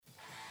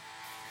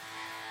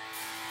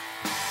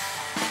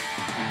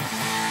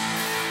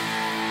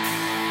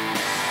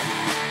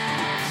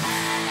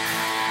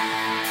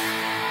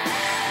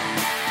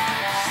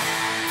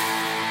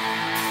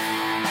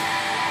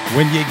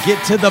When you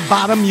get to the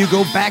bottom, you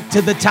go back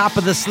to the top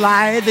of the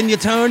slide, then you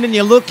turn and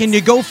you look and you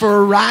go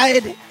for a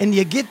ride, and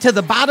you get to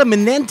the bottom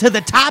and then to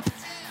the top,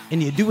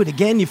 and you do it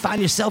again. You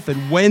find yourself at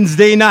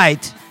Wednesday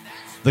night,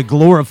 the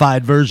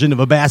glorified version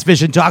of a bass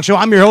fishing talk show.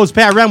 I'm your host,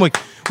 Pat Renwick.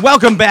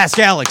 Welcome, Bass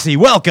Galaxy.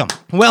 Welcome.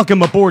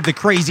 Welcome aboard the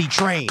crazy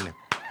train.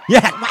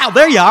 Yeah, wow,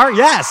 there you are.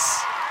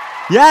 Yes.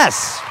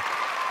 Yes.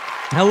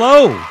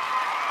 Hello.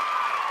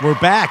 We're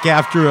back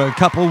after a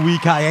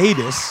couple-week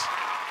hiatus.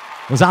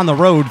 Was on the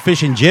road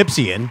fishing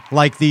gypsying,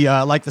 like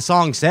the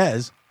song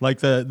says, like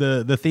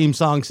the theme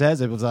song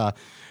says. It was I've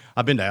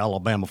been to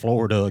Alabama,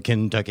 Florida,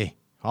 Kentucky,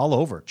 all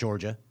over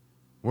Georgia,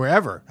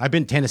 wherever. I've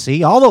been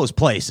Tennessee, all those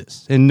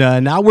places, and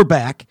now we're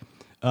back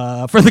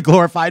for the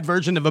glorified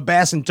version of a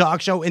Bass and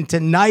Talk Show. And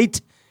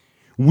tonight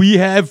we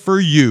have for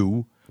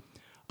you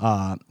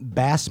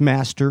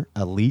Bassmaster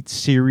Elite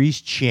Series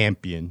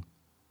champion,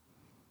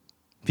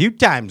 a few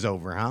times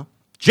over, huh?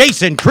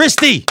 Jason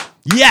Christie,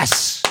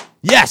 yes.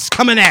 Yes,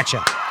 coming at you.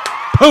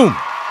 Boom.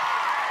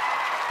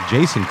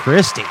 Jason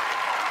Christie.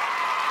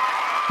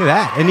 Look at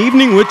that. An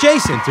evening with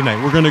Jason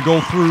tonight. We're going to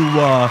go through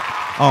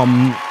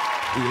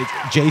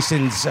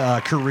Jason's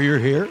career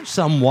here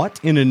somewhat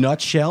in a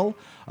nutshell.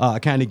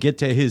 Kind of get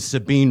to his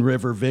Sabine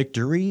River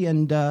victory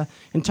and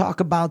talk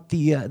about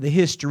the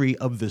history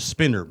of the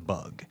spinner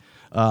bug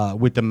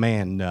with the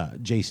man,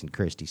 Jason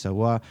Christie.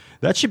 So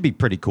that should be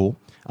pretty cool.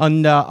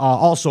 And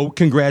also,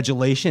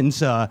 congratulations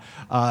to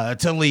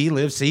Lee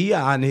Livesey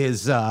on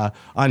his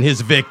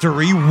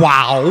victory.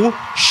 Wow,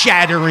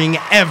 shattering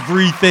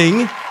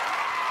everything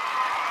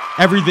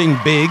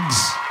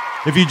bigs.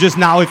 If you just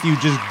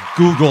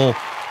Google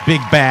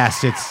Big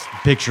Bass, it's a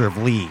picture of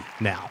Lee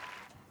now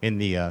in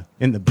the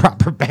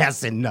proper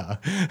Bass and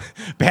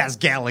Bass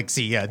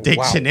Galaxy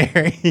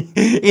dictionary. Wow.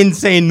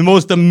 Insane, the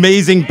most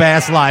amazing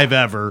Bass Live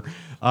ever.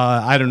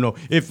 I don't know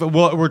if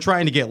we're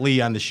trying to get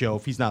Lee on the show.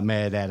 If he's not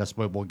mad at us,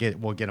 but we'll get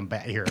him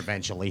back here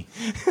eventually.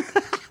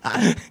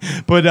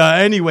 But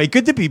anyway,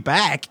 good to be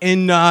back.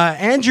 And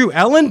Andrew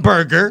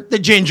Ellenberger, the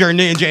Ginger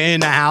Ninja,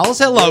 in the house.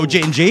 Hello,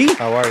 Gingy.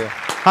 How are you?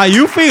 How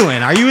you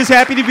feeling? Are you as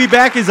happy to be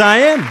back as I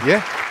am?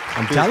 Yeah,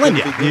 I'm telling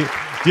you. Do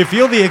you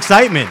feel the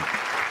excitement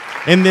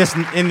in this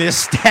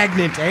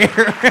stagnant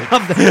air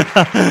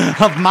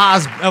of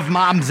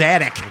Mom's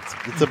attic?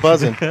 It's a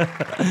buzzing.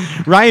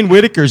 Ryan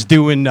Whitaker's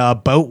doing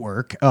boat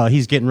work.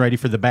 He's getting ready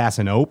for the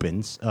Bassin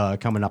Opens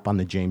coming up on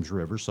the James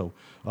River. So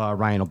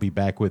Ryan will be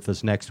back with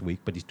us next week.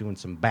 But he's doing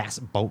some bass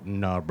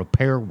boating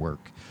repair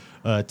work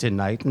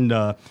tonight.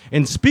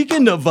 And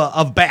speaking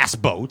of bass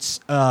boats,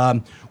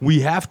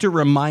 we have to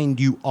remind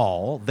you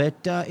all that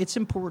it's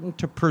important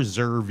to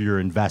preserve your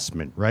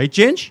investment, right,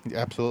 Ginge?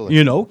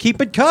 Absolutely.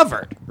 Keep it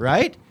covered,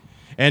 right?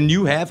 And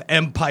you have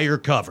Empire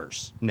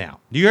Covers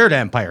now. You heard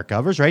Empire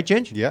Covers, right,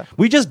 Ginge? Yeah.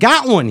 We just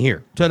got one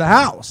here to the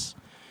house.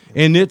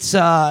 And it's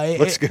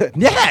looks good.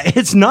 Yeah,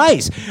 it's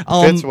nice.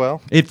 Fits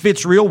well. It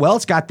fits real well.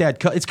 It's got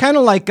that. It's kind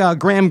of like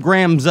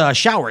Graham's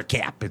shower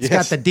cap. It's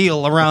got the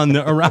deal around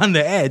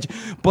the edge,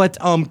 but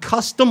almost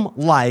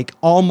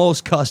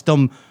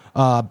custom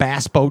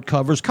bass boat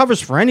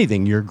covers for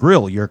anything. Your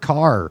grill, your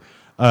car.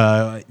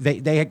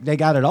 They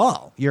got it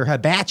all. Your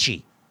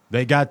hibachi.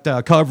 They got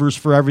covers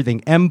for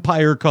everything.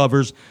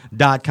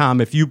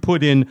 EmpireCovers.com. If you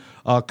put in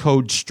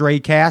code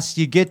StrayCast,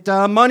 you get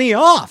money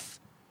off.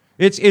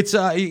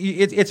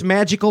 It's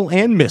magical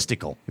and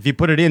mystical. If you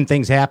put it in,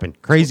 things happen.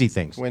 Crazy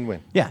things.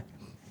 Win-win. Yeah.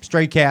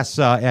 StrayCasts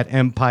at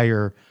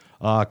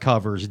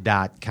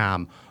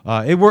EmpireCovers.com.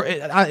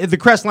 The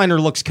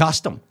Crestliner looks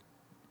custom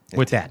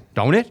with that,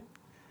 don't it?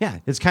 Yeah,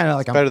 it's kind of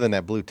like better than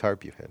that blue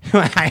tarp you had.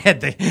 I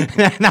had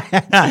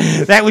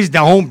that was the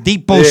Home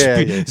Depot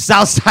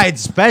Southside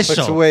Special.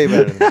 Looks way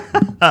better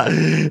than that.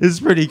 It's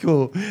pretty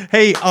cool.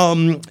 Hey,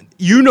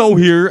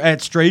 here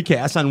at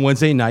StrayCast on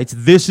Wednesday nights,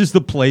 this is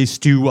the place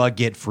to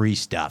get free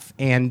stuff.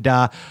 And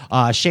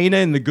Shayna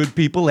and the good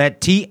people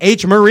at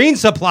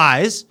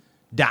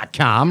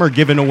thmarinesupplies.com are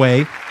giving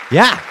away.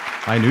 Yeah,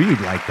 I knew you'd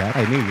like that.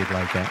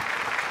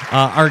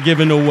 Are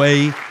giving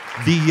away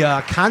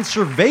the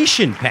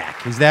Conservation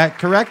Pack. Is that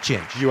correct,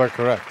 Ginge? You are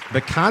correct. The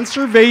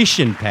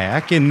Conservation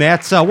Pack, and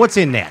that's what's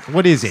in that?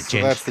 What is it,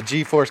 Ginge? That's the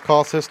G-Force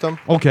call system.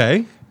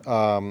 Okay.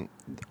 A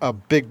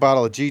big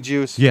bottle of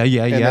G-Juice. Yeah.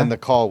 And then the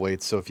call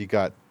weights, so if you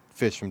got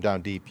fish from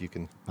down deep, you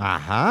can...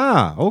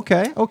 Aha.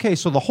 Okay,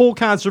 so the whole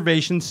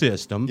conservation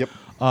system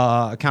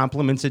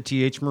compliments at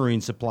TH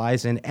Marine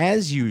Supplies, and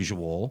as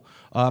usual,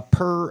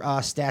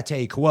 per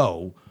state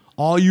quo,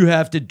 all you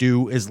have to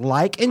do is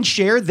like and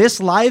share this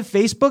live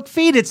Facebook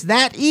feed. It's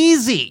that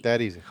easy.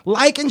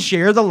 Like and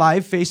share the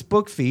live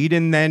Facebook feed,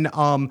 and then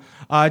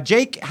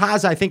Jake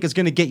Haas, I think, is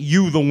going to get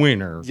you the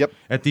winner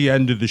at the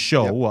end of the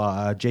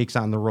show. Yep. Jake's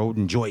on the road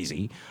in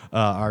Jersey,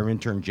 our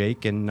intern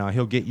Jake, and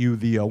he'll get you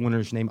the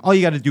winner's name. All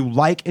you got to do,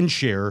 like and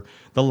share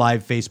the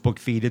live Facebook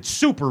feed. It's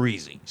super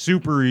easy.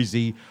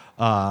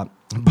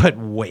 But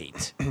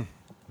wait,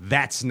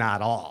 that's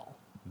not all.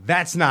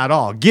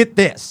 Get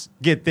this.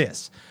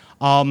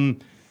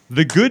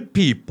 The good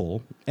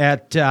people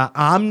at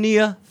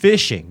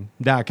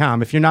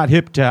OmniaFishing.com. If you're not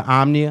hip to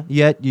Omnia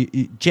yet,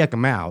 you check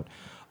them out.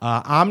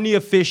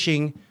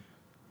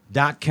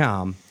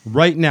 OmniaFishing.com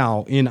right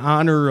now in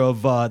honor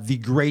of the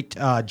great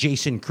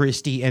Jason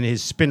Christie and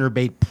his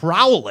spinnerbait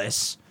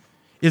prowess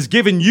is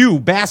giving you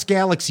Bass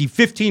Galaxy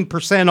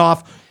 15%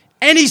 off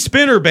any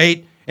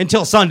spinnerbait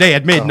until Sunday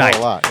at midnight. A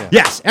whole lot, yeah.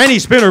 Yes, any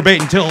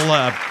spinnerbait until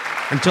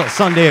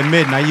Sunday at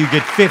midnight. You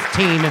get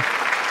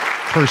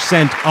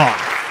 15%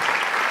 off.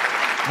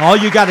 All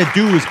you got to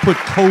do is put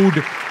code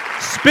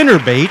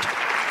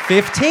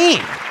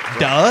SPINNERBAIT15.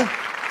 Duh.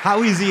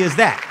 How easy is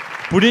that?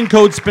 Put in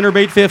code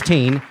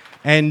SPINNERBAIT15,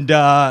 and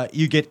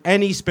you get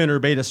any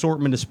spinnerbait,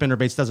 assortment of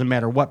spinnerbaits, doesn't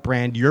matter what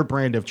brand, your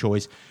brand of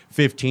choice,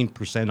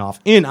 15% off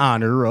in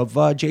honor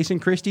of Jason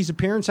Christie's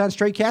appearance on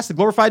Straight Cast, the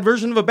glorified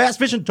version of a bass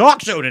fishing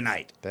talk show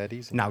tonight. That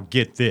easy. Now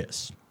get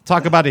this.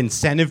 Talk about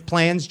incentive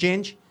plans,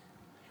 Ginge.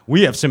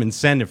 We have some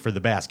incentive for the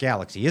Bass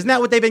Galaxy. Isn't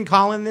that what they've been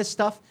calling this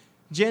stuff,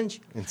 Ginge?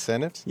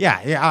 Incentives?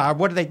 Yeah.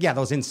 What are they? Yeah,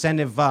 those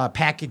incentive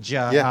package.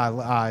 The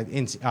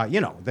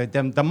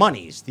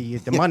monies,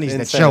 the monies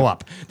that show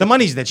up. The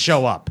monies that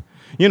show up.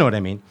 You know what I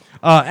mean?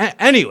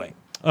 Anyway,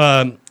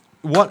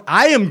 what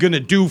I am gonna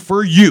do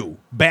for you,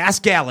 Bass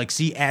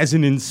Galaxy, as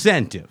an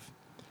incentive,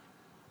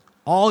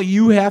 all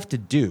you have to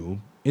do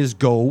is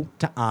go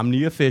to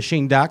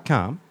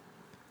OmniaFishing.com,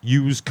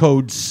 use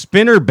code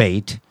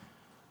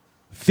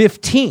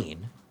SPINNERBAIT15.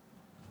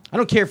 I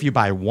don't care if you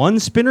buy one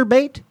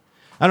spinnerbait.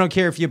 I don't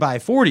care if you buy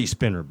 40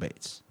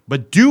 spinnerbaits,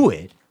 but do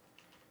it,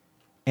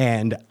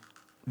 and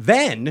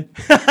then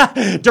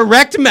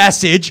direct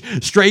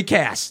message Straight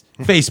Cast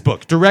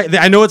Facebook. Direct.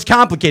 I know it's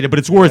complicated, but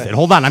it's worth it.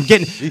 Hold on, I'm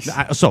getting.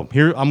 So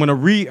here I'm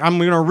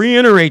gonna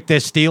reiterate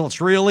this deal. It's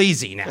real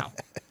easy now.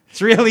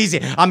 It's real easy.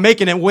 I'm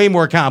making it way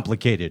more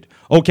complicated.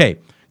 Okay,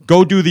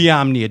 go do the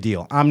Omnia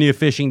deal.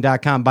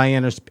 OmniaFishing.com. Buy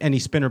any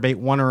spinnerbait,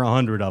 1 or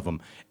 100 of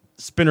them.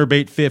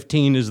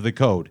 Spinnerbait15 is the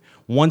code.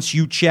 Once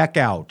you check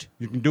out,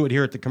 you can do it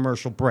here at the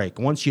commercial break.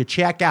 Once you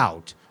check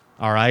out,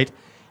 all right,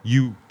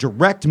 you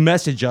direct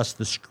message us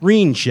the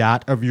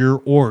screenshot of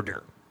your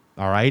order,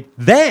 all right?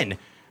 Then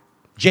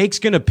Jake's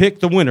going to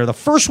pick the winner. The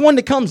first one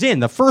that comes in in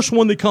the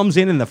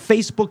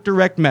Facebook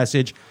direct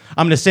message,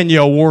 I'm going to send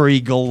you a War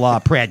Eagle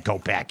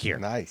Pradco pack here.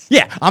 Nice.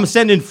 Yeah, I'm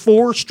sending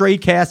 4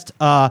 Straight Cast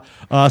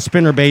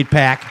spinnerbait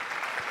pack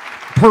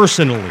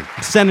personally.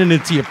 I'm sending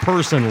it to you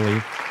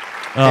personally.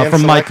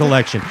 From my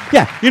collection.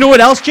 Yeah. You know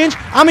what else, Ginge?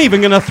 I'm even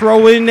going to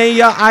throw in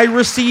a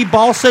Ira C.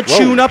 Balsa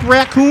tune-up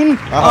raccoon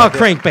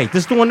crankbait.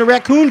 This is the one the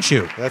raccoon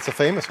chew. That's a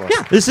famous one.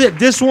 Yeah.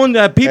 This one,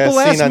 people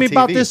ask me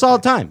about TV. this all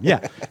the time.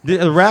 Yeah.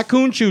 the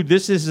raccoon chew,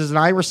 this is an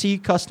Ira C.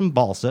 custom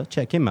balsa.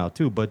 Check him out,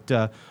 too. But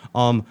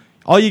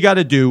all you got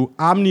to do,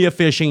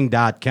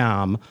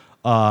 OmniaFishing.com,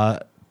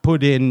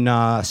 put in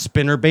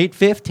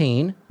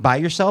spinnerbait15, buy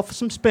yourself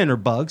some spinner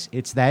bugs.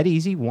 It's that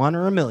easy, 1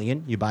 or a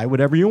million. You buy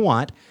whatever you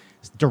want.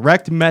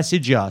 Direct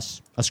message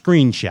us a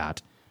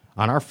screenshot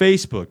on our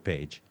Facebook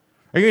page.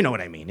 Or you know what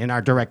I mean, in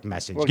our direct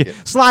message.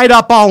 Slide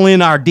up all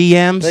in our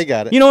DMs. They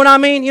got it. You know what I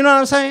mean? You know what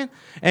I'm saying?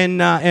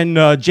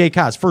 And Jake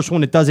Haas, first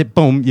one that does it,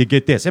 boom, you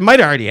get this. It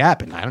might already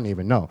happen. I don't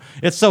even know.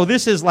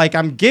 This is like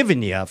I'm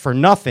giving you for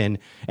nothing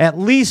at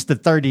least a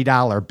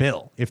 $30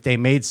 bill if they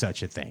made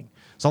such a thing.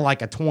 So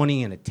like a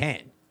 20 and a 10.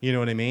 You know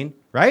what I mean?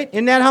 Right?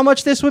 Isn't that how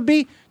much this would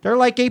be? They're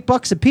like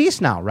 $8 a piece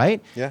now,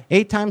 right? Yeah.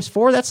 8 times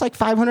 4, that's like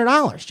 $500,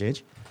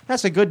 Jidge.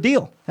 That's a good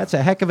deal. That's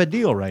a heck of a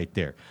deal right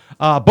there.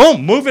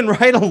 Boom, moving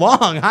right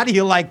along. How do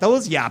you like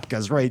those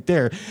yapkas right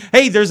there?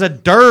 Hey, there's a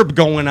derb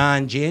going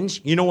on,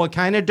 Ginge. You know what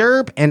kind of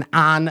derb? An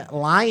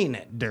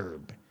online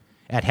derb.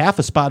 At Half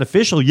a Spot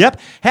Official. Yep,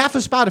 Half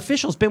a Spot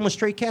Official's been with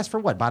Straight Cast for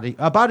what?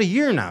 About a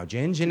year now,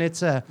 Ginge, and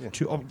it's a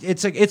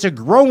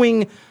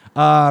growing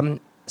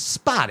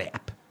spot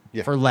app.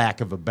 Yeah. For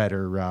lack of a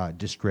better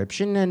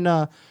description, and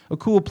a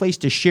cool place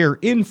to share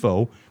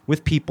info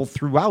with people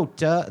throughout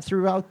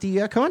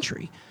the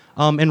country.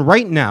 And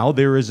right now,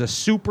 there is a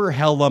super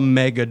hella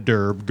mega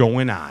derb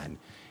going on.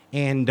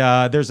 And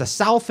there's a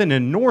South and a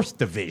North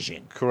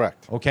division.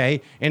 Correct.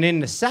 Okay? And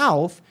in the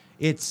South,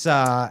 it's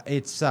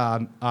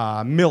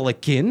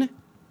Milliken,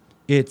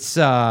 it's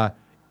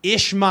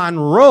Ish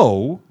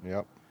Monroe,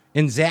 yep,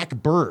 and Zach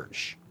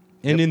Burge.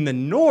 And in the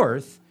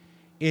North,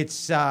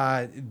 it's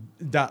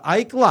the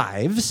Ike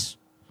Lives,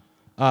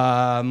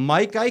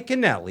 Mike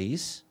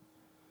Iconelli's,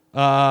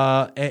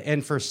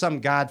 and for some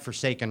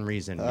godforsaken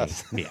reason,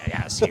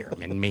 yes, here.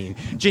 I mean,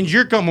 Ginge,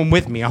 you're coming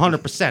with me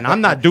 100%.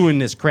 I'm not doing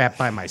this crap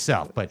by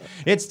myself, but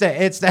it's the,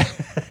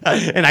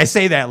 and I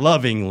say that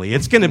lovingly.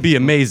 It's going to be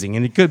amazing,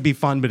 and it could be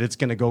fun, but it's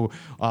going to go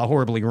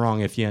horribly wrong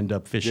if you end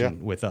up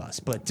fishing with us.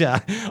 But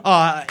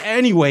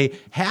anyway,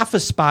 Half a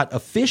Spot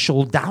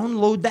Official,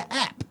 download the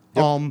app.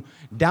 Yep.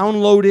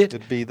 Download it.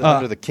 It'd be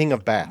under the King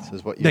of Bass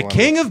is what you want. The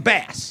King of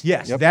Bass,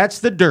 yes. Yep. That's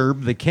the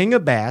derb, the King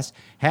of Bass,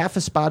 Half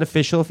a Spot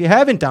Official. If you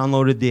haven't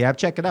downloaded the app,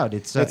 check it out.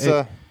 It's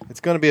going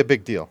to be a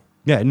big deal.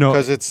 Yeah, no.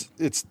 Because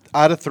it's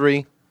out of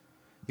 3.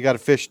 You got to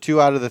fish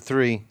 2 out of the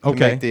 3 to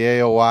make the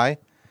AOI.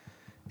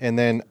 And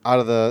then out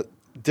of the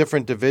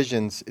different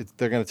divisions.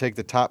 They're going to take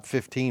the top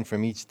 15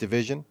 from each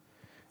division,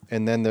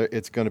 and then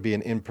it's going to be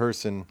an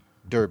in-person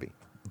derby.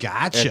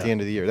 Gotcha. At the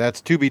end of the year. That's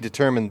to be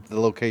determined, the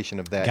location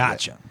of that.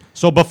 Gotcha.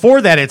 So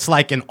before that, it's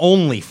like an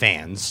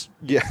OnlyFans.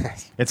 Yeah.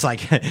 It's like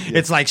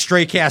it's like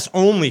Straycast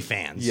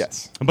OnlyFans.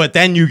 Yes. But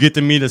then you get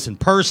to meet us in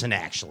person,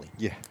 actually.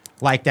 Yeah.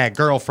 Like that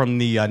girl from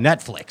the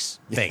Netflix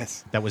thing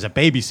Yes. that was a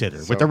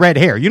babysitter with the red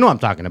hair. You know what I'm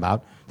talking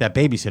about. That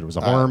babysitter was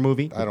a horror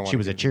movie. She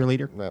was a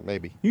cheerleader.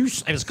 Maybe. It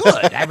was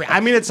good.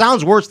 I mean, it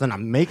sounds worse than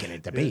I'm making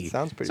it to be. It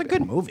sounds pretty It's a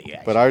good movie,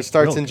 actually. But ours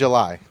starts in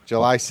July.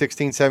 July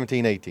 16,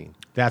 17, 18.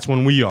 That's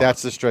when we are.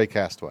 That's the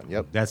Straycast one.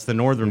 Yep. That's the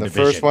Northern The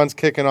Division. first one's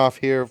kicking off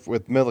here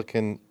with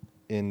Milliken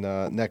in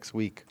next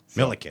week. So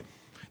Milliken.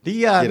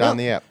 Get on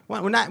the app.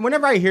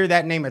 Whenever I hear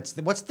that name, that's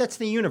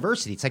the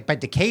university. It's like by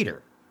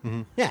Decatur.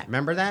 Mm-hmm. Yeah,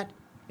 remember that?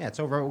 Yeah, it's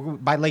over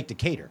by Lake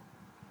Decatur.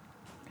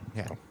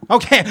 Yeah.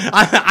 Okay,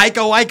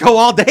 Ico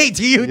all day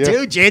to you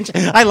too, Ginge.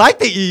 I like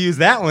that you used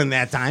that one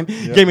that time.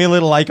 Yep. Gave me a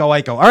little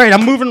Ico. All right,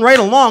 I'm moving right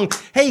along.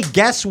 Hey,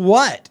 guess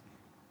what?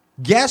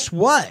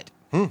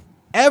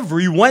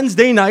 Every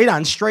Wednesday night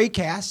on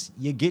Straycast,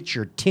 you get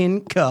your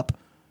Tin Cup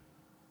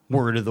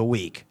word of the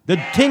week. The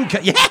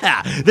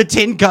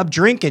Tin Cup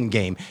drinking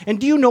game. And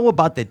do you know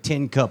about the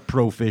Tin Cup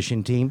Pro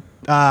Fishing team?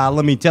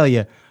 Let me tell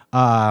you.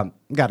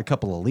 Got a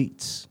couple of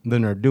elites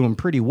that are doing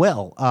pretty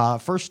well.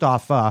 First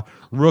off,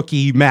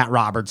 rookie Matt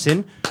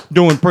Robertson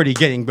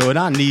getting good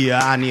on the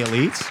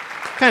elites,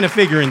 kind of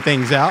figuring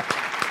things out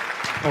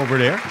over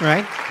there,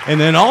 right? And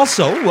then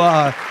also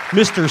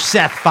Mr.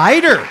 Seth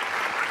Fighter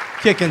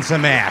kicking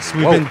some ass.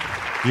 He's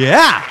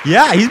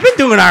been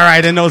doing all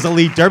right in those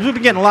elite derbs. We've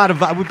been getting a lot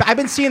of. I've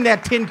been seeing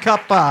that Tin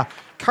Cup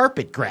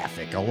carpet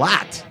graphic a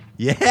lot.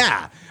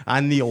 Yeah.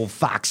 On the old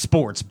Fox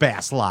Sports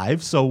Bass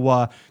Live.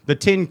 So the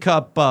Tin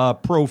Cup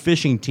Pro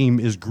Fishing team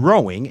is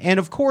growing. And,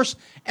 of course,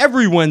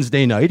 every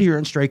Wednesday night here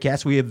in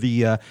Straycast, we have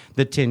the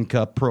Tin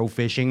Cup Pro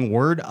Fishing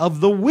word of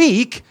the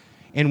week.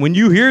 And when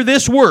you hear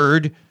this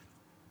word,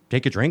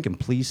 take a drink and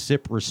please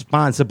sip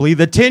responsibly.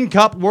 The Tin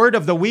Cup word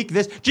of the week.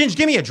 Ginge,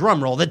 give me a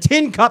drum roll. The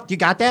Tin Cup, you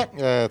got that?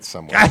 It's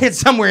somewhere. It's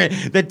somewhere.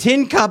 The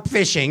Tin Cup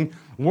Fishing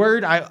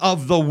word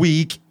of the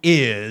week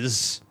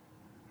is...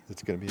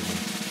 It's going to be...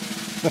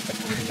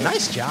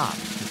 Nice job.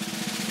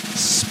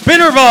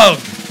 Spinnerbug.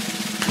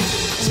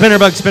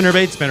 Spinnerbug,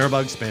 spinnerbait,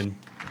 spinnerbug, spin.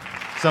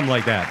 Something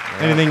like that.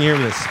 Yeah. Anything here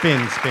with a spin.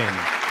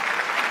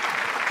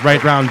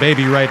 Right round,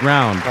 baby, right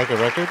round. Like a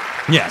record?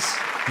 Yes.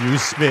 You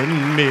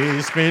spin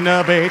me,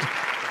 spinnerbait.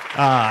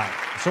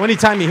 So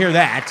anytime you hear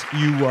that,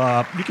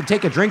 you can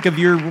take a drink of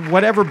your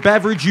whatever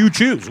beverage you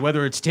choose,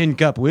 whether it's Tin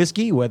Cup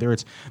whiskey, whether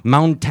it's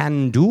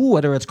Mountain Dew,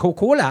 whether it's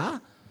Coca-Cola.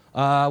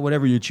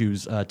 Whatever you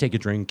choose, take a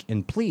drink,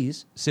 and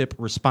please sip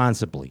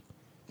responsibly.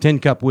 Tin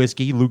Cup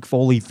Whiskey, Luke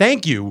Foley,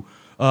 thank you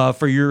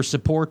for your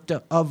support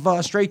of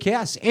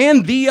Straycast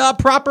and the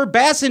Proper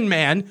Bassin'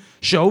 Man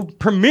show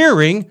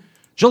premiering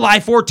July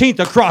 14th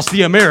across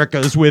the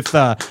Americas with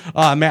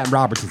Matt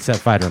Robertson,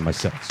 Seth Fighter, and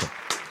myself. So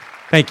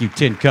thank you,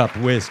 Tin Cup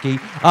Whiskey.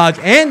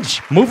 And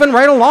moving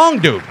right along,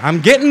 dude. I'm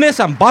getting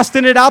this. I'm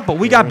busting it out, but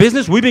we got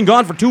business. We've been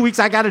gone for 2 weeks.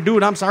 I got to do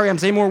it. I'm sorry. I'm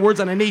saying more words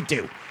than I need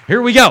to.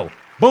 Here we go.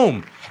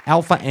 Boom.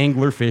 Alpha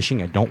Angler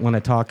Fishing. I don't want to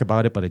talk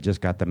about it, but I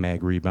just got the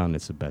mag rebound.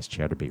 It's the best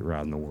chatterbait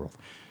rod in the world.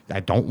 I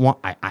don't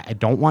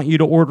want you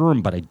to order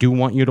them, but I do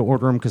want you to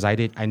order them because I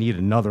need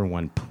another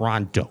one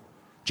pronto.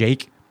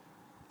 Jake,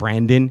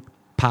 Brandon,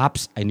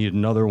 Pops, I need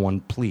another one,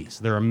 please.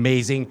 They're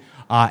amazing.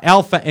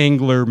 Alpha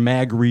Angler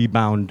mag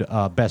rebound,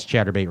 best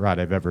chatterbait rod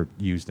I've ever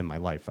used in my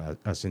life.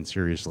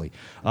 Seriously,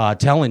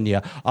 telling you,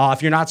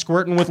 if you're not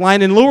squirting with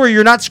line and lure,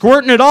 you're not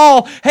squirting at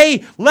all.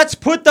 Hey, let's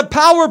put the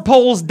power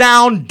poles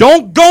down.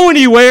 Don't go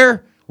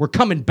anywhere. We're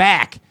coming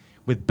back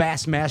with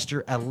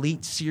Bassmaster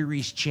Elite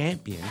Series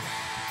champion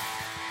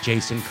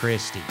Jason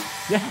Christie.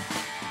 Yeah.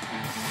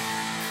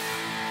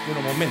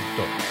 Un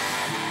momento.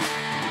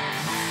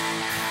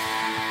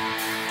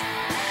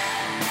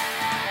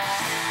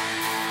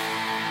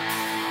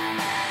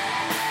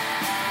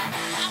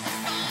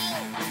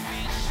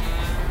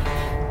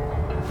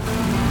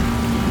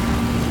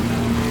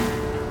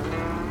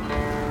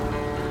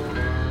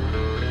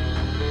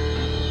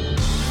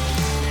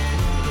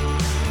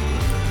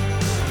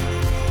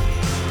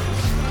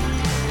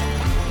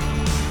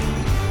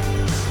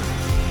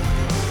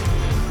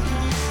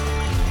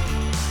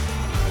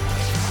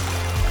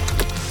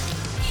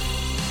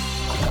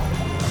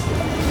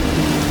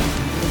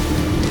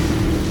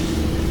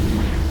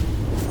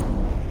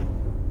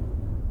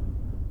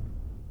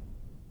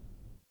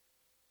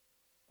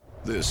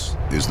 This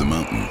is the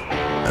mountain,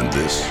 and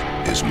this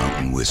is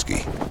mountain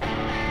whiskey.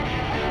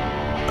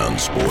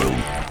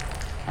 Unspoiled,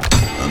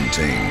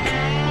 untamed,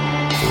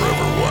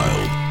 forever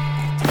wild.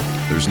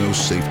 There's no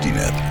safety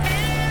net,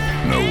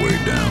 no way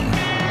down.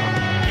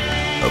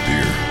 Up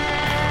here,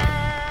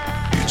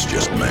 it's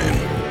just man,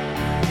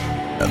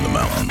 and the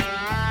mountain,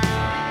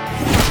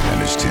 and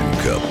his tin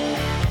cup.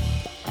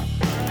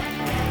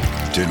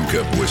 Tin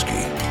Cup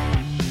Whiskey.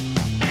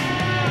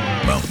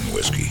 Mountain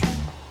whiskey.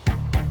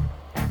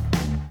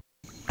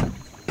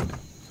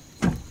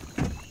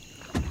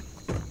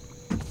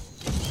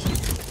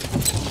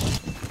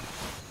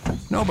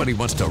 nobody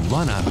wants to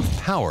run out of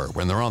power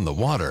when they're on the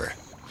water.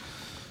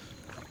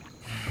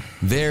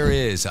 There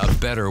is a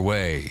better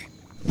way.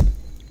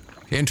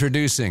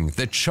 Introducing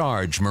the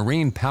Charge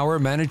Marine Power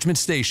Management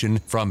Station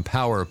from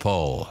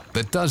PowerPole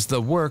that does the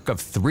work of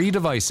 3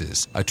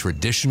 devices: a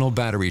traditional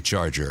battery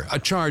charger, a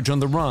charge on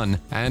the run,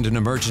 and an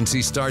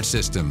emergency start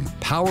system.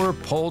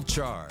 PowerPole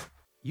Charge.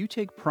 You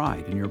take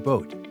pride in your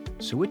boat,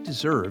 so it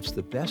deserves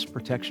the best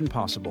protection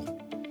possible.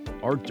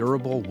 Our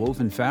durable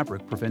woven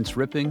fabric prevents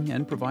ripping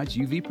and provides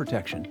UV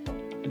protection,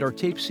 and our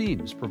tape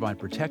seams provide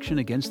protection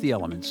against the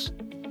elements.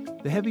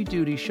 The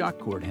heavy-duty shock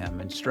cord hem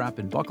and strap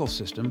and buckle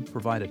system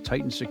provide a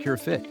tight and secure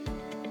fit.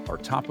 Our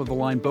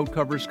top-of-the-line boat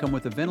covers come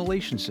with a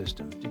ventilation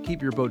system to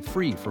keep your boat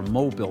free from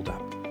mold buildup.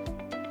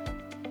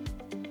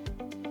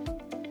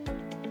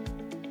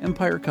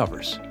 Empire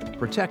Covers,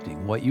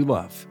 protecting what you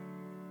love.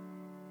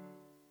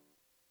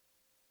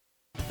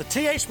 The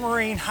TH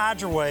Marine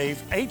HydroWave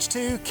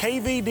H2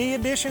 KVD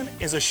Edition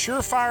is a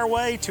surefire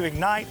way to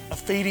ignite a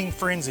feeding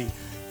frenzy.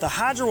 The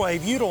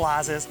HydroWave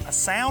utilizes a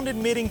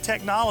sound-emitting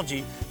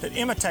technology that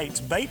imitates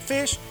bait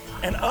fish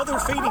and other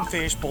feeding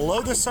fish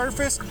below the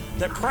surface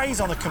that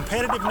preys on the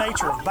competitive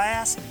nature of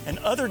bass and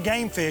other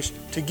game fish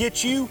to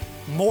get you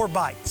more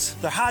bites.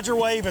 The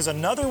HydroWave is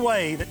another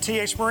way that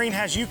TH Marine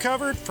has you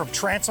covered from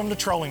transom to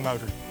trolling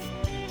motor.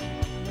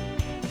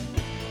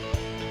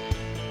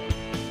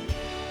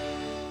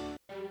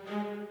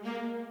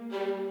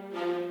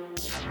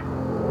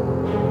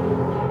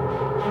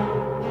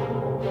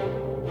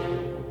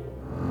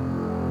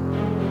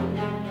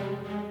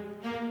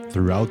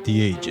 Throughout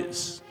the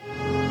ages,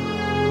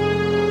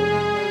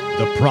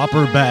 the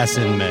proper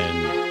bassin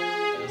men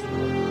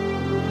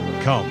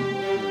come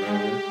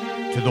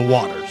to the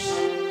waters,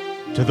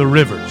 to the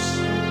rivers,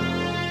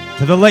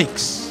 to the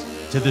lakes,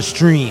 to the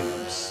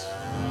streams.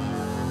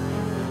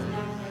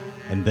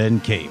 And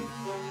then came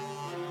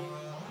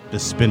the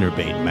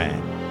spinnerbait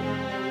man,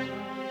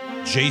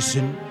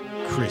 Jason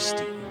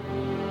Christie.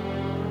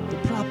 The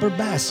proper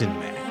bassin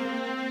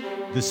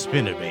man, the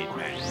spinnerbait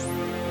man,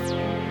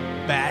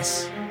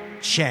 bass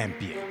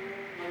champion.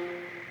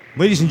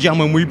 Ladies and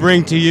gentlemen, we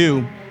bring to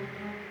you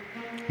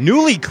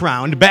newly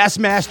crowned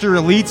Bassmaster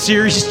Elite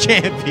Series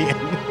champion.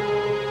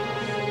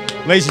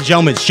 Ladies and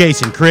gentlemen, it's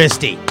Jason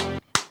Christie.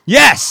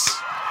 Yes!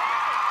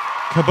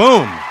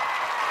 Kaboom!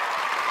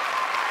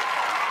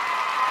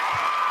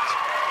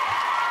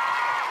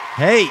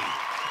 Hey,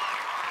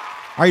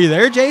 are you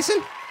there,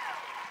 Jason?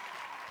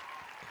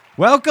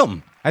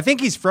 Welcome. I think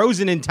he's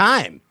frozen in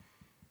time.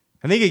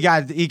 I think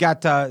he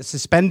got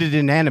suspended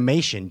in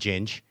animation,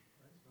 Ginge.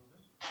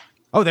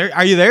 Oh, there.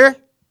 Are you there?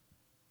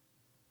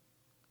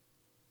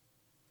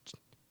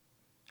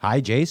 Hi,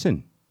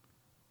 Jason.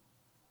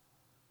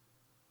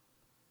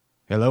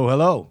 Hello.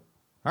 All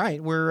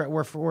right,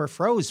 we're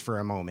froze for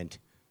a moment.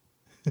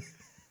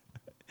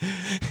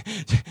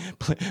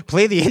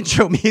 Play the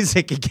intro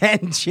music again,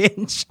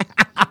 Ginge.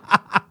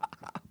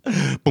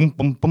 Boom,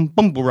 boom, boom,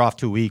 boom. We're off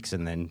 2 weeks,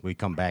 and then we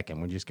come back,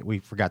 and we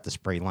forgot the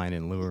spray line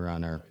and lure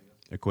on our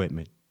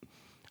equipment.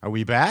 Are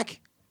we back?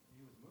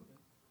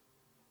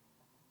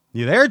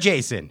 You there,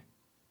 Jason?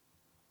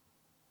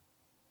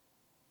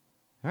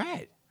 All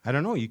right. I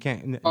don't know. You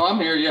can't. Oh, I'm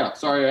here. Yeah.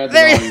 Sorry. I had the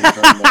volume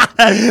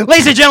turned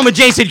Ladies and gentlemen,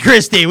 Jason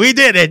Christie. We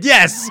did it.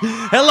 Yes.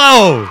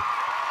 Hello.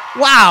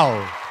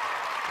 Wow.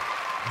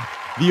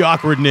 The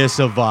awkwardness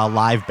of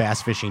live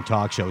bass fishing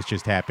talk shows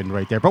just happened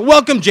right there. But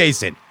welcome,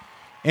 Jason.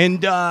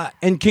 And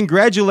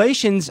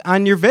congratulations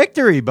on your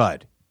victory,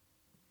 bud.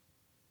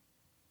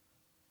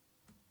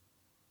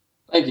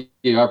 Thank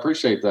you. I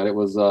appreciate that. It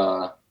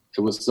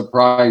was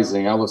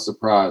surprising. I was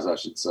surprised, I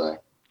should say.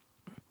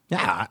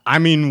 Yeah, I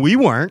mean, we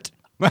weren't.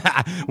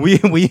 we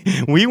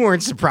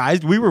weren't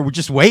surprised. We were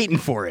just waiting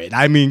for it.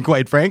 I mean,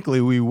 quite frankly,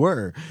 we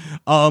were.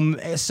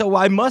 So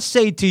I must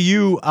say to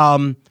you,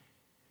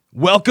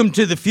 welcome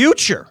to the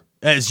future,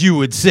 as you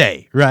would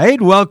say,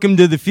 right? Welcome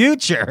to the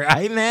future,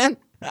 right, man?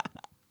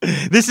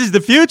 This is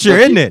the future,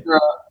 isn't it?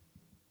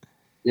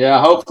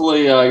 Yeah,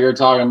 hopefully you're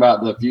talking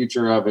about the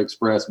future of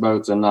express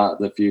boats and not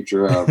the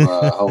future of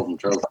holding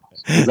trophies.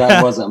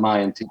 That wasn't my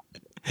intent.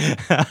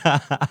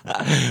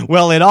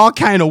 Well, it all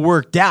kind of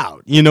worked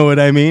out. You know what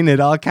I mean? It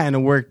all kind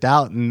of worked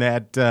out in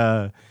that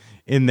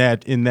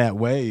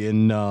way.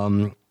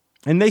 And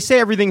they say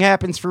everything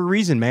happens for a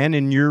reason, man.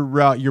 And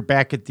you're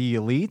back at the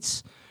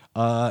elites,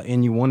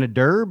 and you won a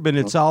derb, and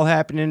it's all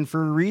happening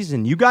for a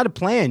reason. You got a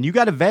plan. You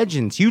got a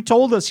vengeance. You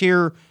told us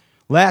here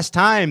last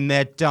time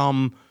that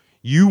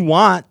you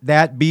want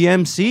that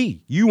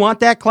BMC. You want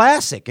that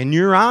classic, and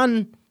you're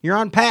on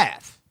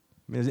path.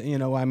 You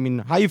know, I mean,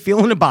 how you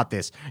feeling about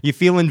this? You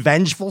feeling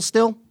vengeful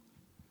still?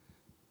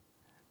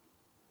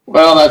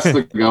 Well, that's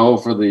the goal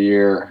for the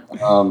year.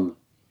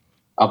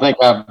 I think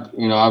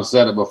I've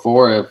said it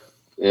before.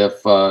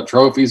 If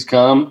trophies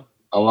come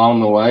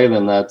along the way,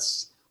 then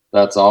that's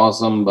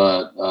awesome.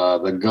 But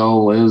the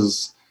goal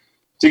is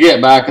to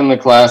get back in the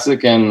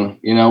classic, and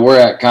we're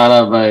at kind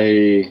of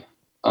a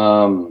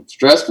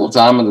stressful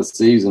time of the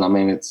season. I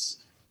mean,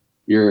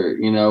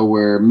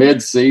 we're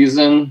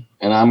mid-season,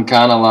 and I'm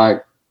kind of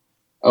like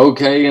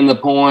okay in the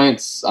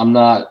points. I'm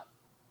not,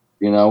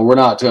 we're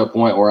not to a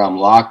point where I'm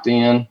locked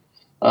in,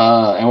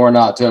 and we're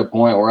not to a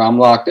point where I'm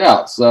locked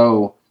out.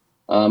 So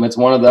it's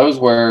one of those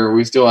where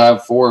we still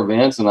have 4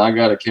 events, and I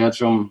got to catch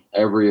them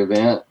every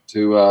event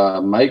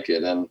to make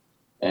it.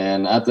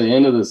 And at the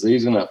end of the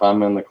season, if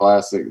I'm in the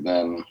Classic,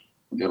 then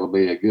it'll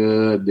be a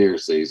good deer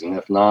season.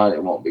 If not,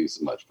 it won't be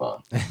so much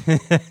fun.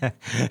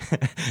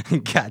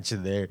 Gotcha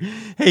there.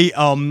 Hey,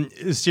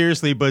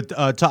 seriously, but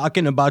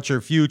talking about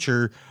your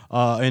future,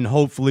 and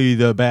hopefully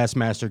the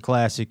Bassmaster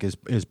Classic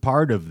is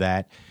part of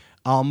that.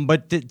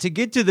 But to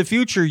get to the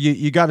future,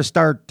 you got to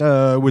start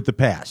with the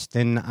past,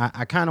 and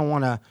I kind of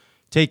want to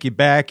take you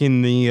back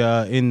in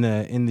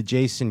the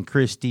Jason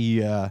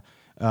Christie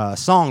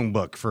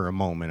songbook for a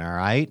moment, all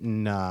right,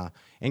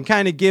 and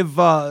kind of give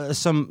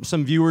some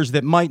viewers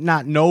that might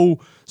not know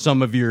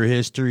some of your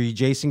history,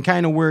 Jason,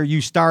 kind of where you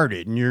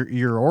started and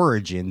your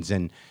origins,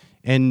 and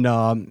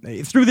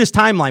through this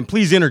timeline,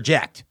 please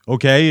interject,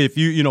 okay? If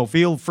you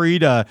feel free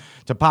to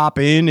pop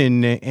in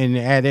and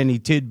add any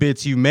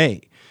tidbits you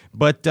may.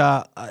 But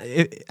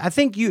I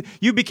think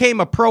you became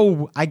a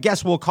pro. I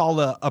guess we'll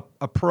call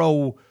a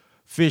pro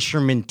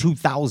fisherman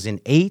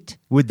 2008.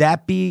 Would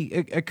that be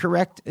a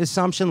correct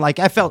assumption? Like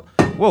I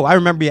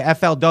remember you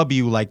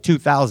FLW like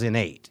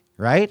 2008,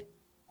 right?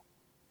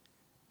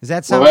 Is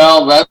that something?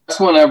 Well, that's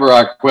whenever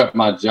I quit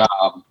my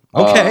job.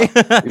 Okay.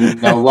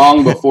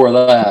 Long before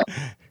that.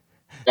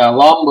 Yeah,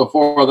 long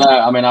before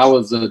that. I mean, I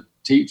was a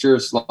teacher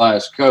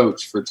 /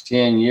 coach for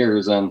 10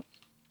 years, and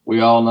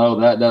we all know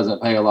that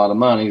doesn't pay a lot of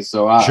money.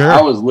 So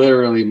I was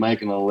literally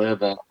making a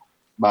living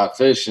by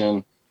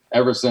fishing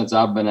ever since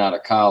I've been out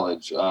of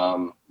college.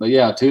 But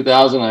yeah,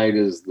 2008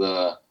 is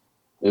the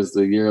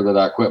year that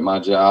I quit my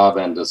job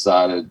and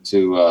decided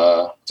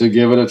to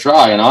give it a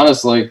try. And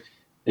honestly,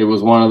 it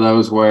was one of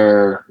those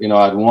where,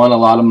 I'd won a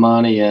lot of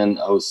money in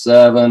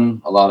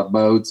 2007, a lot of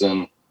boats.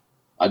 And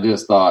I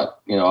just thought,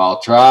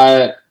 I'll try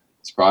it.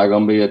 It's probably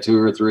going to be a 2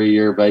 or 3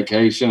 year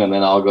vacation, and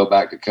then I'll go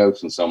back to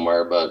coaching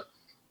somewhere. But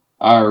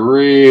I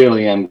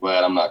really am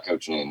glad I'm not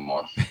coaching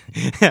anymore.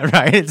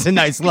 Right. It's a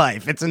nice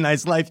life. It's a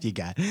nice life you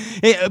got.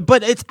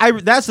 But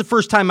that's the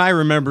first time I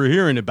remember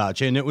hearing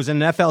about you, and it was an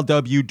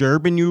FLW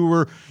Derb, and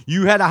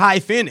you had a high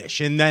finish,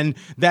 and then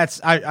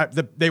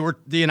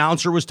the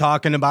announcer was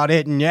talking about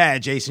it, and yeah,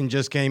 Jason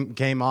just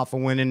came off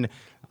of winning.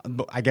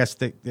 I guess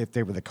if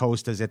they were the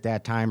Costas at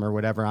that time or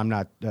whatever, I'm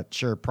not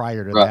sure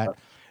prior to that.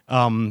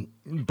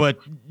 But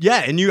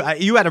yeah, and you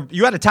had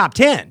a top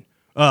 10.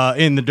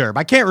 In the Derb.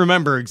 I can't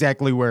remember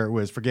exactly where it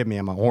was. Forgive me,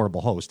 I'm a horrible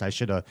host. I'm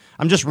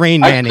just Rain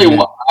Manning.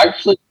 I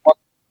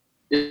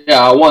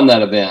won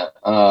that event.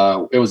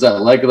 It was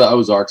at Lake of the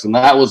Ozarks, and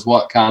that was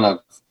what kind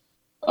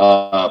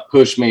of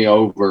pushed me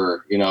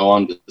over,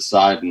 on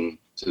deciding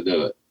to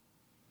do it.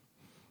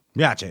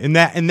 Gotcha. And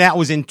that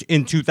was in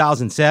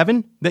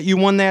 2007 that you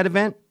won that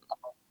event?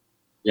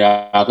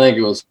 Yeah, I think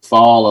it was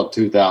fall of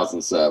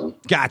 2007.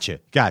 Gotcha.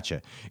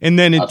 And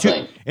then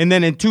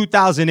in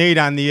 2008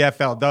 on the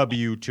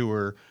FLW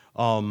tour,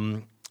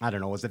 I don't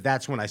know,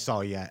 that's when I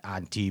saw you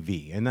on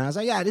TV, and I was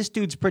like, yeah, this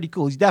dude's pretty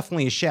cool. He's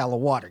definitely a shallow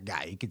water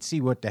guy. You can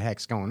see what the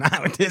heck's going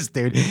on with this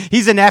dude.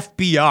 He's an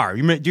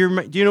FBR. Do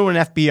you know what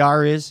an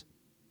FBR is?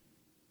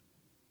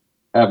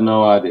 I have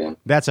no idea.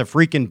 That's a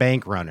freaking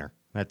bank runner.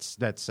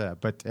 That's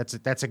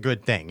a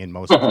good thing in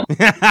most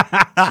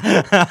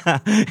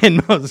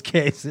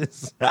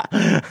cases.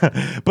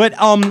 But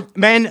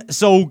man,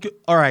 so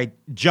all right,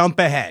 jump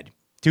ahead.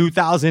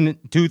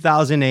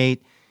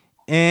 2008,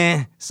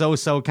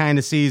 so kind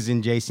of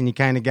season, Jason. You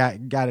kind of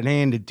got it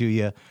handed to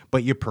you,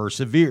 but you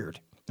persevered.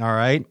 All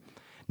right.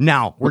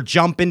 Now we're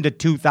jumping to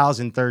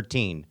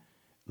 2013.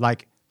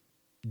 Like,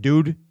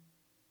 dude,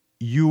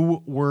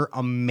 you were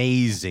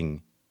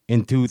amazing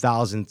in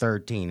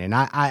 2013. And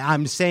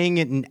I'm saying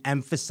it and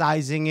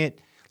emphasizing it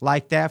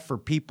like that for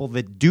people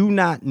that do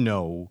not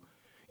know.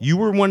 You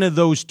were one of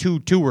those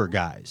 2 tour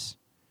guys.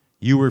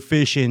 You were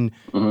fishing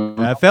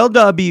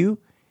FLW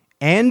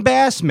and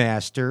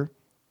Bassmaster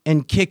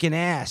and kicking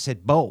ass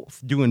at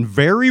both, doing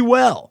very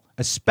well,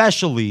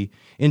 especially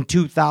in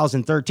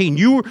 2013.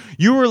 You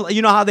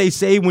were, how they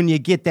say when you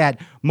get that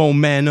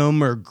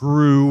momentum or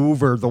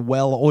groove or the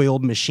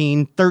well-oiled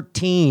machine,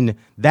 13,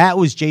 that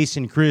was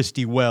Jason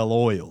Christie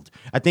well-oiled.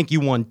 I think you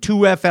won 2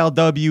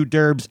 FLW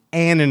Derbs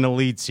and an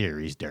Elite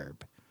Series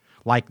Derb.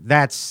 Like,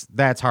 that's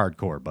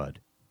hardcore, bud.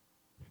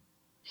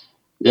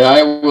 Yeah,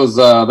 it was,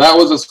 that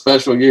was a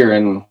special year.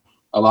 And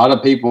a lot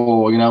of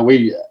people,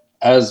 we,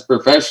 as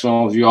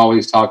professionals, you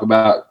always talk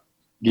about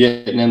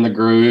getting in the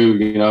groove,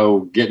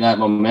 getting that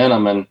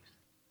momentum.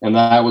 And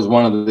that was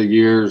one of the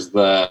years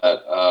that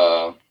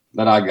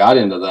I got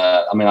into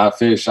that. I mean, I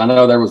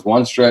know there was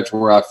one stretch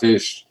where I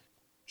fished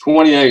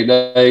 28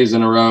 days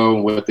in a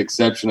row with the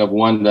exception of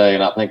one day.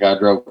 And I think I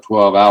drove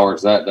 12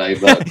 hours that day,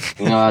 but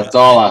that's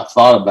all I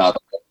thought about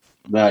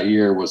that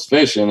year was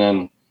fishing.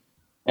 And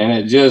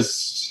it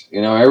just,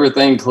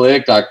 everything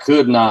clicked. I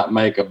could not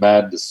make a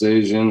bad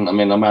decision. I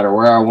mean, no matter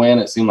where I went,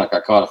 it seemed like I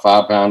caught a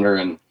 5-pounder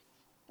and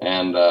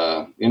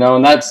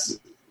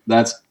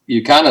that's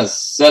you kind of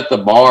set the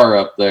bar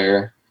up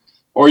there,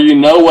 or you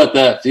know what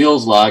that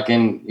feels like,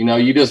 and you know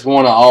you just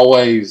want to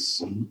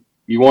always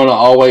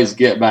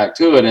get back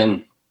to it.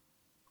 And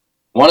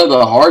one of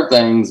the hard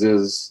things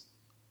is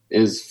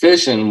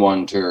fishing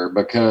one tour,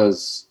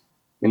 because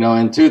you know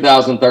in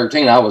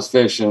 2013 I was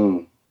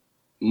fishing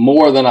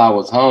more than I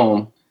was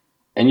home,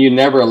 and you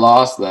never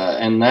lost that.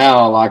 And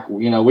now, like,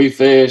 you know, we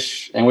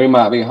fish and we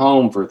might be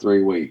home for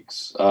 3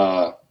 weeks.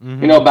 You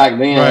know, back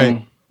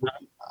then,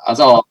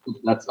 that's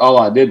all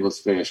I did was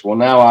fish. Well,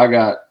 now I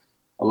got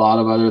a lot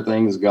of other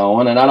things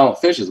going, and I don't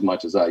fish as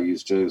much as I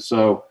used to.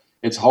 So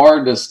it's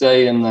hard to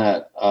stay in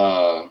that,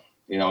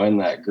 you know, in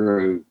that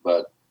groove.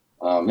 But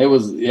it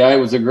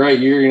was a great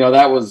year. You know,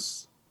 that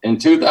was in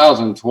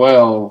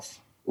 2012,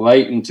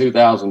 late in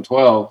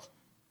 2012.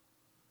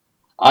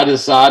 I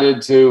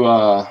decided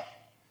to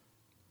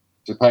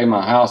pay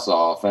my house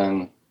off,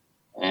 and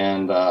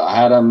I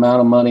had an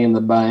amount of money in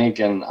the bank,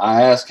 and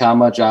I asked how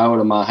much I owed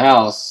to my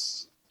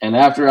house. And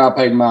after I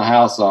paid my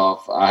house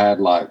off, I had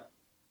like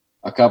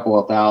a couple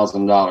of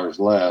 $1,000s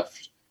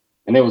left,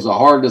 and it was a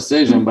hard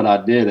decision, but I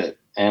did it.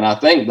 And I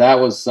think that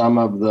was some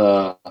of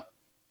the,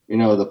 you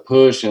know, the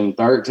push in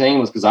 13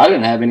 was because I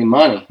didn't have any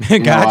money.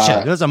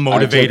 Gotcha. That was a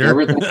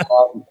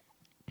motivator.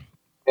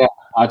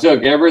 I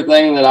took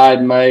everything that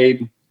I'd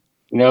made,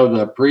 you know,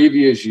 the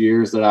previous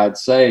years that I'd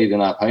saved,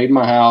 and I paid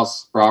my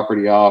house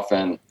property off,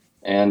 and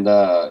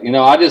you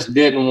know, I just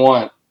didn't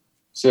want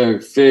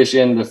to fish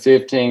into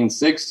 15,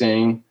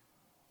 16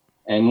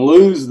 and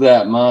lose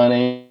that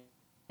money,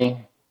 you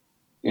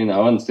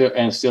know,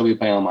 and still be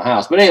paying on my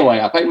house. But anyway,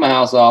 I paid my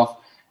house off,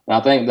 and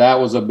I think that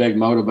was a big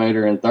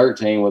motivator in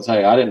 13 was,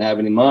 hey, I didn't have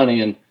any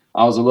money, and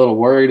I was a little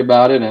worried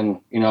about it, and,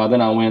 you know,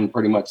 then I win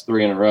pretty much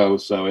 3 in a row,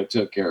 so it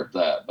took care of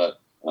that. But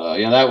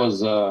yeah, that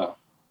was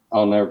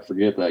I'll never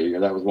forget that year.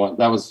 That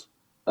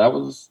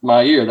was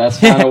my year. That's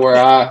kind of where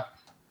I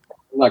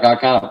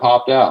kind of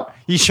popped out.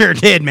 You sure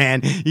did,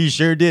 man. You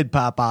sure did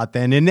pop out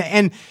then.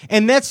 And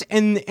that's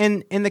and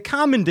the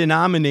common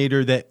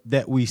denominator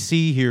that we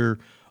see here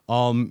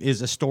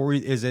is a story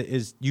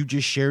is you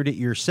just shared it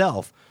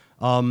yourself.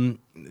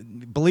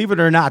 Believe it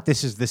or not,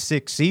 this is the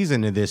 6th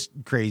season of this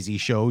crazy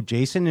show,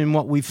 Jason. And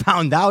what we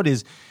found out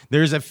is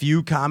there's a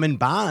few common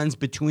bonds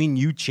between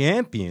you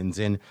champions,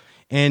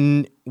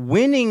 and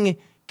winning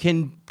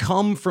can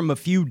come from a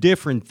few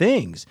different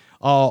things.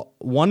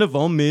 One of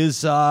them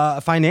is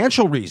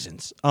financial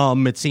reasons.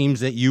 It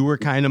seems that you were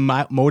kind of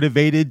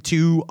motivated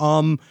to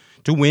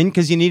win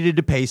because you needed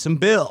to pay some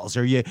bills,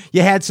 or you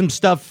had some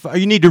stuff, or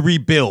you need to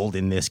rebuild.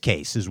 In this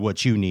case, is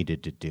what you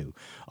needed to do.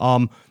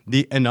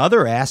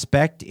 Another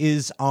aspect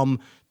is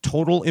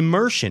total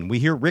immersion. We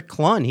hear Rick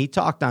Clunn. He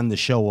talked on the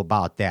show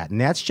about that,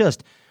 and that's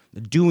just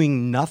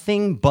doing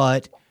nothing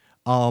but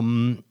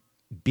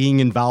being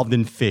involved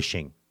in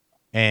fishing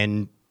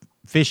and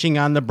fishing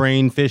on the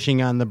brain,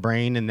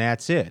 and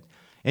that's it.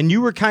 And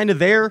you were kind of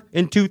there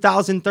in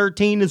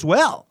 2013 as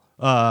well.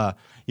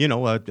 You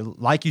know,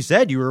 like you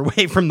said, you were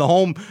away from the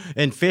home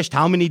and fished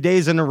how many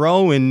days in a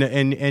row, and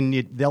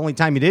the only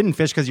time you didn't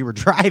fish because you were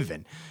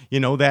driving.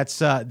 You know, that's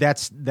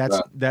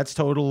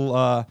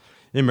total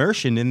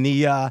immersion. And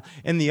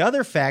the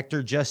other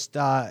factor just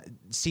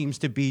seems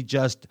to be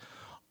just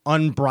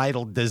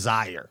unbridled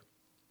desire,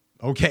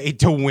 okay,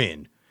 to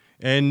win.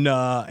 And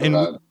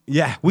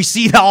yeah, we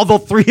see all the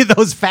 3 of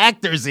those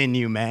factors in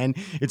you, man.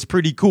 It's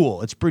pretty cool.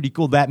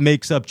 That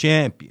makes up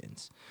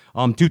champions.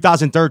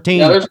 2013.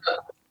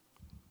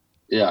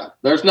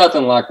 There's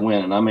nothing like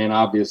winning. I mean,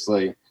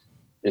 obviously,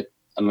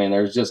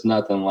 there's just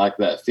nothing like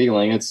that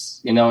feeling.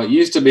 It's, you know, it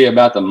used to be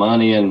about the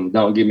money, and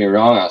don't get me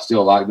wrong, I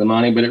still like the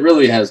money, but it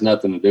really has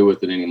nothing to do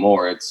with it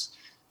anymore. It's,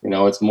 you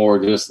know, it's more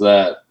just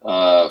that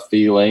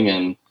feeling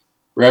and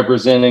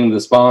representing the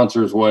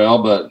sponsors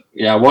well. But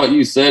yeah, what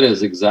you said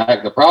is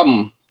exact. The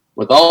problem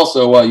with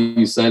also what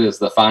you said is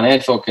the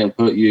financial can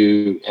put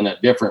you in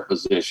a different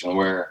position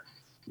where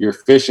you're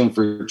fishing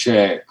for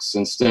checks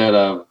instead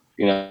of,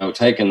 you know,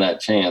 taking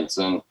that chance.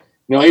 And,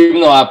 you know, even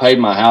though I paid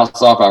my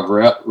house off, I've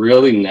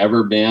really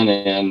never been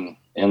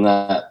in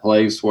that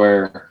place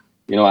where,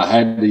 you know, I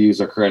had to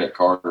use a credit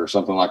card or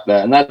something like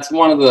that. And that's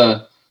one of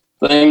the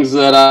things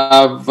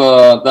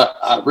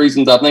that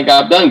reasons I think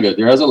I've done good.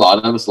 There's a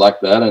lot of us like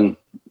that. And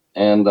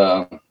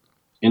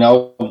you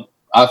know,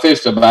 I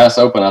fished a Bass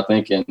Open, I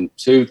think in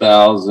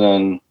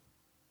 2000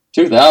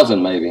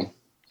 maybe.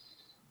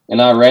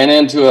 And I ran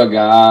into a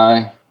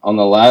guy on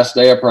the last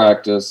day of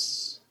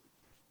practice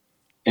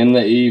in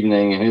the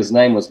evening, and his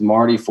name was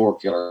Marty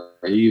Forkiller.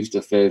 He used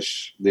to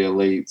fish the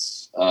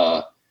elites.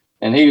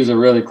 And he was a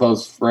really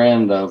close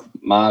friend of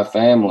my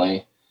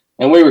family.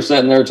 And we were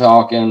sitting there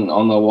talking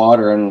on the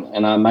water,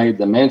 and I made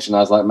the mention. I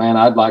was like, man,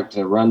 I'd like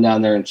to run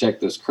down there and check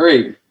this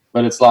creek,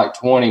 but it's like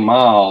 20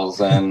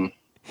 miles, and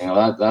you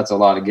know, that's a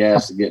lot of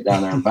gas to get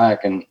down there and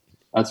back. And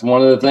that's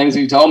one of the things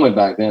he told me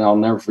back then. I'll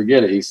never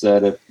forget it. He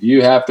said, if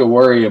you have to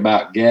worry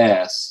about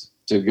gas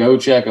to go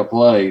check a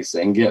place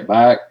and get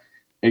back,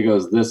 he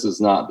goes, this is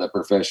not the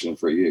profession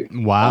for you.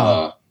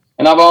 Wow.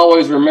 And I've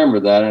always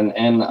remembered that.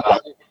 And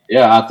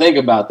I think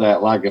about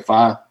that. Like if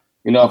I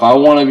if I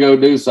want to go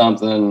do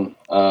something,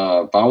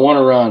 if I want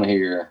to run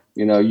here,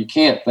 you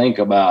can't think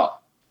about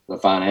the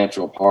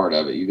financial part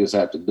of it. You just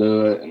have to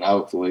do it, and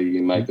hopefully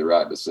you make the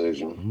right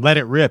decision. Let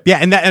it rip. Yeah,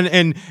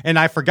 and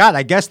I forgot.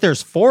 I guess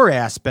there's 4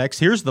 aspects.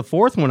 Here's the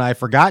 4th one I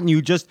forgot, and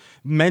you just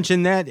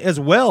mentioned that as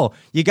well.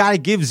 You got to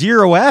give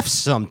 0 Fs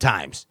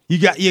sometimes.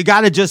 You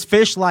got to just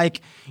fish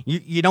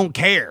you don't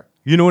care.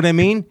 You know what I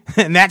mean?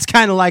 And that's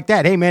kind of like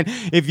that. Hey, man,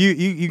 if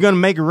you're going to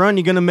make a run,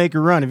 you're going to make a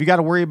run. If you got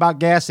to worry about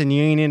gas, then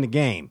you ain't in the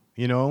game,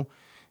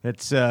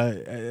 It's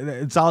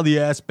all the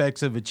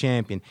aspects of a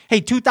champion.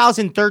 Hey,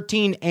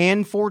 2013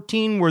 and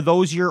 14, were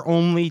those your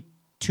only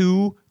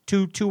two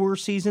tour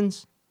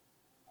seasons?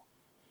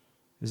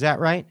 Is that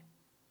right?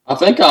 I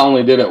think I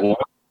only did it once.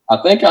 I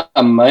think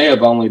I may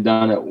have only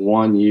done it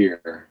 1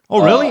 year.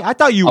 Oh, really? I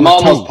thought you I'm were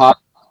almost 2.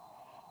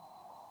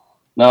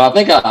 No, I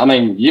think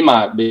you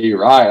might be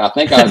right. I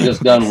think I've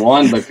just done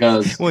one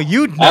because well,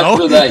 you'd know.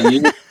 After that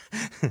year,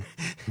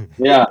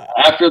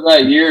 after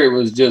that year, it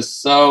was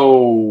just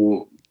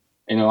so,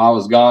 I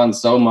was gone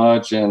so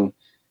much, and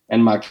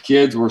my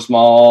kids were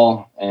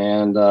small,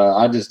 and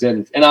I just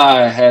didn't. And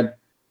I had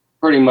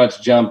pretty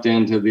much jumped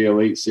into the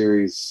Elite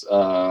Series,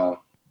 kind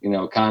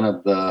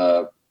of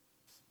the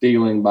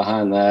feeling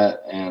behind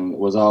that, and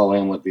was all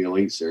in with the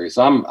Elite Series.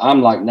 So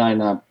I'm like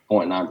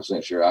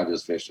 99.9% sure I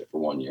just fished it for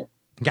 1 year.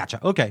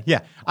 Gotcha. Okay. Yeah.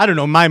 I don't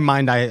know. My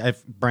mind,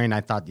 brain,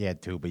 I thought you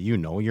had 2, but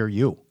you're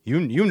you.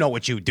 You know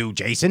what you do,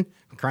 Jason.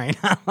 I'm crying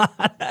out loud.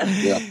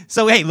 Yeah.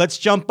 So, hey, let's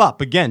jump up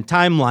again.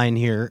 Timeline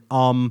here.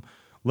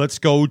 Let's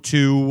go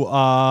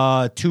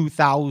to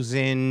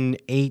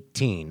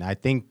 2018. I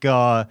think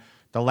the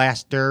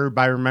last derb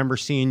I remember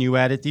seeing you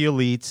at the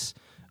Elites,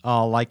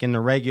 like in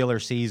the regular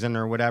season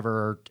or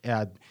whatever,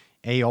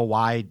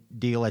 AOY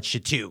deal at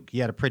Chatoog. You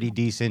had a pretty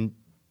decent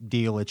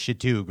deal at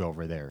Chatoog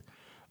over there.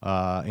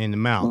 In the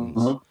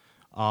mountains.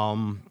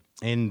 Mm-hmm.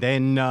 And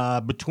then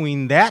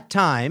between that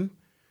time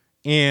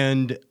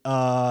and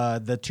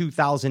the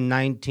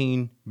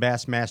 2019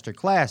 Bassmaster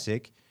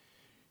Classic,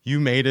 you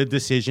made a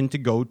decision to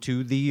go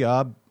to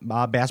the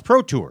Bass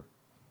Pro Tour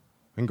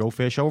and go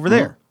fish over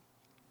there.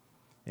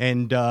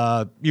 And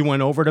you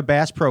went over to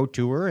Bass Pro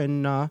Tour,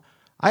 and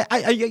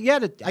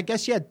I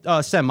guess you had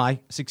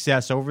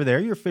semi-success over there.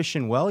 You're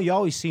fishing well. You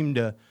always seem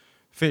to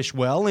fish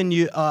well. And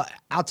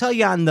I'll tell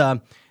you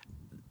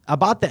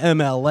about the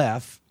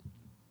MLF,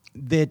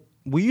 that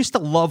we used to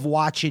love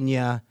watching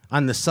you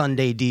on the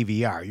Sunday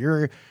DVR.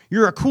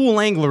 You're a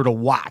cool angler to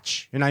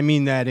watch, and I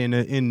mean that in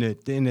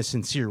a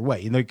sincere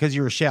way, because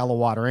you're a shallow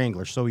water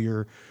angler, so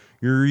you're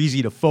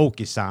easy to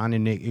focus on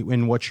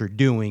in what you're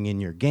doing in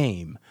your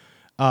game.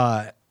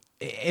 So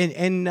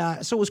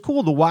it was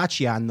cool to watch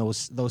you on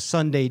those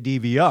Sunday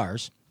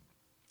DVRs,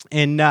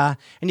 and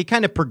you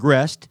kind of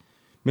progressed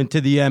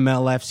into the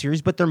MLF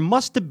series, but there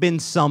must have been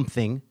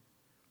something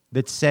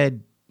that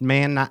said,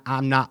 man,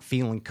 I'm not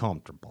feeling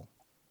comfortable.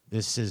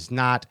 This is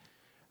not,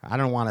 I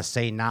don't want to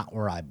say not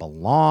where I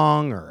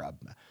belong or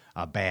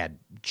a bad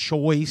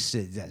choice.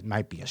 That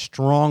might be a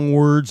strong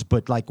words,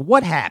 but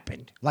what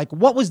happened?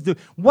 What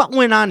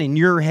went on in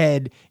your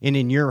head and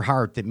in your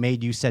heart that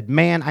made you said,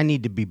 man, I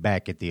need to be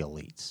back at the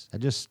Elites? I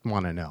just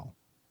want to know.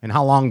 And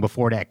how long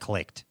before that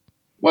clicked?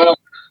 Well,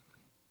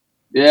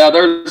 yeah,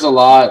 there's a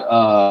lot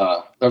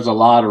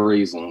of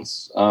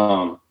reasons.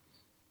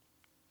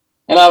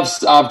 And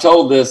I've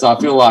told this, I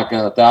feel like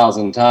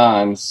 1,000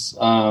 times,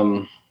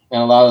 and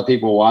a lot of the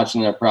people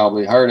watching have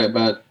probably heard it,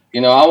 but,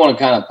 I want to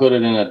kind of put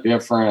it in a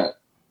different,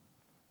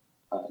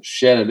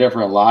 shed a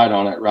different light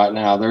on it right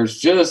now. There's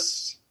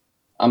just,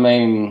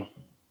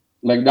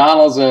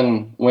 McDonald's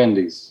and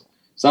Wendy's.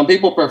 Some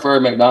people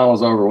prefer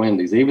McDonald's over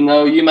Wendy's. Even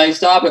though you may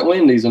stop at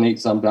Wendy's and eat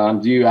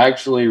sometimes, you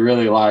actually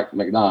really like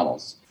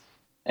McDonald's.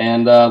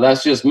 And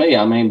that's just me.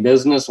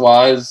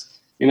 Business-wise,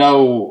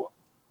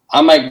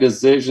 I make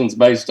decisions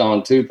based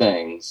on 2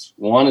 things.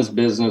 One is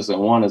business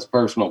and one is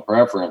personal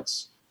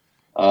preference.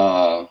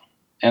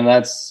 And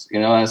that's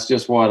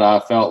just what I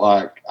felt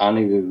like I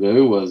needed to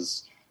do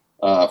was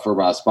for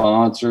my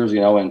sponsors,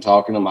 and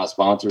talking to my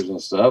sponsors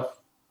and stuff.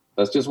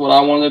 That's just what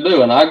I wanted to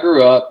do. And I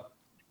grew up,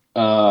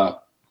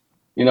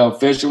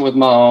 fishing with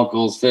my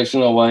uncles,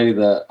 fishing a way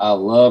that I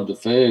love to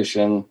fish.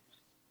 And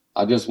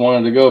I just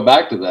wanted to go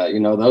back to that.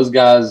 Those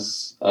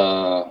guys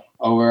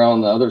over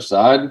on the other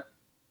side,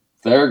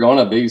 they're going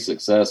to be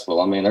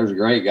successful. There's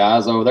great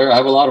guys over there. I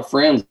have a lot of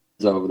friends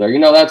over there.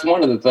 That's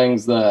one of the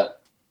things that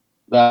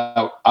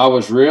I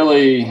was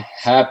really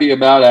happy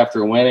about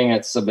after winning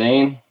at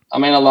Sabine. A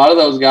lot of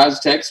those guys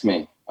text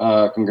me,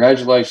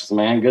 congratulations,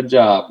 man, good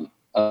job.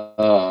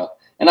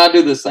 And I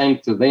do the same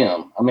to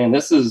them.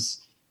 This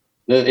is,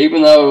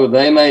 even though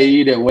they may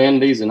eat at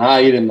Wendy's and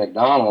I eat at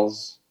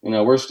McDonald's,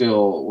 we're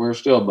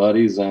still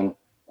buddies, and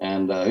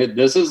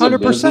this is 100%. A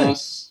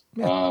business.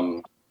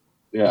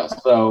 Yeah.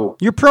 So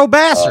you're pro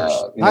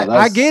bassers.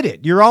 I get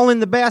it. You're all in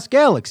the Bass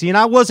Galaxy, and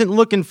I wasn't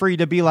looking for you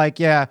to be like,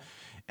 yeah,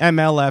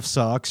 MLF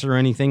sucks or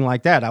anything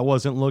like that. I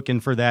wasn't looking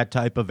for that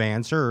type of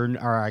answer,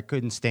 or I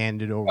couldn't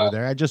stand it over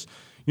there. I just,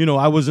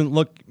 I wasn't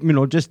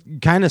just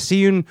kind of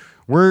seeing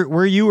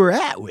where you were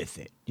at with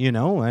it.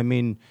 I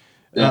mean,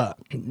 it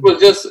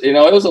was just, it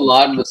was a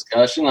lot of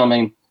discussion. I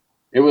mean,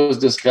 it was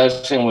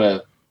discussion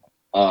with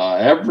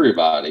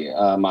everybody,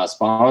 my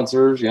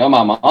sponsors.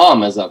 My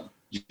mom is a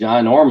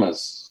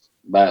ginormous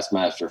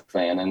Bassmaster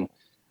fan, and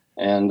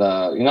and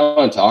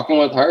talking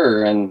with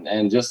her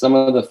and just some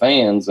of the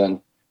fans, and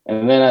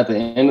then at the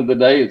end of the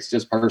day, it's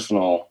just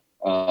personal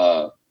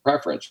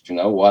preference.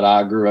 What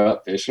I grew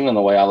up fishing and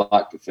the way I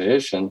like to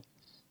fish, and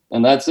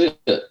that's it.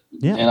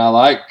 Yeah. And I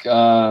like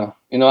I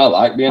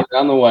like being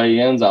around the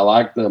weigh-ins. I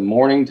like the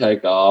morning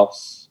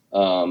takeoffs.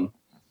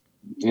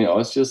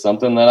 It's just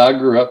something that I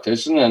grew up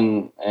fishing,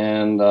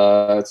 and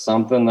it's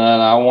something that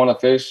I want to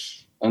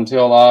fish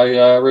until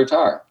I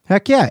retire.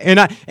 Heck yeah,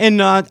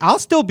 and I'll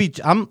still be.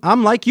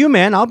 I'm like you,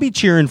 man. I'll be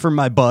cheering for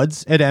my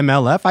buds at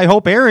MLF. I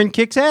hope Aaron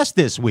kicks ass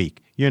this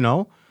week.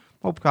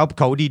 Hope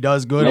Cody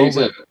does good. I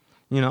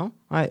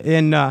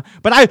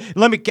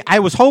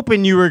was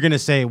hoping you were gonna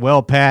say,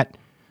 well, Pat,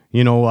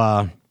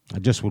 I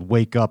just would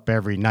wake up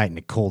every night in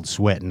a cold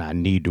sweat, and I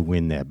need to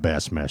win that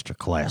Bassmaster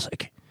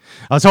Classic.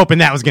 I was hoping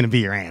that was going to be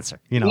your answer.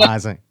 I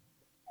was like,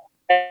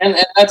 and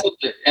that's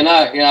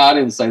I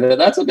didn't say that.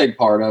 That's a big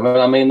part of it.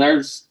 I mean,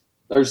 there's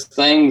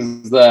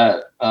things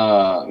that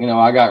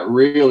I got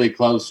really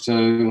close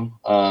to.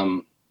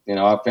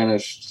 I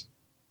finished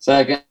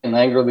second in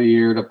Angler of the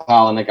Year to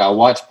Polinick. I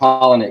watched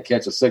Polinick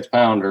catch a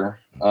 6-pounder.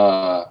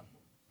 That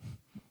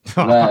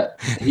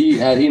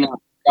had he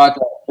not got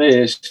that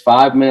fish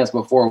 5 minutes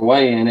before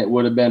weigh-in, it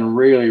would have been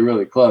really,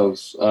 really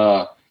close.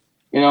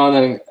 And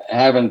then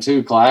having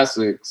 2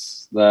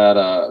 classics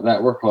that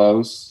were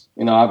close.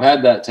 I've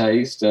had that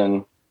taste,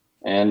 and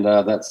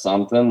that's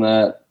something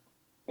that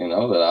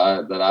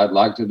that I'd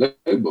like to do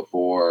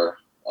before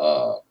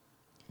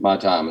my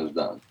time is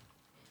done.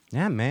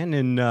 Yeah, man,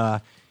 and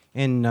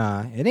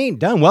it ain't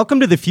done. Welcome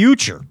to the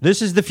future.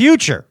 This is the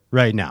future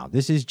right now.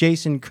 This is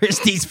Jason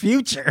Christie's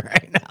future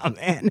right now,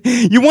 man.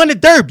 You won a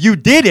derp. You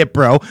did it,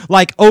 bro.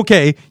 Like,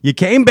 okay, you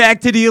came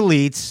back to the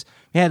elites.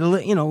 You had a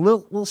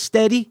little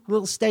steady,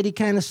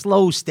 kind of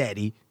slow,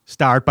 steady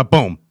start, but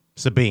boom,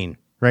 Sabine,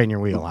 right in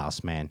your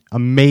wheelhouse, man.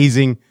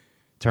 Amazing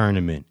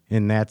tournament,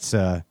 and that's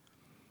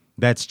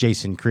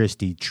Jason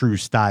Christie, true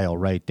style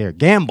right there.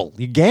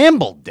 You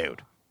gambled,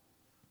 dude.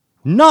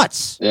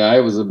 Nuts. Yeah,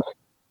 it was a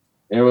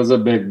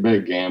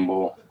big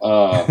gamble.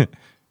 A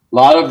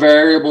lot of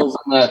variables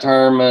in that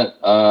tournament,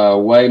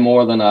 way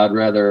more than I'd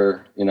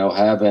rather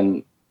have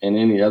in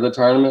any other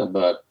tournament,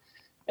 but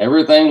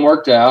everything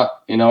worked out.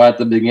 At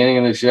the beginning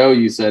of the show,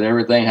 you said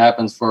everything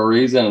happens for a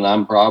reason, and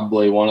I'm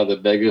probably one of the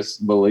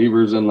biggest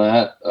believers in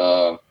that.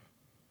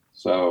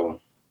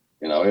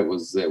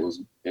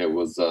 It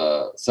was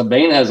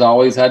Sabine has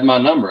always had my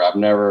number. I've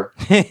never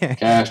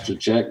cashed a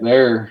check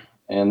there,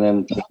 and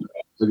then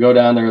to go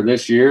down there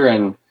this year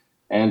and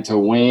to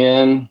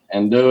win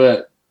and do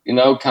it,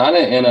 kind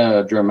of in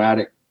a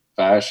dramatic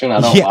fashion. I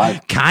don't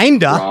like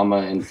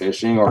drama in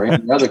fishing or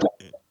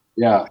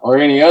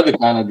any other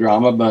kind of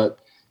drama, but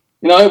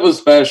it was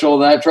special.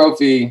 That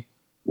trophy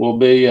will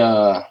be,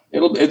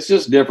 it's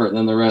just different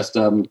than the rest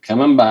of them.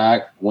 Coming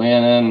back,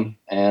 winning,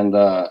 and,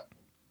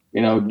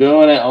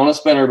 doing it on a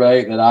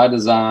spinnerbait that I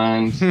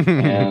designed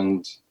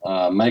and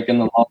making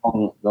the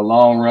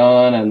long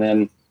run, and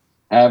then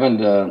having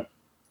to,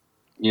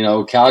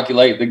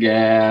 calculate the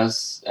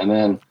gas, and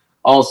then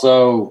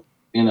also,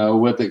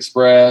 with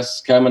Express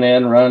coming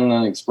in, running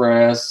an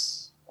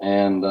Express,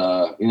 and,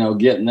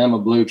 getting them a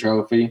blue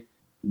trophy.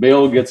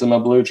 Bill gets him a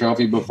blue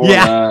trophy before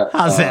that.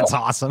 That's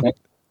awesome.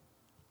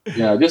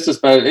 Yeah, just a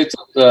special. It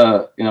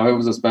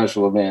was a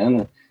special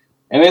event,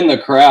 and in the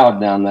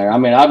crowd down there. I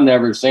mean, I've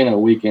never seen a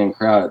weekend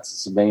crowd at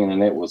Sabine,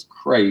 and it was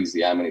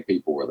crazy how many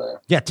people were there.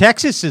 Yeah,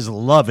 Texas is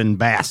loving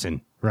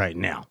bassin' right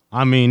now.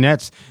 I mean,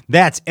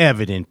 that's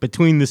evident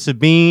between the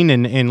Sabine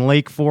and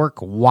Lake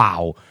Fork.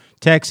 Wow,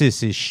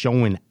 Texas is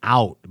showing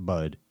out,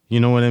 bud.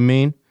 You know what I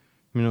mean?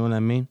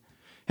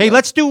 Hey,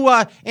 let's do,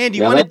 Andy,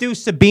 you want to do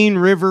Sabine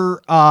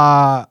River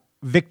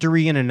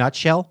victory in a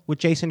nutshell with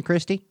Jason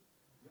Christie?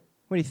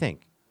 What do you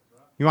think?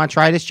 You want to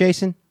try this,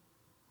 Jason?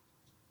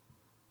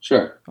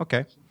 Something.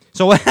 Okay.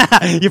 So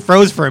you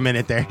froze for a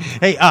minute there.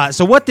 Hey,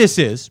 so what this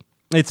is,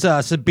 it's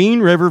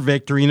Sabine River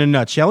victory in a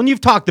nutshell. And you've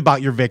talked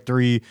about your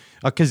victory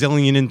a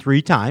gazillion and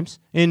 3 times.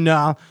 And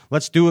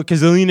let's do a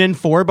gazillion and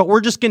 4, but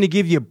we're just going to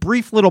give you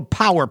brief little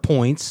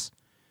PowerPoints,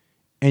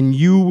 and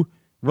you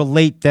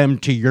relate them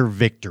to your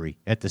victory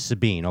at the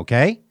Sabine,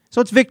 okay? So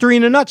it's victory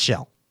in a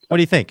nutshell. What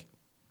do you think?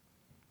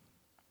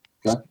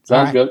 Okay.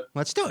 Sounds good.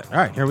 Let's do it. All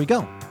right, here we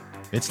go.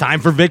 It's time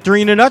for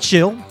victory in a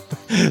nutshell.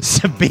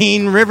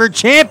 Sabine River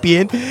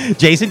champion,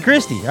 Jason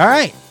Christie. All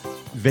right,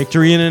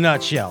 victory in a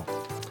nutshell.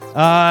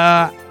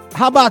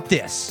 How about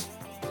this?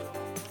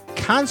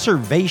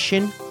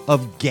 Conservation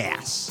of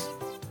gas.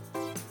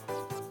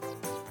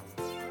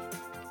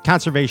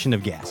 Conservation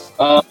of gas.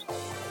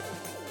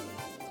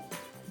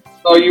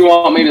 So you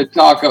want me to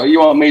talk? You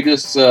want me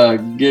just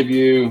give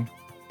you?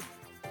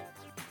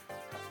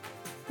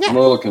 Yeah. I'm a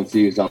little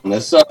confused on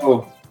this.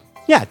 So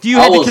Yeah, do you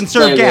have to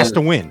conserve gas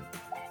to win?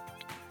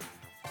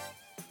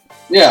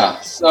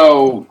 Yeah.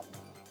 So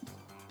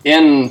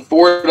in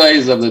 4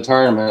 days of the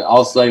tournament,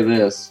 I'll say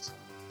this: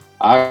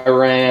 I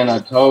ran a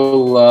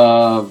total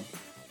of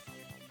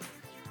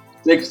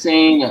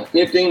 15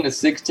 to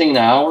 16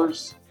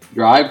 hours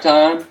drive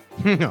time.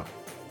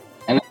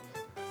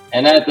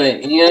 And at the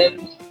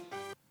end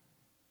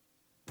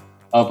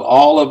of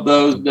all of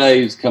those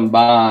days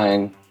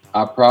combined,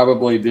 I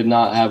probably did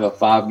not have a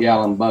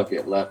 5-gallon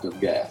bucket left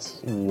of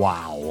gas.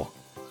 Wow.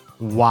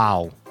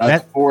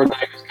 That's 4 days.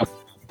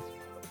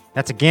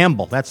 That's a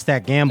gamble. That's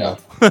that gamble.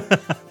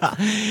 Yeah.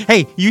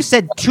 Hey, you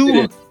said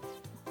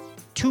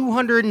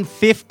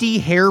 250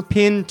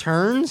 hairpin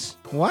turns?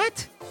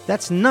 What?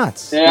 That's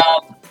nuts. Yeah,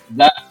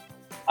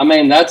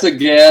 that's a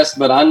guess,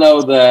 but I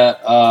know that,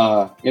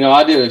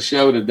 I did a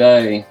show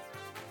today,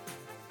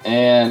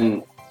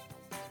 and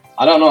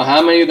I don't know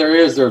how many there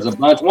is. There's a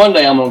bunch. One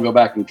day I'm going to go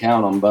back and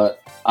count them,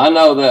 but I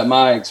know that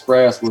my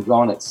Express was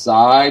on its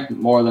side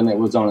more than it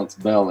was on its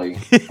belly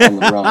on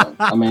the run.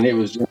 I mean, it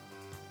was just,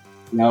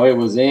 it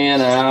was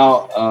in,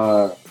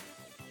 out.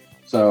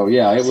 So,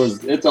 yeah,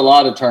 it's a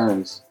lot of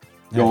turns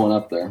going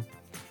up there.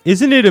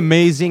 Isn't it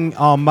amazing?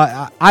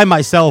 I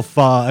myself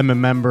am a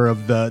member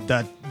of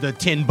the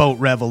Tin Boat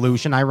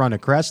Revolution. I run a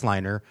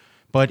Crestliner,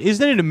 but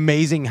isn't it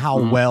amazing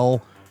how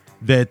well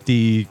that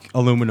the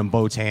aluminum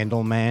boats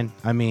handle, man?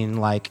 I mean,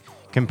 like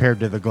compared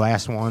to the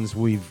glass ones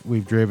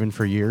we've driven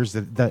for years,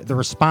 the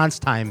response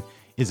time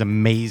is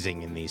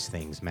amazing in these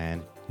things,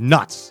 man.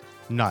 Nuts.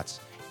 And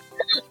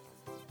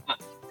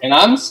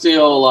I'm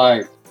still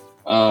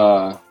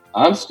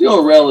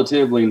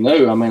relatively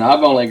new. I mean,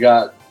 I've only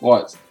got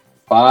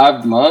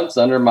 5 months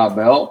under my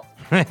belt,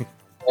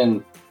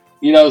 and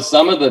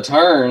some of the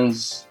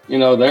turns,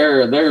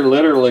 they're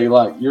literally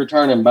like you're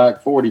turning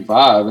back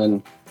 45,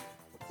 and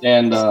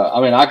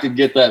I mean, I could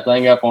get that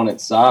thing up on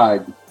its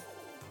side,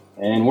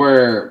 and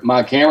where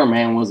my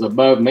cameraman was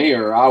above me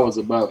or I was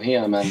above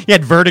him, and he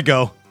had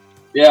vertigo.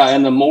 Yeah,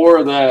 and the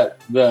more that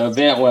the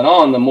event went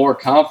on, the more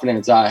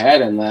confidence I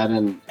had in that,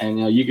 and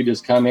you could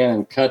just come in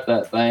and cut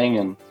that thing,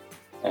 and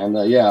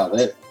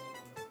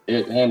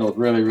it handled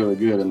really, really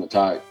good in the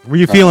tight. Were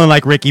you feeling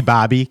like Ricky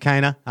Bobby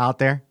kind of out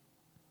there?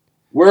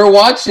 We're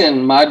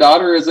watching. My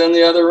daughter is in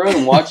the other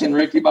room watching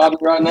Ricky Bobby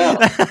right now.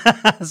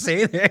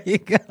 See, there you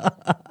go.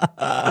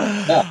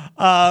 Yeah.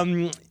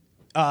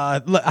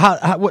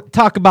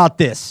 Talk about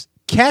this.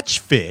 Catch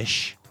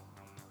fish,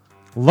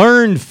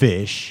 learn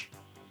fish,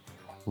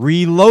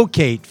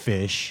 relocate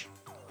fish,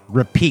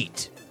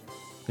 repeat.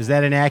 Is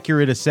that an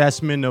accurate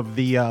assessment of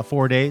the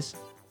 4 days?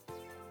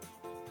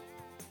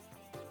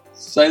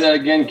 Say that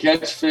again.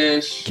 Catch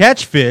fish.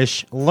 Catch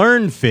fish,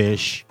 learn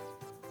fish,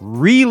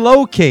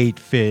 relocate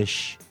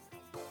fish,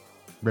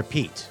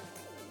 repeat.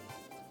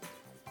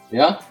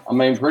 Yeah, I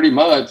mean, pretty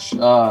much.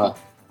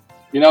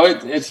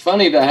 It's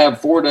funny to have a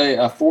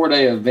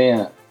 4-day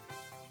event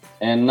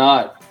and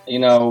not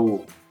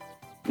even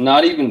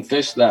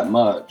fish that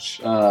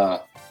much. I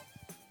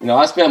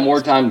spent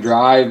more time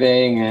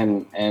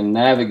driving and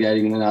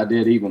navigating than I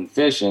did even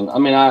fishing. I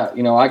mean,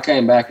 I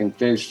came back and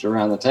fished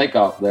around the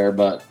takeoff there,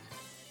 but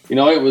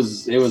it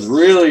was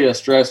really a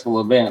stressful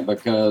event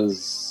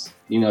because,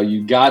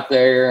 you got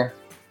there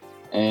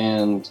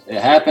and it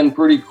happened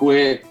pretty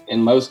quick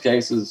in most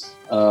cases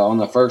on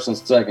the first and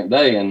second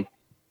day.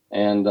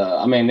 And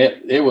I mean,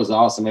 it was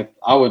awesome.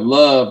 I would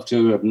love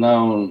to have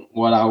known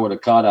what I would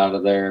have caught out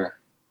of there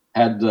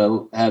had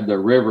the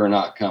river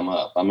not come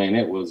up. I mean,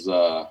 it was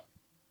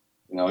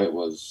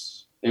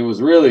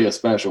really a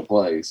special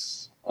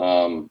place.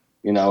 And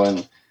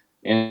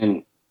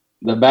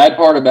the bad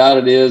part about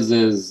it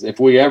is if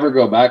we ever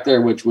go back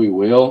there, which we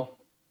will,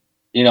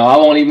 I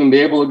won't even be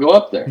able to go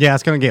up there. Yeah,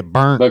 it's going to get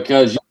burnt.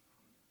 Because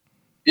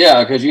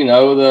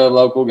the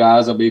local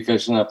guys will be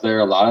fishing up there.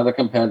 A lot of the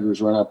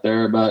competitors run up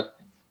there. But,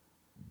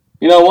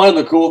 one of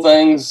the cool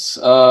things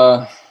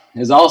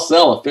is I'll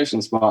sell a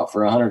fishing spot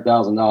for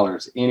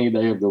 $100,000 any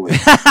day of the week.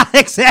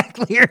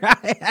 Exactly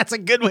right. That's a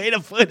good way to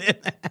put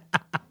it.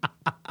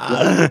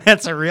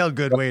 That's a real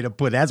good way to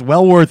put it. That's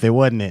well worth it,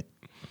 wasn't it?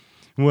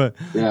 What?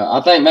 Yeah, I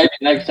think maybe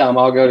next time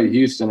I'll go to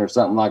Houston or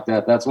something like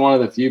that. That's one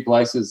of the few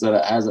places that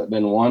it hasn't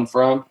been won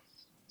from.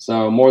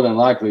 So more than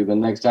likely, the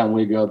next time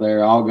we go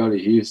there, I'll go to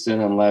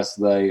Houston unless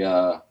they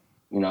let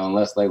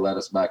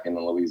us back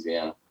into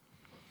Louisiana.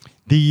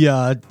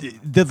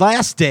 The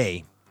last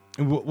day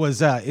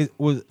was a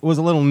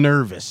little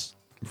nervous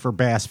for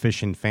bass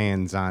fishing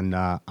fans on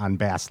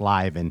Bass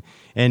Live, and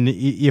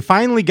you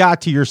finally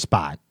got to your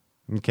spot,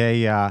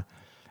 okay,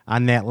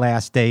 on that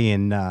last day,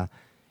 and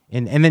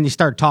then you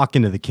start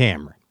talking to the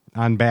camera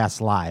on Bass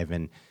Live,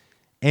 and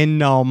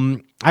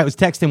I was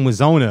texting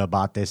Wazona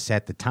about this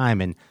at the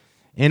time, and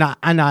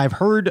I've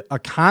heard a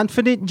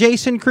confident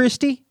Jason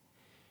Christie,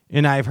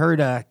 and I've heard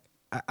a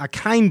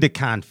kind of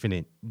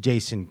confident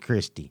Jason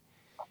Christie.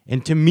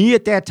 And to me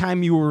at that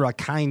time, you were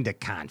kind of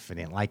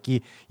confident. Like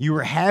you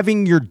were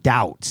having your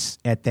doubts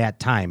at that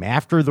time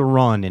after the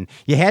run, and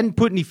you hadn't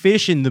put any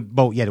fish in the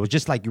boat yet. It was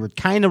just like you were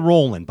kind of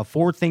rolling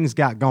before things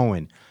got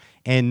going.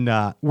 And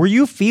were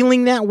you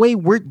feeling that way?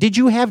 Did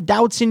you have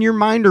doubts in your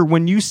mind, or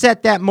when you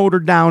set that motor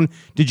down,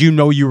 did you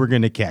know you were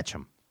going to catch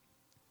them?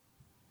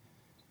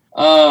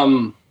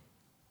 I'll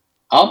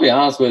be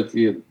honest with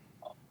you.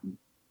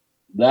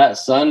 That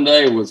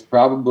Sunday was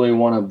probably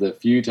one of the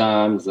few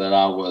times that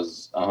I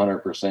was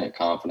 100%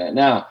 confident.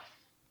 Now,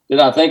 did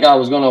I think I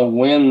was going to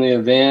win the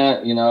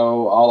event?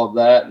 All of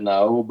that?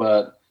 No,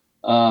 but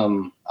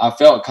I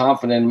felt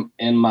confident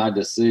in my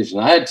decision.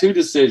 I had two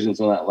decisions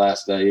on that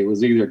last day. It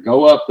was either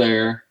go up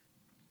there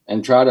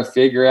and try to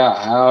figure out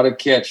how to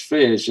catch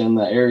fish in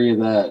the area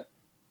that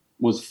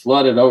was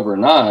flooded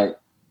overnight,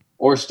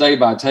 or stay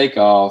by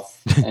takeoff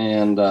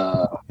and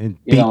and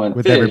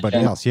with fish. Everybody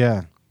else.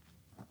 Yeah.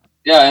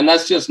 Yeah. And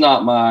that's just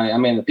not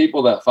the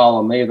people that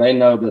follow me, they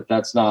know that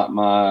that's not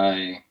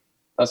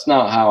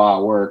how I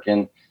work.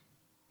 And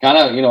kind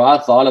of, I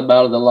thought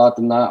about it a lot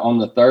on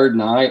the third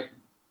night.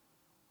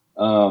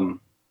 And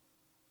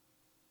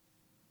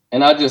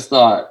I just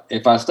thought,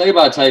 if I stay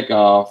by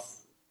takeoff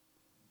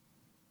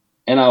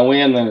and I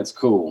win, then it's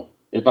cool.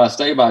 If I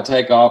stay by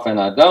takeoff and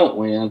I don't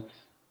win,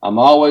 I'm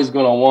always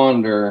going to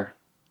wonder,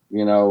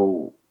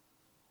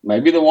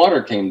 maybe the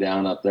water came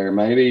down up there.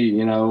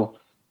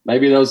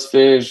 Maybe those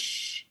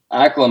fish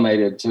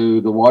acclimated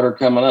to the water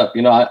coming up.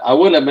 I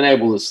wouldn't have been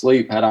able to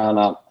sleep had I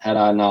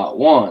not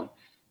won.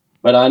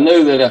 But I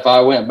knew that if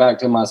I went back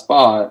to my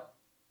spot,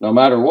 no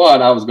matter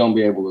what, I was going to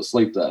be able to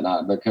sleep that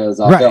night, because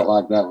I felt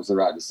like that was the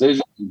right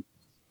decision.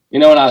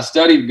 And I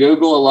studied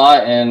Google a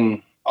lot,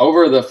 and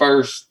over the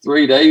first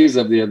 3 days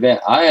of the event,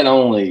 I had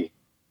only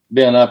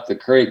been up the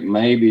creek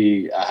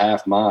maybe a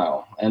half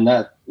mile. And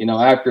that,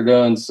 after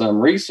doing some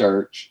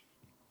research,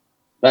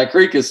 that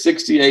creek is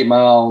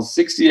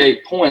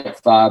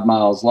 68.5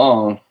 miles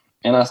long.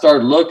 And I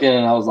started looking,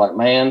 and I was like,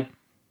 man,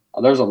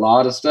 there's a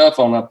lot of stuff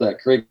on up that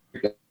creek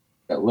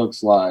that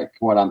looks like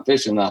what I'm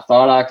fishing. I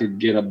thought I could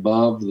get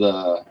above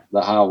the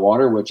high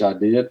water, which I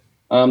did.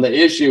 The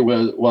issue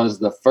was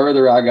the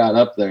further I got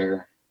up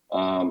there,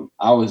 I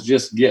was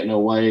just getting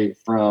away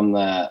from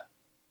that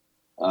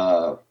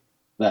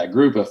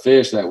group of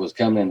fish that was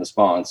coming in to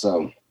spawn.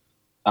 So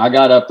I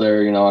got up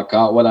there, I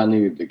caught what I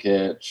needed to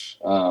catch.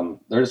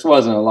 There just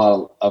wasn't a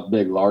lot of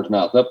big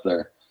largemouth up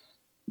there,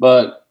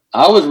 but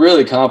I was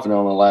really confident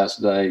on the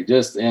last day,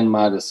 just in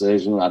my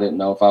decision. I didn't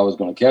know if I was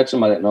going to catch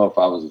them. I didn't know if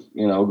I was,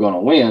 going to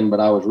win, but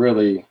I was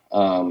really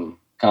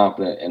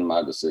confident in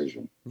my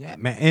decision. Yeah,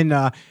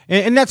 man.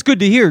 And that's good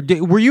to hear.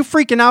 Were you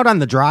freaking out on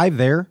the drive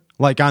there?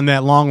 Like on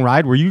that long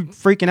ride? Were you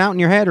freaking out in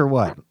your head or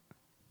what?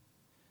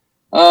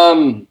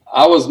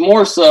 I was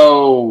more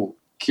so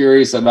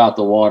curious about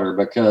the water,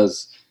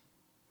 because,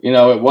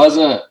 it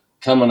wasn't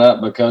coming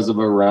up because of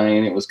a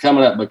rain. It was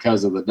coming up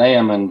because of the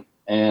dam.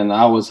 And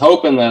I was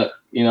hoping that,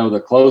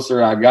 the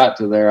closer I got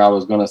to there, I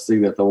was going to see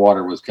that the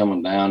water was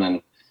coming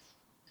down.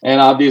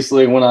 And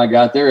obviously when I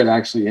got there, it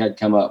actually had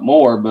come up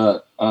more.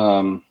 But,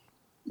 I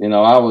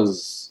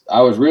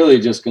was really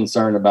just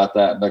concerned about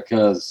that,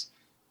 because,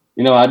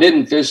 I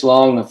didn't fish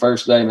long the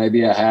first day,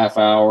 maybe a half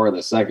hour,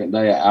 the second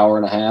day, an hour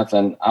and a half.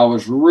 And I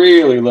was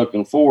really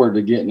looking forward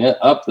to getting it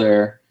up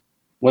there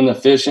when the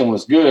fishing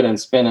was good and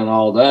spending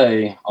all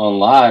day on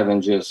live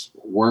and just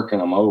working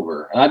them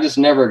over. And I just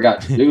never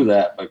got to do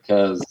that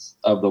because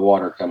of the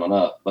water coming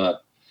up.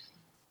 But,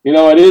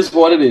 it is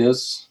what it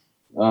is.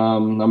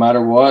 No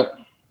matter what,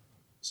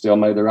 still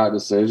made the right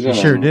decision.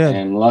 You sure did.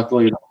 And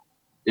luckily,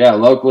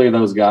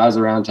 those guys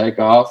around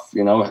takeoff,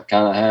 kind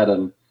of had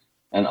an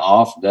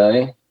off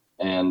day.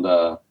 And,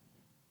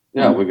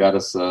 we got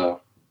us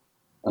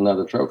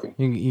another trophy.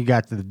 You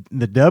got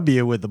the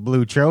W with the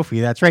blue trophy.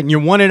 That's right. And you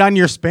won it on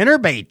your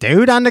spinnerbait,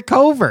 dude, on the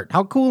covert.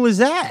 How cool is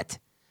that?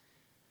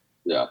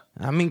 Yeah.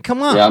 I mean,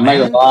 come on. Yeah, I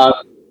man.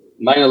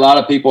 made a lot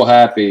of people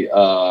happy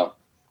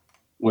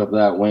with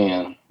that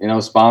win.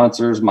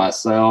 Sponsors,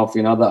 myself,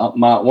 one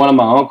of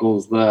my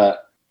uncles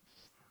that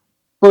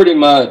pretty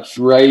much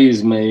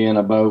raised me in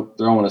a boat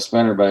throwing a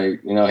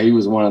spinnerbait. He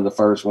was one of the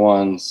first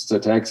ones to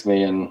text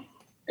me, and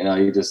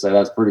he just said,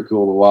 that's pretty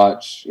cool to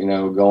watch,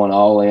 going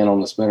all in on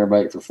the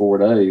spinnerbait for 4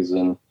 days.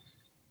 And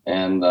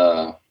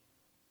my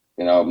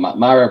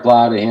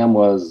reply to him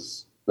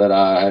was that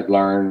I had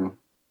learned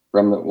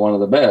from one of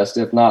the best,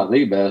 if not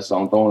the best,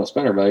 on throwing a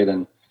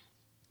spinnerbait.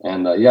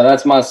 And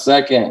that's my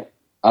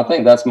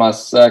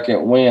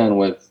second win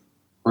with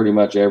pretty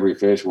much every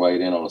fish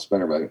weighed in on a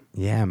spinnerbait.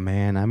 Yeah,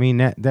 man. I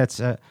mean,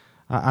 that's,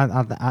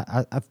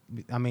 I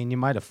mean, you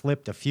might have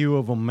flipped a few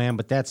of them, man,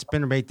 but that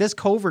spinnerbait, this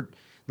covert,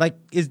 like,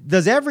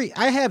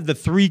 I have the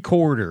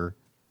 3/4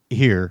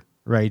 here,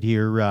 right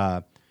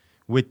here,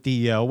 with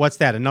the, what's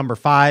that, a number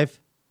 5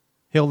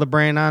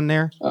 Hildebrand on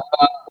there?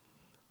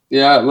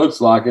 Yeah, it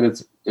looks like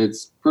it.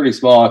 It's pretty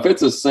small. If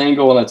it's a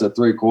single and it's a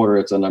 3/4,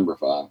 it's a number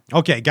 5.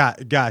 Okay,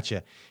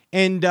 gotcha.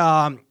 And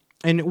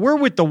we're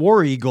with the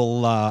War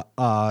Eagle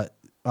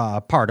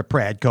part of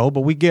Pradco,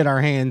 but we get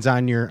our hands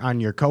on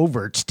your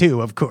coverts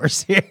too, of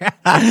course.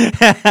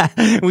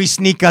 We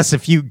sneak us a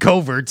few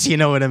coverts, you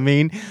know what I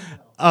mean?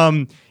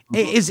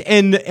 This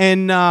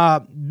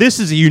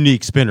is a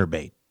unique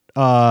spinnerbait.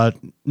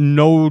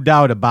 No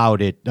doubt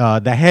about it.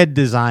 The head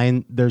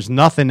design, there's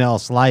nothing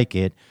else like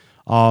it.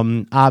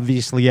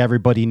 Obviously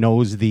everybody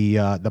knows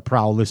the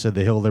prowess of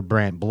the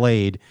Hildebrandt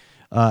blade.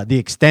 The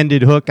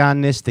extended hook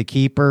on this, the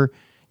keeper.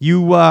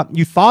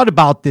 You thought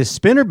about this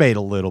spinnerbait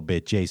a little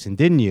bit, Jason,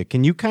 didn't you?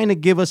 Can you kind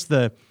of give us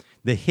the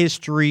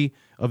history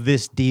of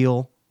this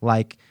deal?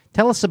 Like,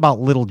 tell us about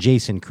little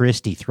Jason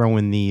Christie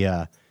throwing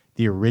the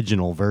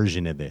original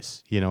version of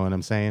this. You know what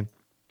I'm saying?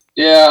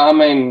 Yeah, I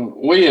mean,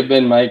 we have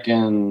been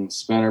making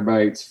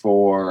spinnerbaits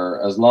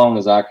for as long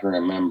as I can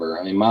remember.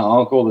 I mean, my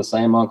uncle, the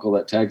same uncle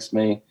that texted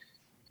me,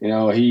 you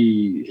know,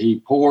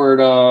 he poured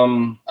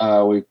them.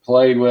 We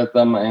played with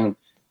them, and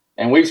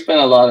we've spent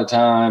a lot of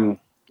time,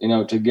 you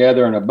know,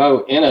 together in a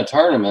boat in a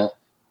tournament.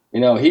 You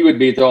know, he would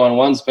be throwing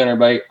one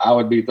spinnerbait, I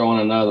would be throwing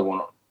another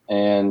one,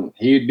 and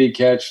he'd be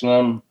catching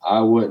them,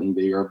 I wouldn't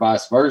be, or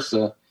vice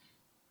versa.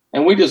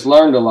 And we just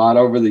learned a lot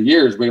over the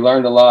years. We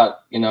learned a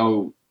lot, you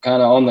know,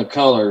 kind of on the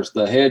colors,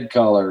 the head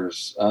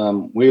colors.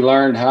 We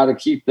learned how to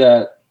keep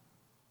that,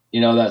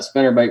 you know, that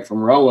spinnerbait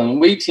from rolling.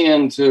 We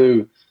tend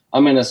to, I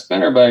mean, a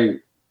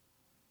spinnerbait,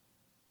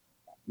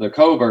 the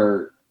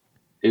covert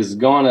is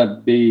going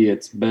to be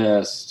its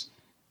best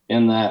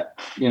in that,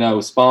 you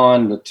know,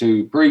 spawn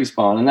to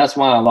pre-spawn. And that's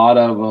why a lot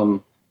of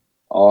them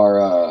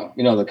are,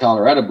 you know, the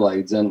Colorado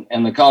blades. And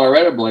the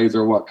Colorado blades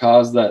are what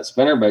caused that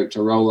spinnerbait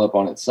to roll up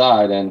on its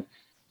side. And,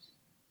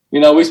 you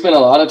know, we spent a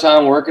lot of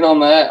time working on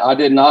that. I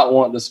did not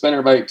want the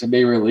spinnerbait to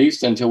be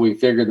released until we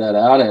figured that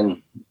out.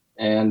 And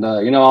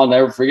you know, I'll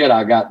never forget,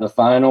 I got the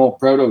final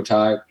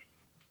prototype,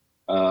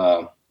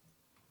 and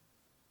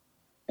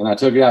I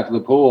took it out to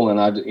the pool, and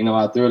I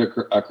threw it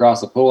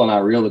across the pool, and I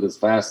reeled it as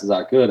fast as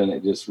I could, and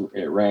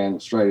it ran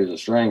straight as a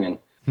string. And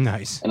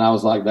nice. And I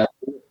was like,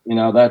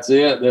 that's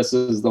it. This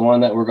is the one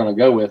that we're going to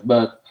go with.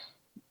 But,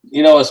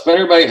 you know, a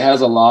spinnerbait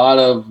has a lot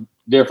of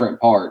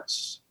different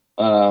parts.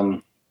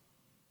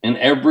 And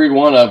every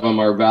one of them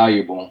are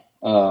valuable,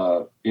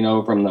 you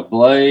know, from the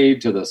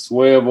blade to the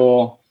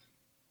swivel,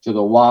 to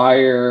the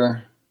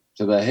wire,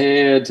 to the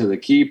head, to the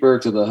keeper,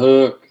 to the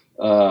hook.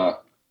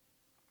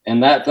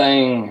 And that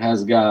thing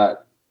has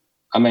got,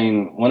 I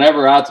mean,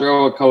 whenever I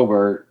throw a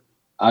covert,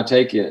 I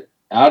take it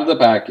out of the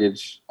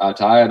package, I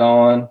tie it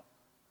on.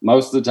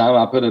 Most of the time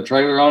I put a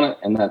trailer on it,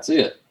 and that's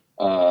it.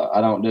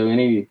 I don't do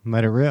any,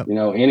 let it rip. You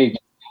know,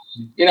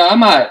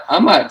 I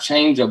might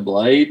change a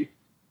blade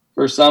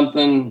for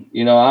something,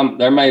 you know,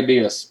 there may be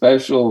a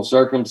special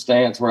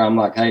circumstance where I'm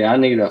like, hey, I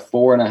need a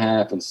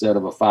 4.5 instead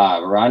of a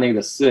 5, or I need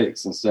a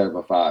 6 instead of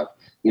a 5.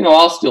 You know,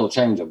 I'll still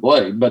change a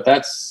blade, but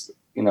that's,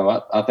 you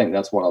know, I think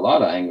that's what a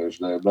lot of anglers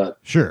do. But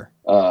sure,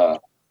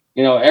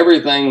 you know,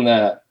 everything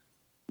that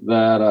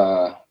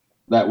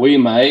we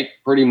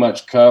make pretty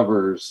much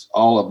covers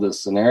all of the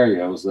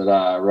scenarios that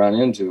I run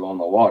into on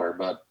the water.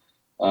 But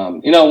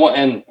you know,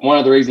 and one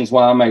of the reasons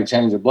why I may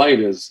change a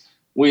blade is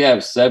we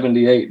have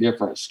 78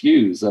 different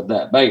SKUs of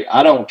that bait.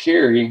 I don't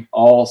carry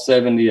all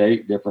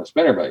 78 different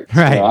spinnerbaits.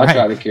 Right, you know,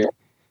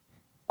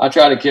 I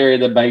try to carry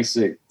the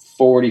basic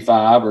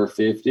 45 or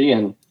 50,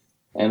 and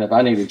if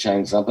I need to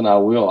change something, I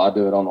will. I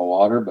do it on the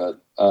water.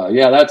 But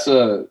yeah,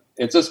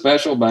 it's a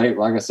special bait.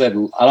 Like I said,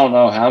 I don't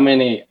know how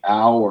many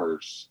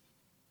hours,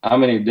 how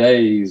many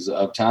days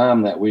of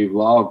time that we've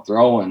logged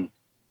throwing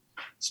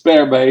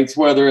spinnerbaits,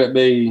 whether it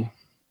be,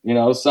 you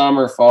know,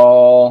 summer,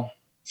 fall,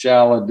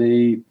 shallow,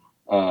 deep.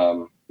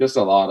 Just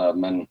a lot of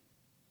them,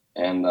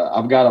 and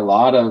I've got a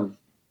lot of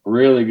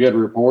really good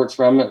reports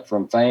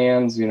from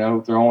fans, you know,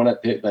 throwing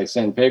it. They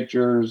send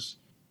pictures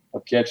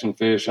of catching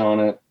fish on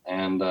it,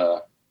 and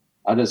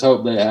I just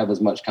hope they have as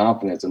much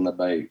confidence in the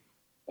bait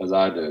as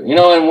I do. You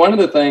know, and one of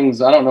the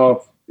things, I don't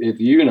know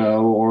if you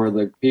know, or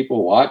the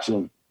people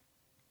watching,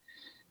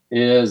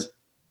 is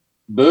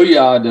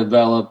Booyah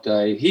developed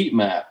a heat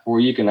map where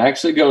you can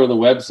actually go to the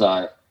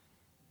website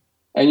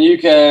and you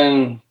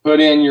can put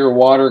in your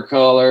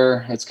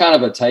watercolor. It's kind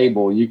of a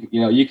table. You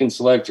know, you can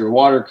select your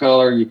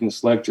watercolor, you can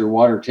select your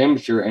water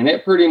temperature, and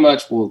it pretty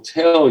much will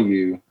tell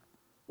you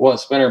what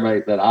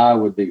spinnerbait that I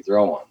would be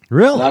throwing.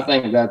 Really? And I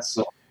think that's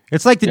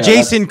it's like the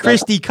Jason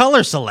Christie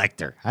color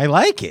selector. I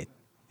like it.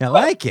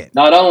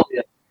 Not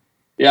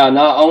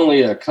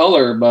only a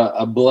color, but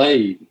a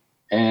blade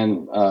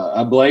and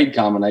a blade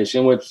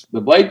combination, which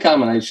the blade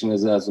combination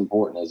is as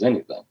important as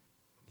anything.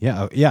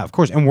 Yeah, of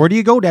course. And where do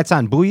you go? That's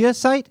on Booyah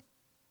site?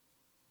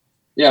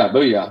 Yeah,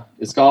 Booyah.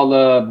 It's called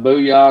the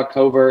Booyah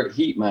Covert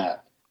Heat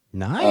Map.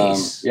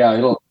 Nice.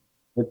 Yeah,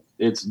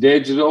 it's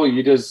digital.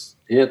 You just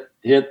hit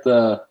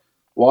the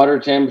water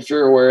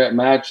temperature where it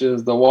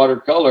matches the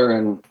watercolor,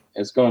 and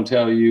it's going to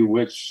tell you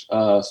which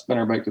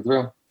spinnerbait to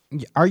throw.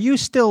 Are you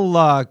still?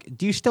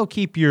 Do you still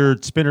keep your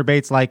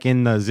spinnerbaits like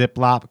in the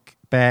Ziploc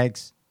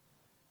bags?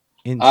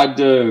 I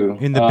do.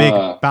 In the big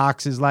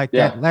boxes like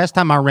yeah. that. Last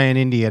time I ran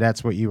into you,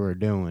 that's what you were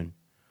doing.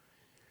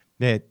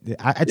 It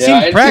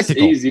seems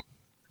practical. Just easy.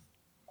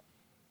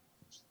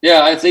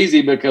 Yeah, it's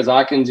easy because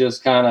I can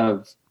just kind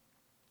of,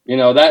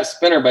 that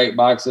spinnerbait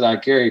box that I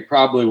carry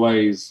probably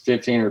weighs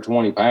 15 or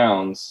 20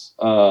 pounds.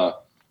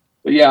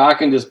 But yeah, I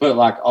can just put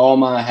like all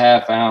my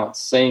 1/2 ounce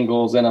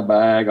singles in a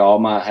bag, all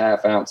my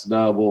 1/2 ounce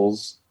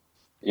doubles,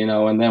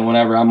 and then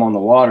whenever I'm on the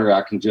water,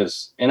 I can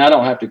and I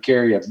don't have to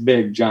carry a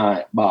big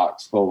giant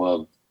box full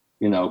of,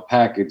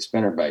 packaged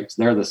spinnerbaits.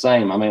 They're the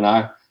same. I mean,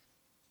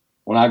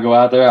 when I go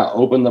out there, I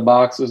open the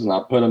boxes and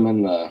I put them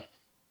in the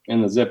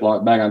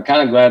Ziploc bag. I'm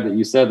kind of glad that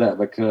you said that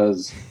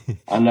because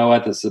I know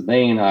at the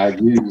Sabine, I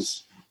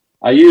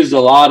used a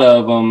lot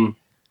of them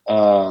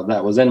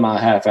that was in my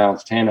 1/2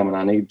 ounce tandem, and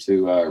I need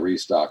to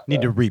restock.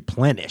 Need to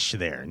replenish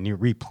there, and you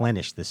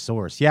replenish the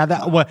source. Yeah,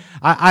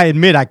 I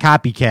admit I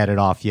copycatted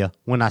off you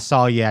when I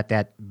saw you at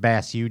that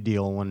Bass U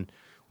deal when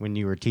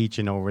you were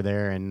teaching over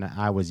there, and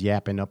I was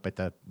yapping up at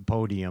the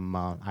podium.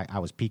 I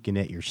was peeking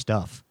at your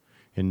stuff,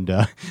 and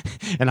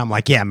I'm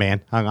like, yeah,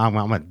 man, I'm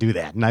gonna do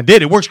that, and I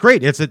did. It works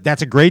great.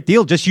 That's a great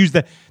deal. Just use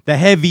the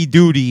heavy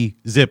duty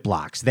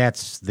Ziplocs.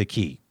 That's the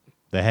key.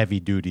 The heavy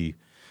duty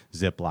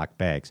Ziploc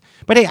bags.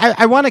 But hey,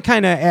 I want to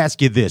kind of ask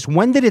you this.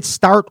 When did it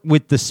start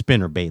with the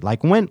spinnerbait?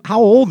 Like how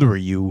old were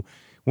you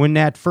when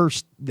that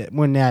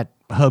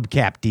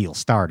hubcap deal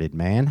started,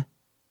 man?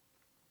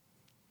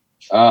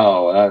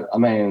 Oh, I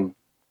mean,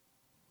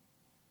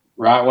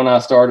 right when I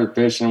started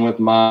fishing with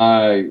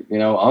my,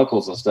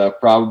 uncles and stuff,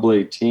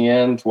 probably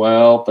 10,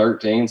 12,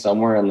 13,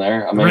 somewhere in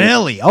there. I mean,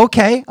 really?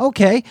 Okay.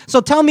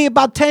 So tell me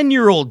about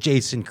 10-year-old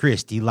Jason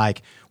Christie.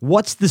 Like,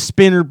 what's the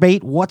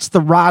spinnerbait? What's the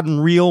rod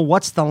and reel?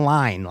 What's the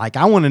line? Like,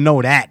 I want to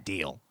know that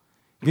deal.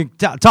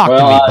 Talk to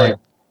me, bud.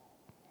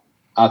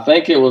 I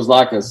think it was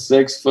like a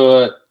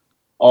 6-foot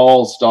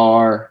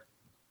All-Star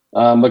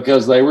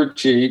because they were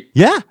cheap.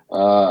 Yeah,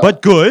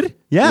 but good.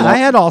 Yeah, I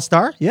had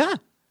All-Star. Yeah.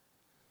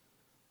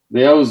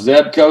 The old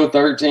Zebco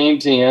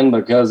 1310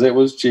 because it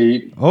was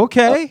cheap.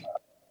 Okay.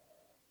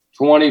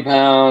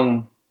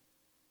 20-pound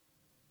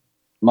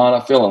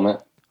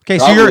monofilament. Okay,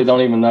 so you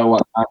don't even know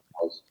what I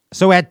was.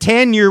 So at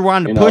 10, you're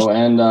on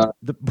the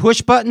the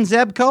push button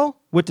Zebco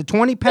with the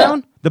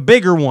 20-pound, the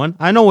bigger one.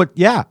 I know it.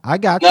 Yeah, I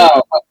got you.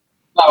 No,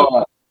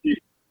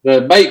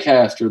 the bait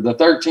caster, the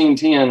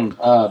 1310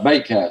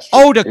 bait caster.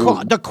 Oh,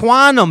 the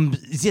Quantum,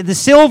 the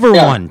silver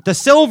one, the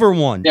silver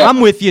one. Yeah.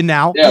 I'm with you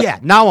now. Yeah,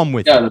 now I'm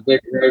with you. Yeah, the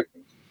big.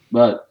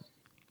 But,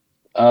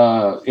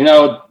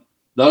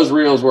 those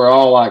reels were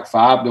all like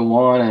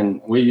 5-to-1,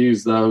 and we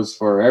used those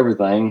for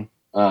everything,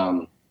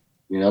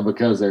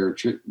 because they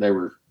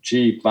were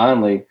cheap.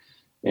 Finally,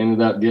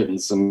 ended up getting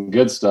some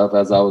good stuff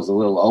as I was a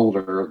little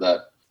older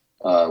that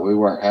we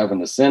weren't having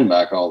to send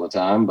back all the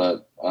time.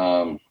 But,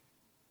 that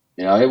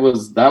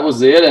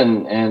was it,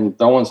 and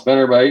throwing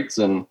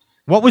spinnerbaits. And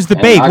what was the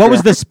bait? What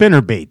was the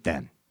spinnerbait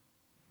then?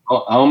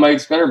 Homemade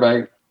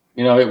spinnerbait.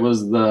 It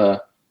was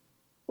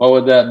what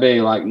would that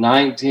be? Like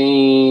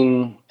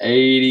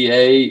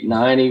 1988,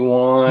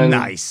 91.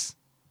 Nice.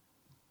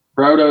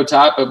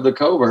 Prototype of the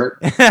Covert.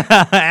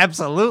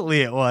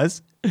 Absolutely it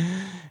was.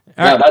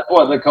 That's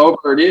what the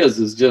Covert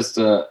is just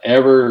a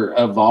ever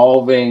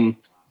evolving.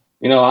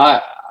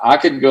 I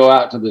could go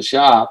out to the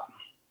shop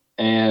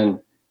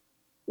and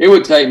it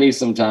would take me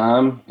some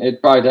time.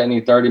 It'd probably take me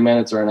 30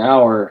 minutes or an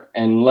hour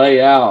and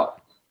lay out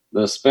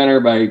the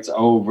spinnerbaits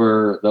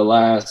over the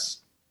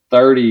last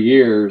 30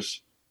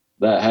 years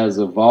that has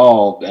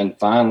evolved and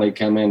finally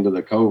come into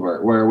the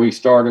Covert, where we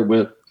started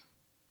with,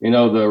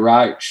 the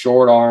right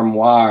short arm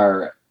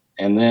wire,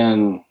 and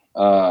then,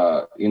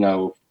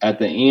 at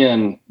the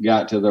end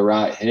got to the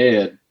right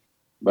head.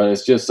 But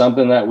it's just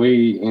something that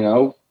we,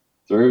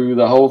 through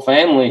the whole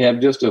family have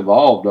just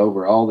evolved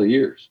over all the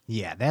years.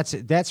 Yeah, that's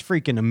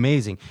freaking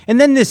amazing. And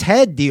then this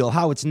head deal,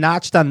 how it's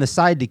notched on the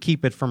side to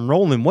keep it from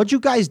rolling. What'd you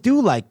guys do?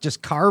 Like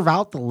just carve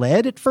out the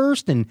lead at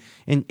first and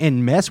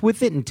mess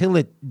with it until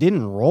it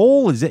didn't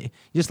roll? Is it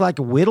just like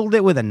whittled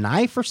it with a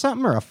knife or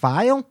something, or a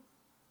file?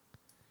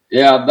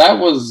 Yeah, that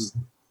was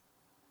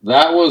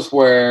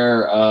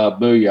where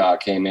Booyah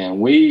came in.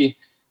 We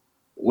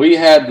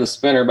had the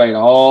spinnerbait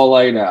all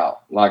laid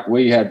out. Like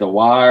we had the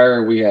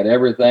wire, we had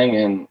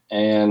everything.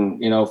 And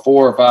 4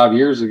 or 5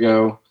 years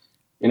ago,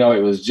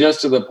 it was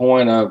just to the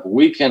point of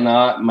we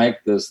cannot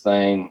make this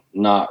thing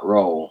not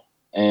roll.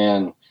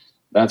 And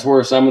that's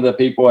where some of the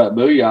people at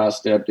Booyah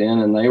stepped in,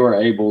 and they were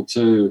able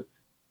to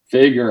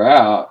figure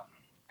out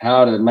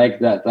how to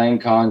make that thing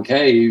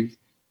concave,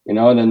 and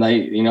then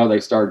they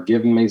started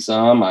giving me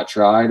some. I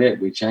tried it.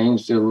 We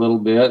changed it a little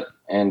bit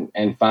and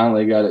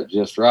finally got it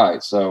just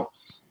right. So,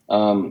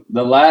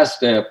 the last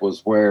step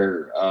was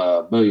where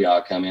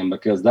Booyah come in,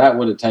 because that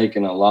would have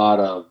taken a lot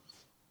of,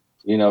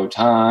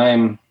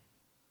 time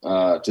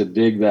to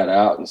dig that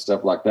out and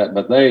stuff like that.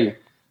 But they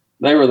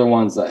were the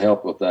ones that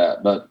helped with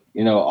that. But,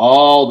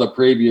 all the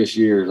previous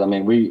years, I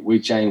mean, we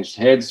changed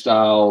head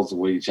styles,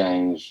 we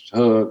changed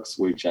hooks,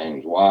 we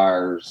changed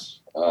wires.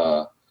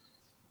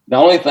 The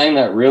only thing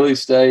that really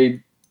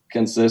stayed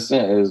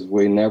consistent is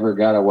we never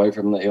got away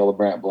from the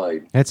Hildebrandt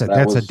blade. That's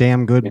a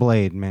damn good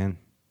blade, man.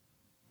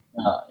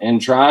 And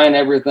trying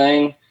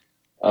everything,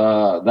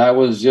 that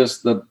was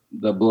just the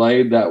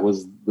blade that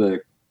was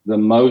the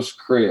most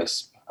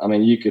crisp. I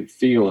mean, you could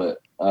feel it.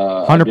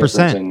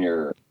 100% in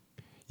your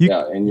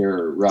in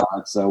your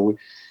ride. So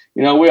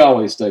we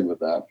always stayed with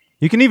that.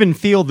 You can even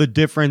feel the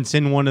difference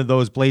in one of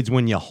those blades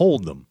when you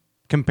hold them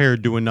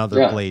compared to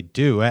another blade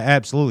too.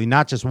 Absolutely,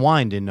 not just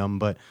winding them,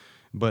 but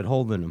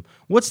holding them.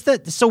 What's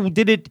that? So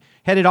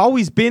had it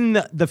always been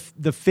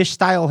the fish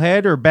style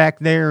head, or back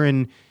there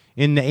in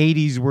the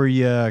 80s were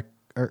you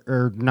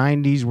or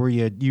 90s were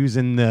you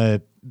using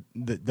the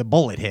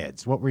bullet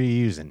heads? What were you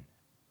using?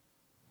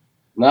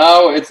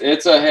 No,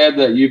 it's a head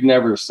that you've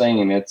never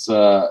seen.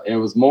 It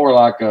was more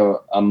like a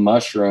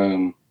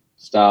mushroom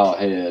style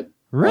head.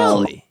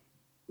 Really?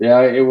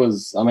 Yeah, it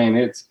was. I mean,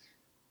 it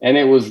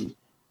was.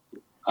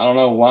 I don't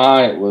know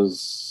why it was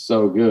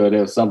so good.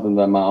 It was something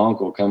that my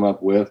uncle came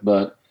up with,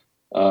 but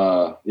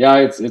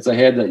it's a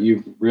head that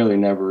you've really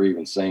never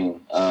even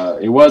seen.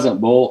 It wasn't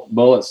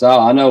bullet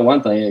style. I know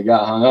one thing; it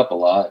got hung up a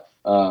lot.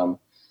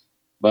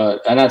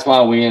 And that's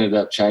why we ended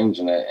up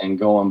changing it and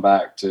going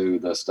back to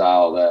the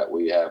style that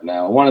we have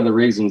now. One of the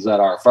reasons that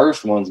our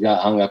first ones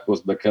got hung up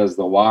was because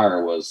the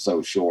wire was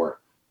so short.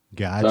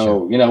 Gotcha. So,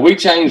 we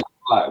changed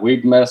a lot.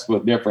 We've messed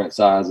with different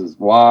sizes,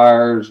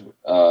 wires,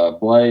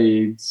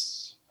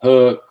 blades,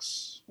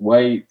 hooks,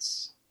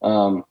 weights,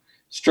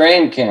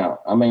 strand count.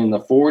 I mean,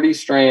 the 40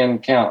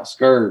 strand count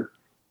skirt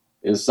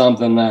is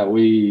something that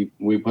we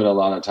put a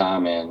lot of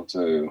time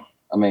into.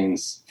 I mean,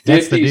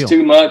 50 is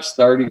too much,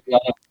 30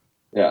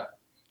 yeah.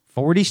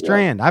 40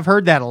 strand. Yeah. I've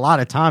heard that a lot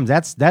of times.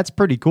 That's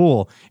pretty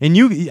cool. And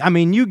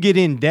you get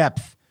in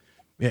depth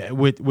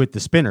with the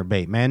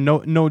spinnerbait, man.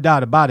 No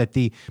doubt about it.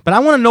 But I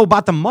want to know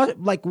about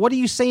what do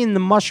you say in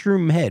the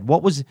mushroom head?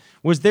 What was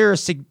there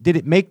did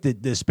it make the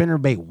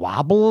spinnerbait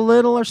wobble a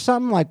little or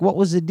something? Like, what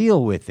was the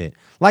deal with it?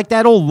 Like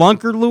that old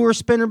lunker lure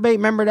spinnerbait,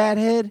 remember that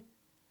head?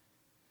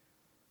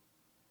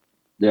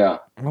 Yeah.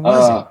 What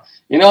was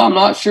it? I'm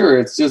not sure.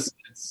 It's just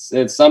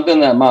it's something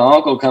that my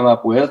uncle come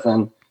up with,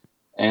 and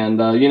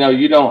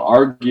you don't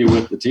argue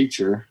with the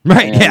teacher.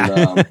 Right.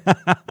 And,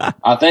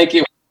 I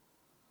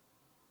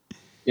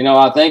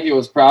think it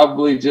was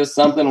probably just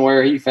something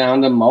where he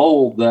found a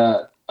mold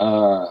that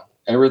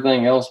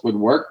everything else would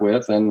work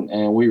with,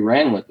 and we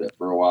ran with it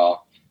for a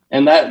while.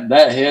 And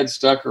that head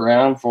stuck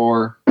around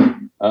for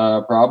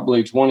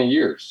probably 20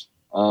 years.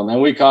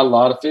 And we caught a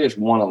lot of fish,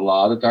 won a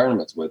lot of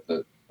tournaments with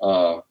it.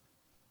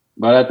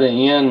 But at the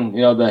end,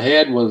 the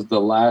head was the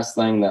last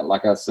thing that,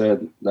 like I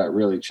said, that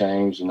really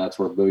changed, and that's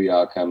where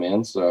Booyah come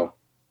in. So,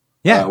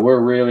 we're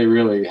really,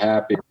 really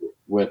happy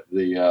with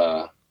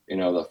the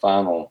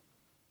final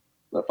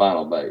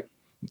bait.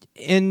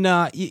 And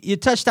you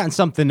touched on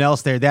something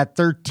else there, that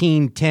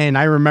 1310.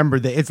 I remember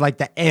that it's like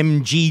the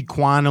MG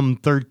Quantum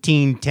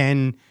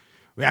 1310.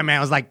 I mean, I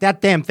was like,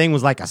 that damn thing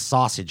was like a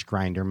sausage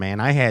grinder, man.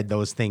 I had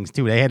those things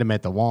too. They had them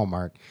at the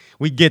Walmart.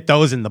 We'd get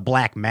those in the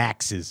black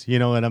Maxes. You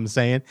know what I'm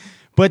saying?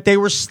 But they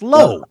were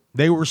slow.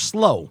 They were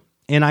slow.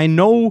 And I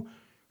know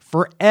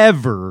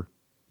forever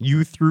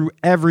you threw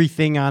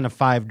everything on a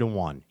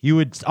 5-to-1. You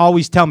would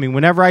always tell me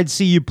whenever I'd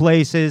see you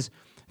places,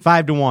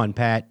 5-to-1,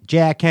 Pat,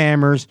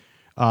 jackhammers,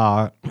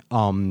 your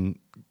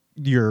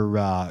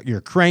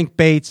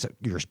crankbaits,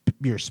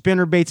 your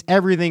spinner baits,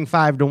 everything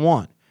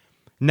 5-to-1.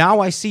 Now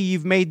I see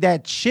you've made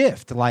that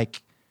shift.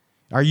 Like,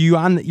 you're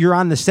on the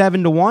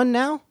 7-to-1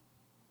 now?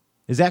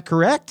 Is that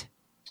correct?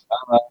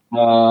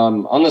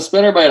 On the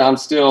spinnerbait, I'm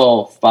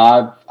still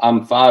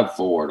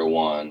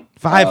 5-4-to-1.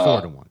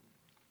 5-4-to-1.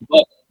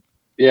 But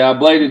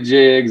bladed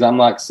jigs, I'm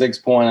like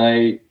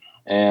 6.8,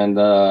 and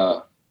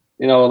a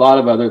lot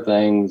of other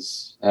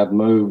things have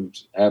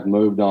moved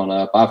on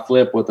up. I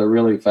flip with a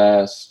really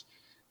fast,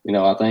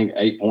 I think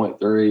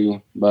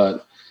 8.3,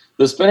 but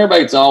the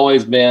spinnerbait's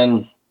always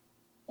been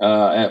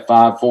at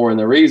 5-4, and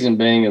the reason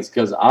being is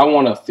because I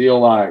want to feel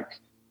like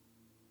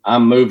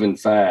I'm moving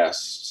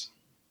fast,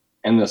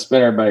 and the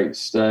spinnerbait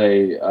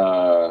stay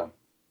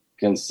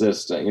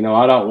consistent.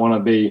 I don't want to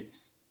be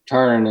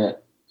turning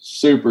it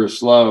super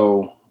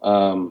slow.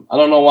 I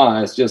don't know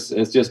why. It's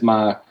just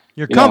my.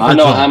 Your comfort I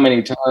know zone. how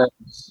many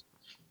turns.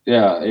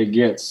 Yeah, it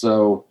gets.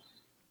 So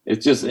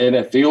it's just, and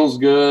it feels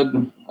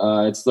good.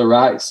 It's the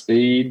right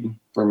speed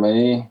for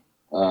me.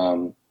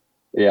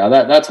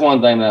 That's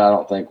one thing that I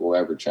don't think will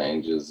ever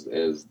change is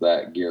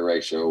that gear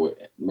ratio with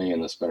me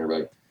and the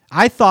spinnerbait.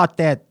 I thought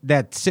that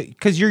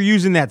because you're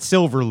using that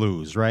silver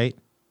lose, right?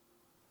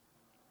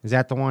 Is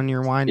that the one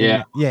you're winding?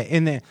 Yeah. Yeah.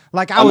 And then,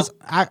 like, I was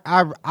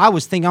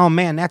thinking, oh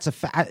man, I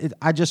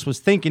just was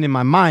thinking in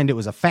my mind it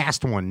was a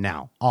fast one.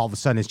 Now all of a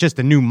sudden it's just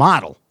a new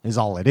model, is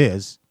all it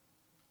is.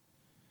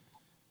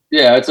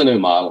 Yeah, it's a new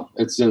model.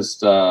 It's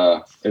just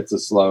it's a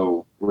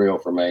slow reel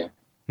for me.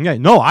 Yeah,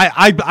 no,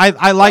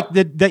 I like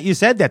that you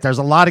said that. There's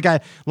a lot of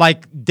guys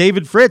like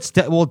David Fritz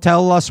will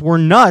tell us we're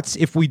nuts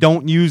if we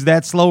don't use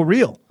that slow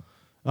reel.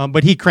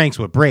 But he cranks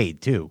with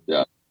braid too.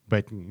 Yeah.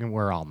 But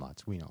we're all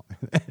nuts, we know.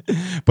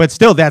 But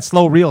still, that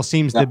slow reel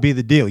seems to be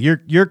the deal.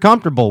 You're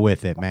comfortable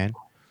with it, man.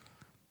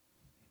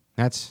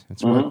 That's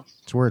where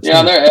it's.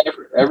 Yeah,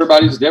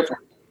 everybody's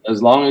different.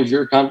 As long as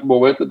you're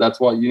comfortable with it, that's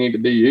what you need to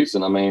be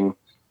using. I mean,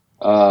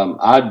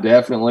 I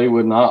definitely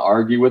would not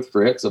argue with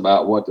Fritz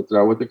about what to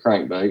throw with the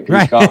crankbait. He's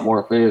Right. caught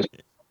more fish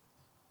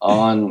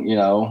on,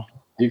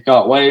 he's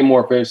caught way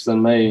more fish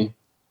than me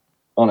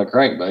on a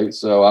crankbait,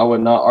 so I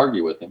would not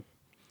argue with him.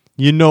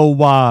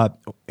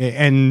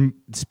 And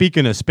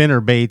speaking of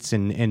spinner baits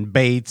and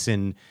baits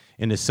and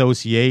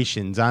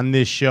associations, on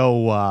this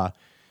show,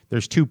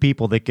 there's two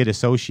people that get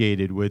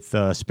associated with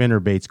spinner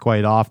baits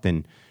quite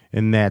often,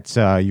 and that's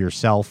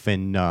yourself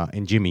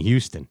and Jimmy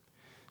Houston.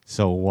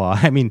 So,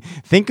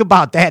 think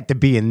about that, to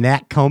be in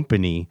that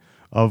company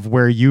of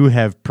where you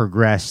have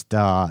progressed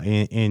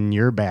in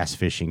your bass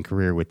fishing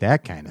career with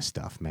that kind of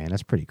stuff, man.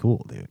 That's pretty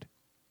cool, dude.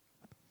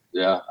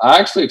 Yeah, I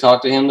actually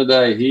talked to him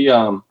today. He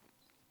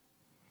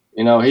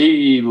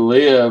he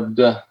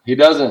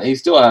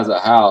still has a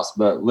house,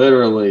 but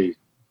literally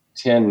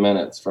 10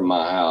 minutes from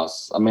my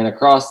house.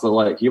 Across the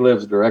lake. He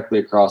lives directly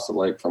across the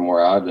lake from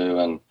where I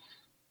do.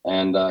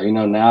 And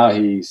now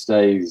he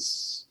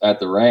stays at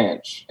the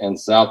ranch in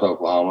South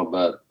Oklahoma,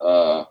 but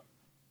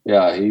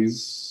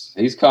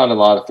he's caught a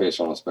lot of fish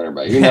on the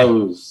spinnerbait. He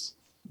knows,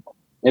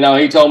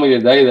 he told me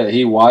today that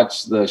he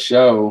watched the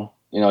show,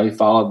 he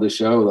followed the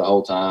show the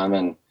whole time,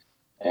 and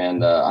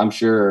I'm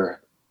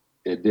sure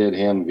it did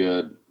him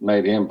good,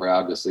 made him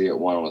proud to see it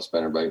won on a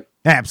spinnerbait.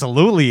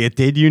 Absolutely, it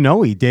did. He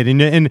did.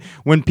 And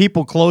when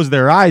people close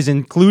their eyes,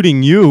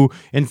 including you,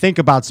 and think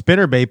about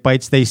spinnerbait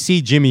bites, they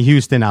see Jimmy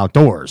Houston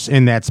outdoors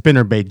in that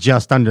spinnerbait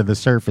just under the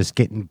surface,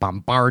 getting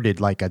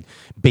bombarded like a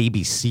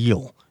baby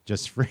seal,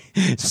 just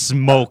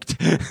smoked,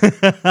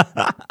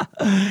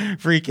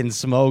 freaking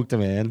smoked,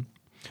 man.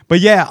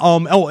 But yeah,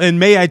 and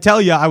may I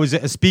tell you, I was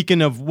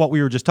speaking of what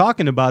we were just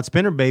talking about,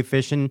 spinnerbait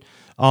fishing.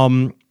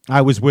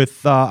 I was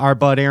with our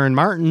bud Aaron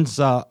Martins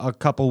a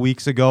couple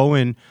weeks ago,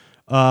 and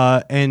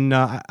I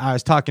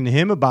was talking to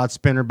him about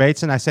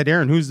spinnerbaits, and I said,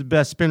 Aaron, who's the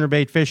best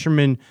spinnerbait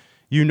fisherman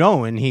you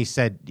know? And he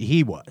said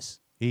he was.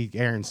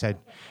 Aaron said,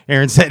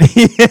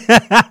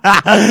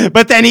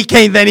 but then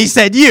he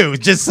said you,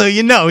 just so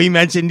you know, he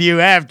mentioned you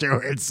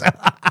afterwards.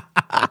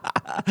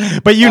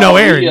 But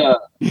Aaron.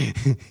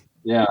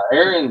 Yeah,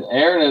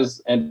 Aaron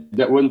is, and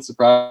that wouldn't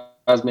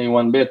surprise me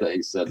one bit that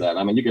he said that.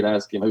 You could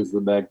ask him who's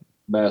the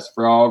best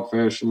frog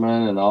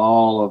fisherman and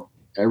all of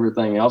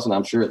everything else, and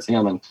I'm sure it's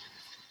him. And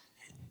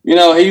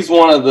he's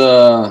one of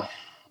the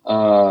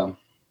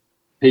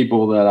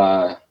people that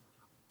I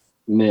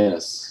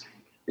miss,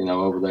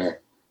 over there.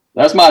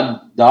 That's my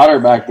daughter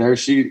back there.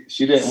 She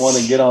didn't want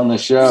to get on the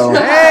show.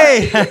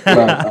 Hey!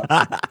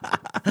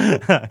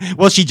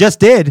 Well, she just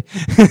did.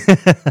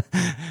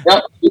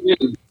 Yep, she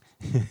did.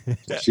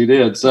 She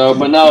did. So,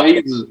 but no,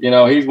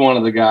 he's one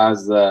of the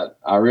guys that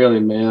I really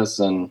miss,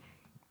 and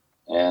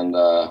man,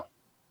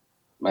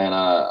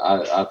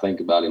 I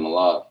think about him a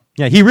lot.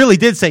 Yeah, he really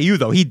did say you,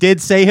 though. He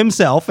did say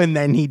himself, and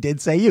then he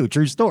did say you.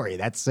 True story.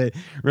 That's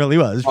really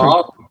was.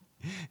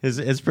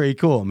 It's pretty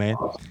cool, man.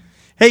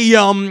 Hey,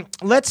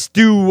 let's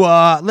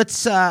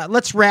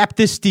wrap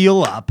this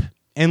deal up,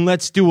 and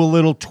let's do a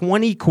little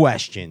 20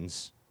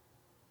 questions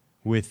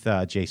with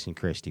Jason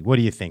Christie. What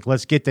do you think?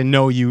 Let's get to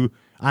know you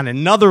on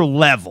another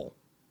level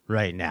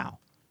right now.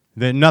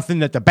 Nothing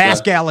that the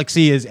Bass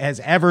Galaxy has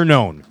ever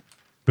known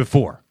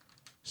before.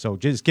 So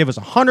just give us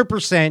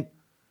 100%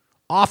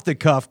 off the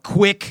cuff,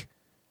 quick,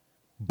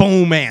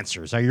 boom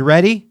answers. Are you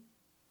ready?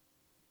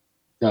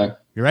 Okay.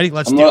 You ready?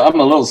 I'm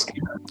a little scared.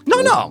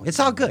 No, it's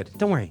all good.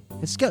 Don't worry.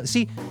 It's good.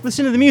 See,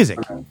 listen to the music.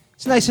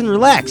 It's nice and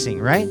relaxing,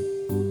 right?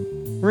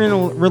 We're in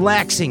a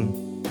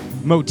relaxing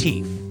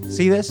motif.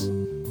 See this?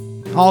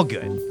 All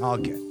good.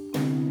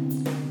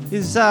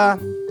 Is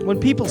when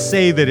people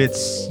say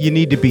that you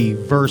need to be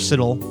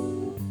versatile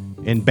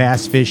in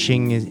bass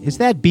fishing, is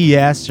that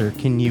BS, or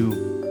can you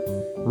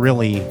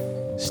really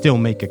still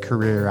make a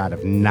career out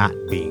of not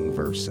being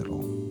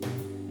versatile?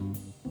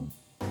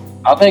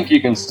 I think you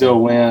can still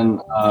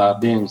win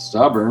being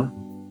stubborn.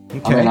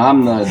 Okay.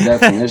 I'm the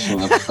definition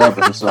of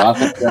stubborn, so I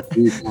think that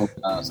you can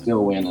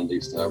still win and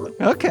be stubborn.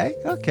 Okay.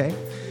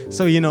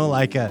 So,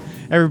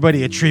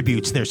 everybody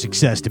attributes their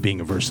success to being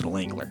a versatile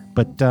angler.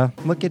 But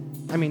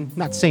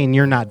not saying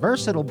you're not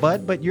versatile,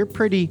 bud, but you're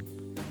pretty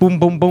boom,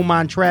 boom, boom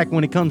on track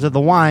when it comes to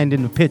the wind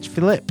and the pitch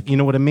flip. You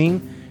know what I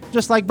mean?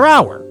 Just like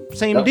Brower.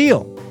 Same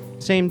deal.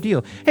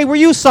 Hey, were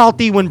you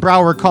salty when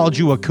Brower called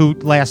you a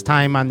coot last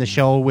time on the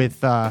show with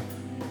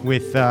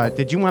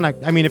did you want to,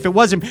 if it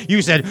wasn't,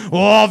 you said,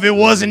 if it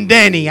wasn't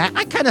Denny,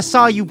 I kind of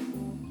saw you,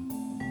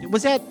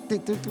 was that,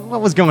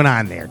 what was going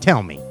on there?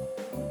 Tell me.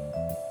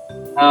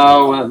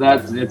 Oh,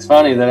 it's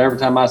funny that every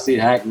time I see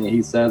Hackney,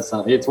 he says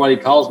something. It's what he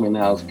calls me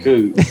now, is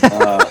coot.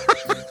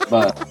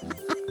 But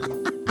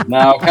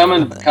now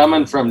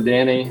coming from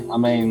Denny,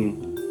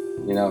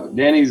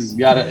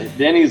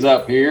 Denny's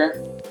up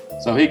here,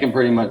 so he can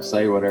pretty much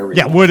say whatever he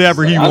wants.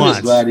 Whatever he wants. I'm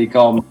just glad he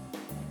called me.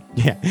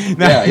 Yeah.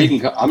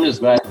 I'm just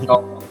glad he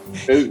called me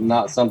coot and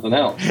not something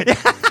else.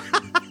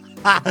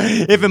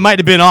 If it might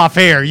have been off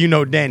air,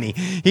 Denny.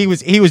 He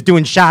was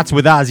doing shots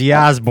with Ozzy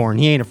Osbourne.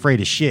 He ain't afraid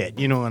of shit.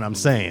 You know what I'm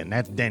saying?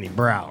 That's Denny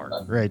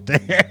Brower right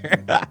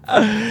there.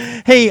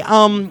 Hey,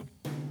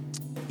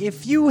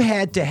 if you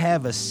had to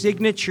have a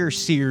signature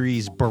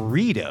series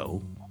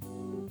burrito,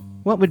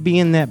 what would be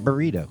in that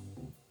burrito?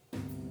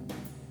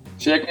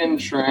 Chicken,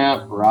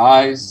 shrimp,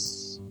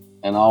 rice,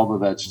 and all the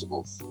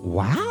vegetables.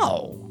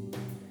 Wow.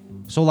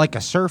 So like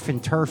a surf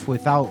and turf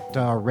without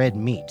red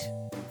meat.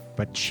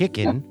 But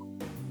chicken,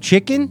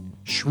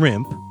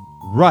 shrimp,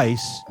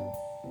 rice,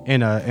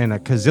 and a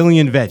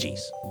gazillion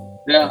veggies.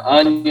 Yeah,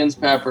 onions,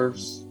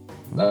 peppers.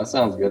 That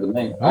sounds good to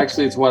me.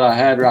 Actually, it's what I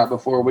had right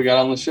before we got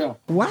on the show.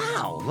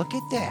 Wow, look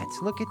at that.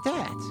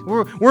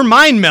 We're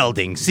mind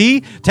melding.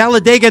 See?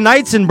 Talladega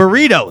Nights and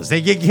burritos.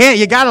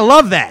 You gotta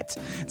love that.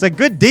 It's a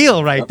good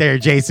deal right there,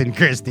 Jason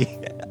Christie.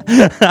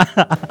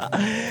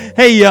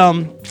 Hey, all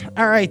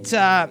right.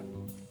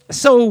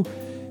 So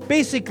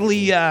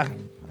basically, I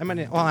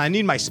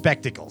need my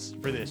spectacles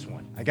for this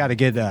one. I gotta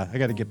get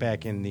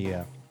back in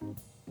the.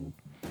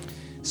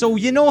 So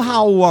you know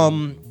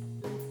how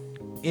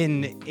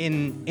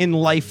in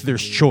life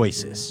there's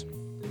choices,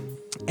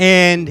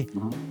 and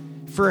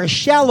for a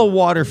shallow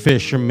water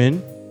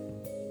fisherman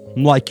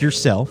like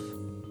yourself,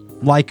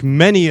 like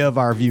many of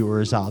our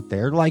viewers out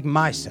there, like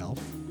myself,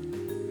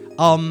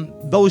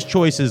 those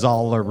choices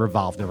all are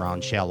revolved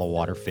around shallow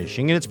water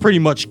fishing, and it's pretty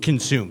much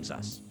consumes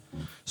us.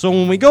 So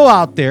when we go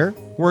out there,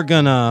 we're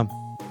gonna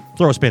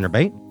throw a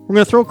spinnerbait, we're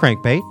gonna throw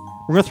crankbait,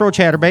 we're gonna throw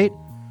chatterbait,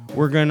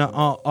 we're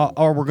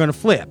gonna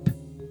flip.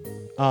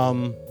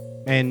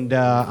 And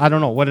I don't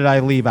know, what did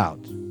I leave out?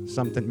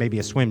 Something, maybe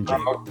a swim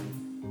jig,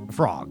 a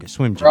frog, a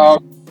swim jig,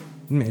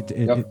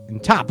 in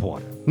top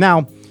water.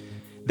 Now,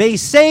 they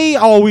say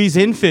always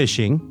in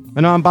fishing,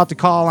 and I'm about to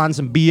call on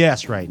some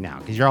BS right now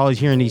because you're always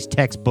hearing these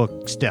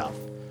textbook stuff.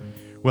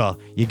 Well,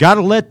 you got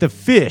to let the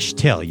fish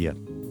tell you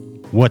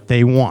what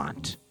they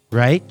want,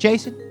 right,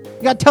 Jason?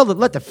 You got to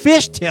let the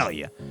fish tell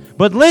you.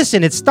 But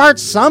listen, it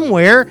starts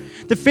somewhere.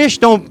 The fish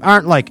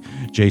aren't like,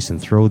 Jason,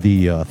 throw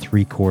the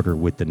 3/4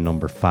 with the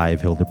number 5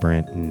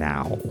 Hildebrandt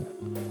now.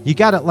 You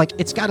gotta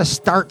it's gotta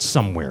start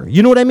somewhere.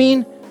 You know what I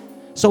mean?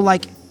 So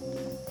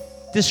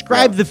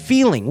describe the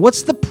feeling.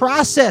 What's the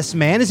process,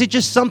 man? Is it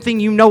just something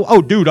you know?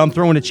 Oh, dude, I'm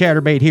throwing a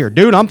chatterbait here.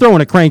 Dude, I'm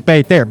throwing a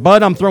crankbait there.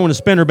 Bud, I'm throwing a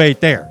spinnerbait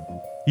there.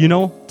 You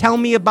know? Tell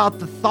me about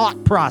the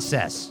thought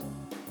process.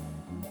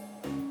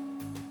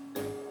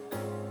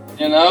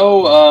 You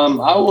know,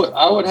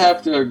 I would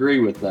have to agree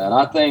with that.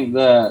 I think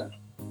that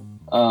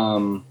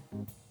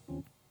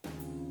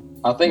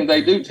I think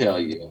they do tell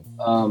you.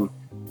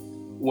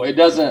 It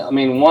doesn't. I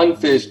mean, one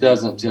fish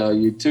doesn't tell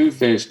you. Two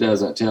fish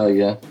doesn't tell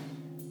you.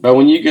 But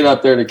when you get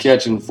up there to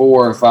catching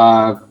 4 or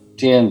 5,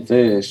 10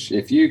 fish,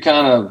 if you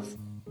kind of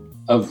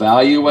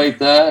evaluate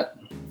that,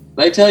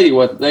 they tell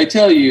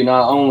you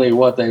not only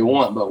what they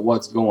want but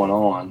what's going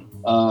on.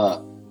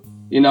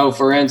 You know,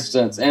 for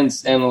instance, and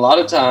a lot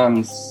of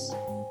times,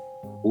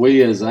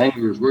 we as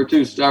anglers, we're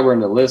too stubborn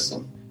to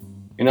listen.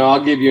 You know,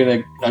 I'll give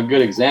you a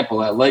good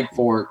example. At Lake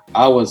Fork,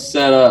 I was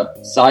set up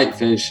sight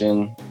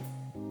fishing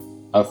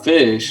a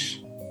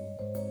fish,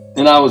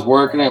 and I was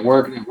working it.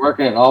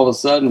 All of a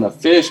sudden, a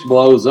fish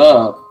blows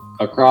up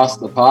across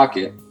the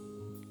pocket.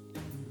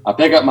 I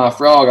pick up my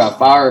frog, I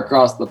fire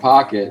across the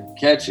pocket,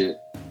 catch it,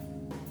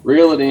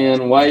 reel it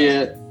in, weigh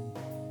it,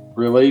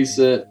 release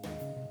it,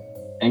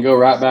 and go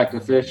right back to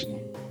fishing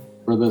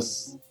for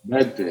this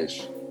dead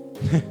fish.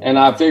 And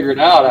I figured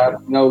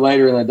out,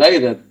 later in the day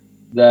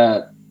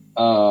that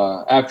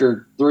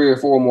after 3 or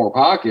 4 more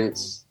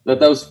pockets, that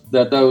those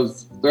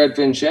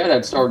threadfin shad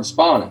had started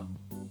spawning,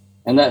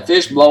 and that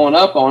fish blowing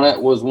up on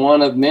it was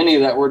one of many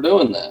that were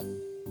doing that.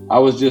 I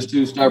was just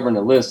too stubborn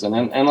to listen,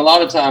 and a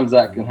lot of times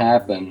that can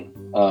happen.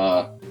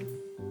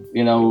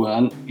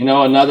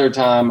 Another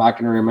time I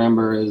can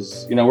remember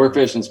is we're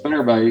fishing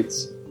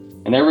spinnerbaits,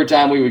 and every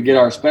time we would get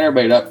our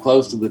spinnerbait up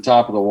close to the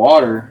top of the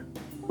water,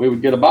 we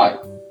would get a bite.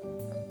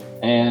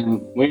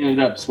 And we ended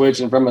up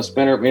switching from a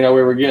spinner. We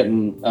were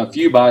getting a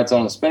few bites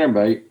on a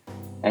spinnerbait,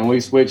 and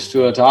we switched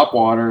to a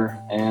topwater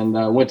and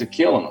went to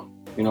killing them,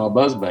 a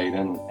buzzbait.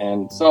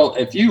 And so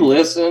if you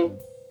listen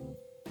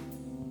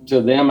to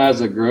them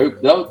as a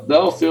group,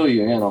 they'll fill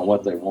you in on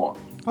what they want.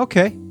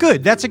 Okay,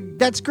 good. That's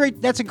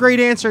great. That's a great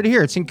answer to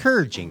hear. It's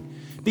encouraging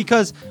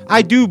because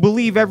I do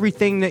believe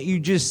everything that you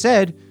just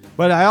said,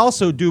 but I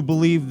also do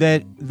believe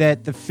that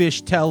the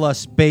fish tell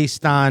us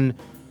based on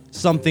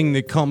something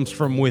that comes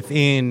from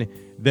within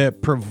that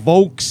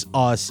provokes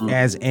us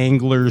as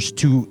anglers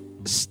to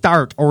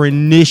start or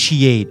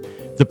initiate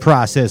the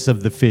process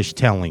of the fish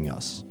telling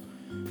us.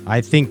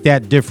 I think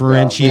that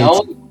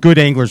differentiates good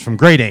anglers from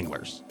great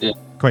anglers,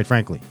 quite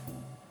frankly.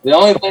 The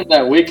only thing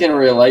that we can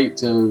relate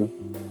to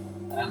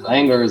as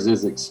anglers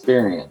is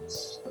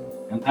experience.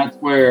 And that's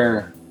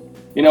where,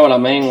 you know what I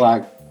mean?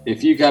 Like,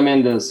 if you come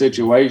into a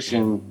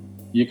situation,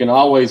 you can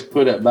always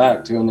put it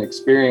back to an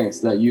experience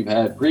that you've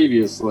had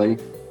previously.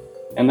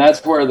 And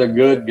that's where the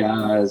good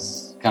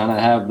guys kind of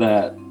have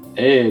that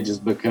edge, is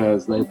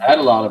because they've had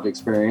a lot of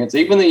experience.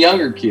 Even the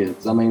younger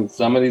kids. I mean,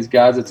 some of these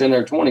guys that's in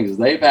their 20s,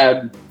 they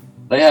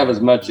have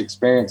as much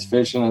experience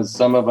fishing as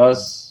some of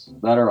us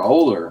that are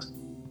older.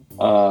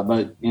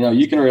 But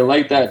you can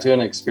relate that to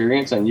an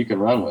experience and you can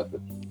run with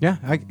it. Yeah,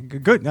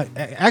 good.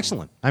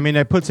 Excellent. I mean,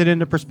 that puts it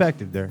into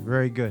perspective there.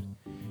 Very good.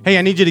 Hey,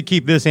 I need you to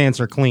keep this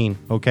answer clean,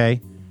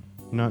 okay?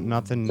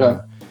 Nothing.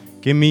 Sure.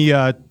 Give me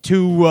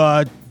two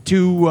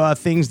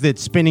things that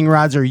spinning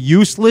rods are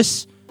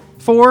useless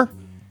for,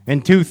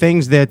 and two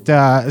things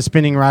that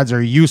spinning rods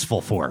are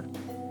useful for.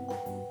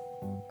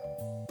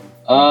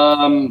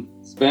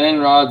 Spinning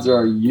rods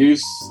are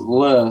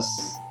useless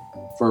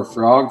for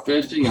frog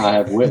fishing. I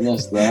have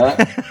witnessed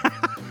that.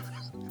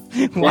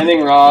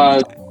 Spinning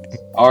rods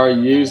are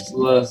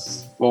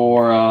useless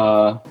for,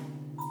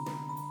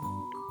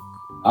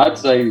 I'd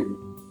say,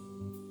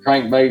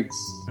 crankbaits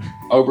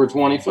over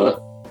 20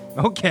 foot.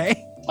 Okay.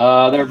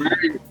 They're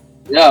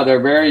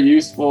very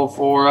useful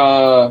for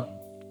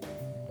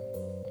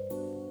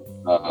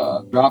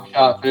drop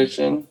shot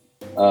fishing.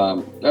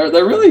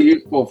 They're really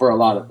useful for a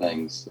lot of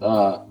things.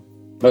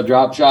 But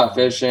drop shot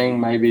fishing,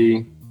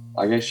 maybe,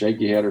 I guess,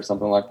 shaky head or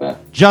something like that.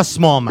 Just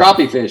smallmouth.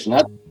 Crappie fishing.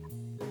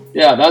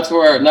 That's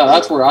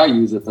where I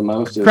use it the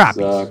most. Is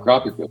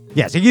crappie fishing.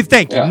 Yeah, so you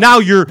thank you. Now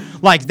you're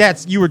like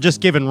you were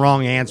just giving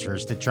wrong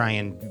answers to try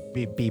and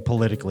be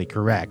politically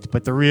correct.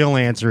 But the real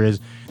answer is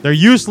they're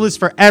useless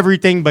for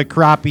everything but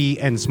crappie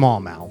and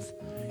smallmouth.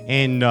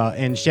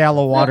 And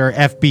shallow water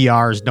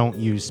FBRs don't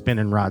use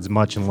spinning rods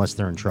much unless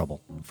they're in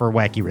trouble for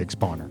wacky rig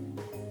spawner,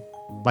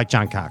 like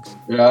John Cox.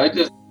 Yeah,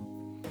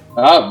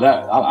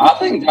 I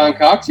think John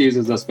Cox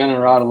uses a spinning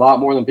rod a lot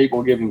more than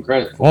people give him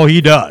credit for. Oh, he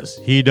does.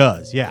 He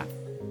does. Yeah.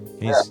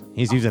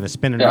 He's using a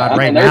spinning rod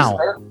right now.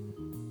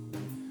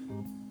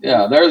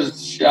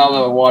 There's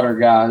shallow water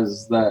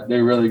guys that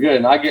do really good,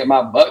 and I get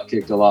my butt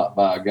kicked a lot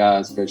by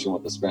guys fishing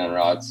with the spinning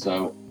rods.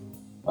 So,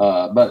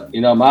 but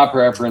my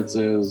preference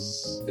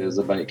is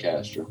a bait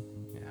caster.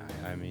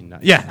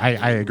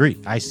 I agree.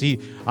 I see.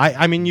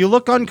 I mean, you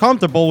look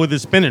uncomfortable with a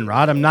spinning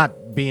rod. I'm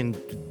not being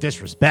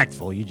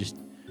disrespectful. You just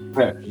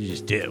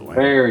do.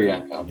 Very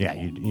uncomfortable. Yeah,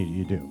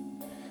 you do.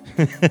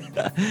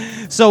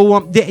 So,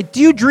 do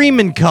you dream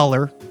in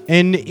color?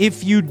 And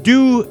if you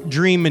do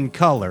dream in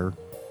color,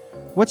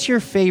 what's your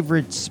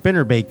favorite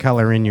spinnerbait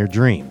color in your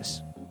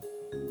dreams?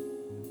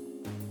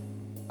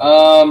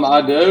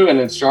 I do, and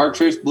it's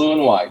chartreuse blue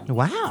and white.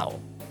 Wow.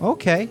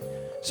 Okay.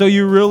 So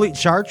you really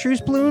chartreuse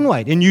blue and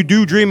white, and you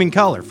do dream in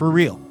color for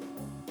real?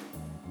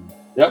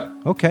 Yep.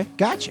 Okay,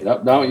 gotcha.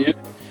 Yep, don't you?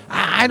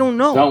 I don't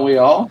know. Don't we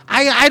all?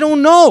 I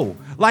don't know.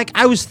 Like,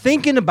 I was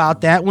thinking about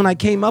that when I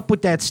came up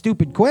with that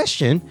stupid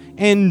question,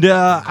 and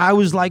I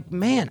was like,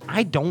 man,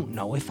 I don't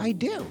know if I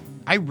do.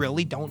 I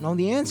really don't know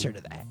the answer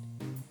to that.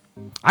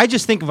 I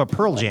just think of a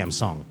Pearl Jam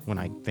song when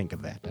I think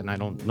of that, and I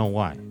don't know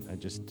why. I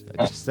just do.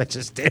 I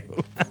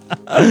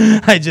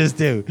just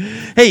do.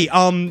 Hey,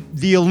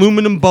 the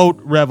aluminum boat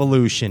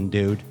revolution,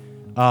 dude.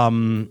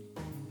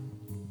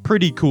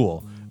 Pretty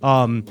cool.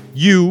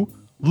 You,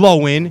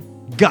 Lowen,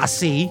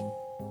 Gussie,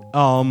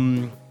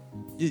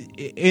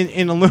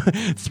 in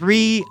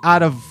 3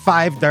 out of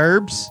 5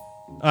 derbs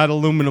at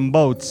aluminum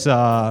boats.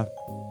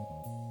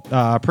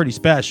 Pretty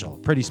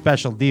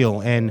special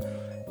deal. And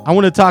I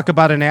want to talk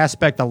about an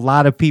aspect a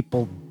lot of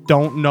people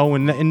don't know,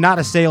 and not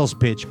a sales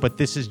pitch, but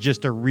this is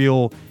just a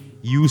real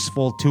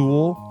useful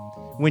tool.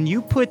 When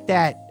you put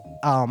that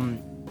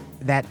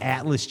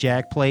Atlas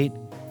jack plate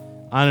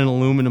on an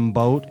aluminum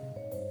boat,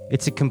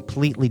 it's a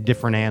completely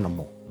different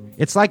animal.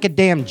 It's like a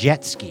damn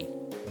jet ski.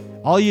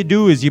 All you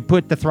do is you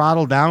put the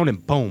throttle down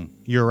and boom,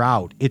 you're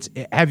out.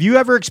 Have you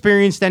ever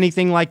experienced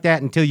anything like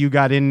that until you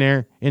got in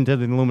there into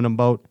the aluminum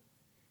boat?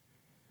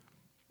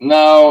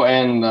 No,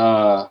 and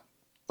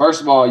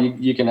first of all,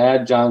 you can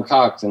add John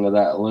Cox into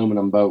that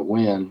aluminum boat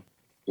win.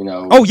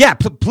 Oh yeah,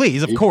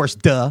 please, of course,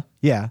 duh,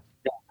 yeah.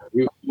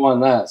 You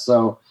won that.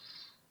 So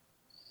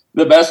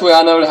the best way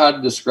I know how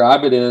to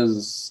describe it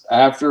is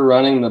after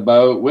running the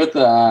boat with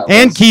the Atlas.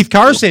 And Keith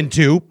Carson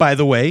too, by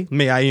the way.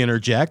 May I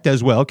interject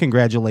as well?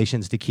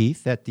 Congratulations to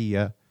Keith at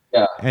the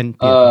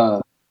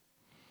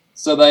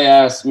So they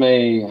asked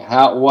me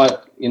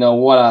what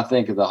I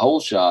think of the whole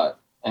shot,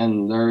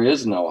 and there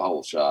is no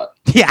whole shot.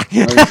 Yeah.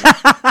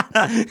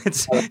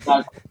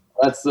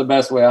 That's the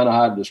best way I know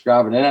how to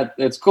describe it. And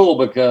it's cool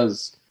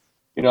because,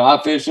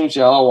 I fish in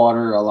shallow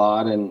water a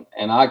lot, and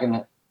I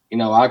can,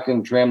 I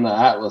can trim the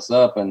Atlas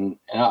up, and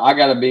I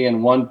got to be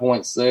in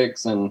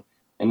 1.6, and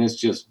it's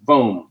just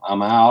boom,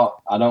 I'm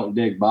out. I don't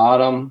dig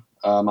bottom.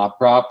 My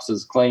props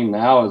as clean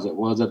now as it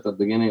was at the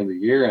beginning of the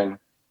year,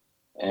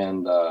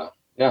 and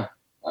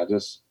I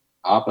just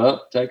hop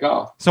up, take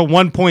off. So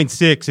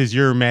 1.6 is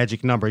your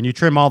magic number, and you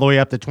trim all the way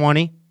up to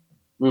 20?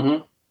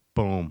 Mm-hmm.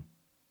 Boom.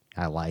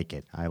 I like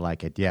it.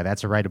 Yeah,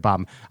 that's right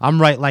about. I'm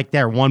right like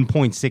there,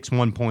 1.6,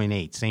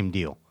 1.8, same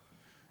deal.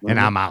 Mm-hmm. And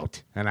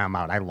I'm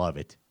out. I love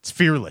it. It's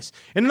fearless.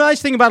 And the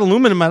nice thing about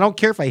aluminum, I don't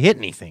care if I hit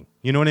anything.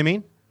 You know what I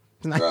mean?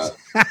 It's nice.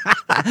 Right.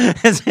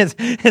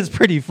 it's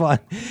pretty fun.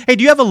 Hey,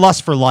 do you have a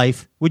lust for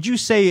life? Would you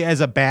say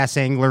as a bass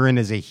angler and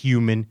as a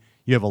human,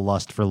 you have a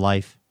lust for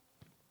life?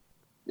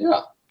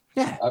 Yeah.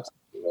 Yeah.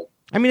 Absolutely.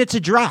 I mean, it's a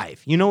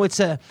drive. It's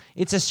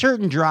a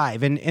certain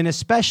drive, and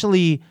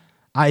especially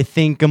I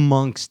think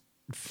amongst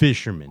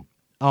fishermen,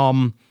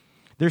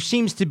 there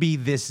seems to be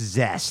this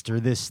zest or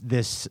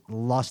this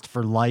lust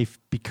for life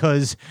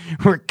because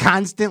we're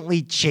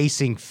constantly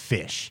chasing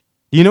fish.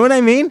 You know what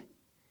I mean?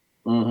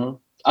 Mm-hmm.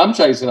 I'm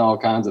chasing all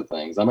kinds of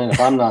things. I mean, if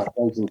I'm not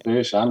chasing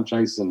fish, I'm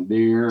chasing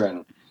deer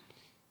and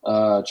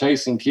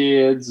chasing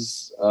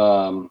kids.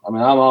 I mean,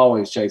 I'm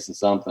always chasing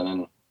something,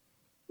 and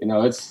you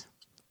know, it's.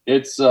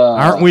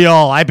 Aren't we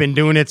all? I've been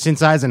doing it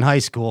since I was in high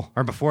school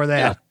or before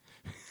that.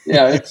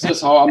 Yeah, it's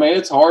just hard. I mean,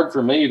 it's hard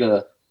for me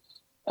to.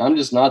 I'm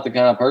just not the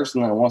kind of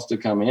person that wants to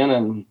come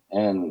in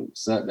and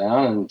sit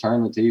down and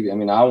turn the TV. I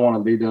mean, I want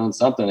to be doing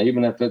something,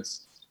 even if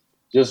it's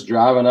just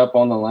driving up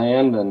on the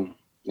land and,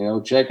 you know,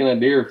 checking a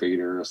deer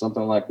feeder or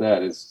something like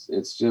that.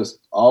 It's just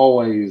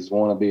always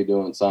want to be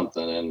doing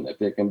something. And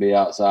if it can be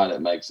outside,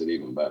 it makes it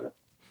even better.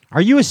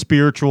 Are you a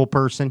spiritual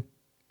person?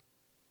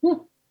 Yeah.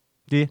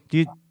 Do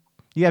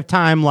you have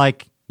time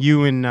like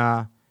you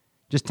and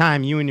just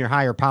time you and your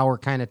higher power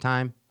kind of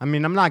time? I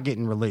mean, I'm not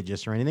getting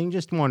religious or anything,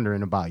 just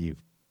wondering about you.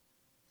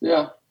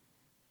 Yeah.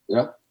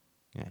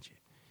 Gotcha.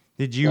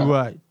 Did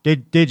you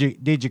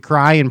did you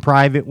cry in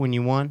private when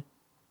you won?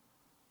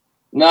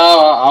 No,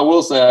 I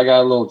will say I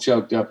got a little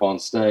choked up on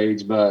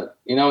stage, but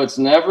you know,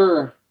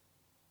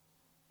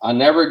 I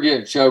never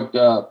get choked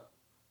up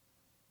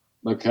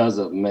because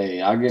of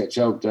me. I get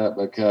choked up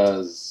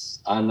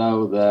because I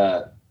know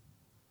that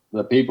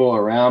the people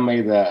around me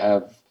that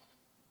have,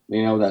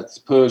 you know, that's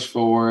pushed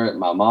for it,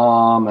 my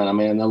mom, and I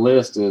mean, the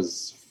list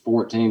is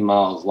 14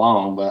 miles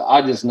long, but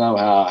I just know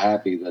how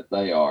happy that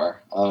they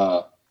are.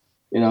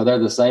 You know, they're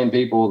the same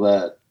people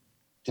that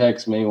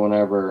text me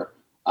whenever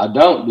I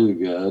don't do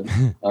good.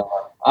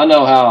 I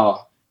know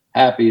how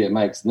happy it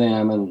makes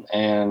them,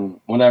 and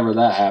whenever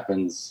that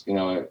happens, you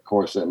know, of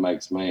course, it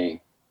makes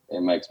me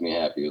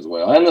happy as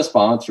well. And the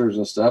sponsors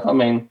and stuff. I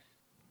mean,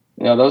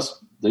 you know,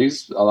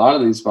 a lot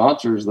of these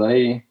sponsors,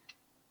 they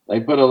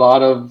put a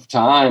lot of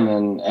time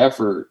and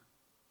effort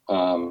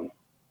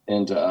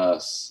into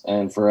us,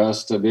 and for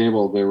us to be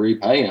able to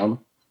repay them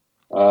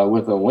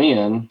with a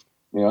win,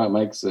 you know, it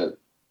makes it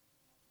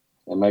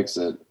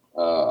a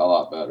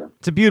lot better.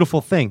 It's a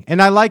beautiful thing,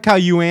 and I like how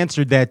you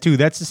answered that too.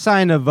 That's a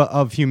sign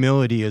of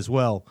humility as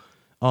well.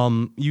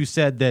 You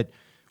said that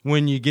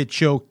when you get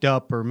choked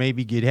up or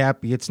maybe get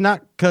happy, it's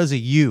not because of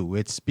you;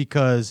 it's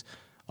because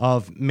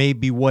of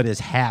maybe what has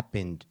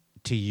happened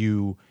to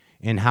you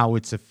and how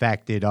it's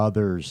affected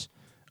others.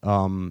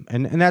 And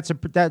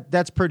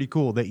that's pretty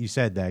cool that you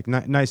said that.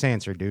 Nice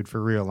answer, dude. For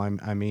real,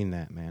 I mean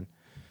that, man.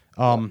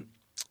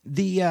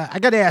 I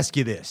got to ask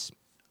you this.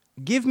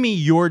 Give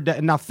me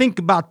now think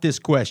about this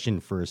question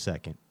for a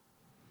second.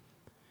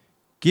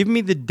 Give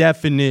me the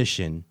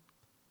definition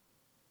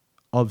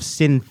of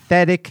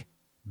synthetic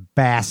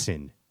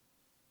bassin.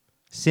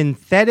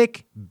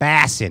 Synthetic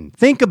bassin.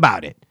 Think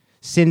about it.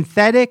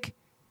 Synthetic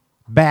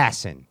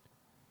bassin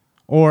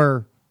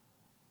or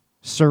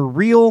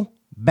surreal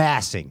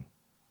bassing.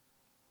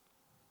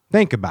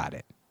 Think about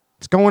it.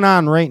 It's going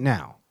on right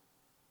now.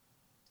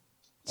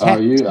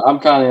 I'm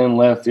kind of in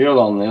left field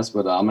on this,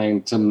 but I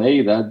mean, to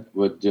me, that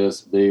would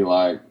just be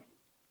like,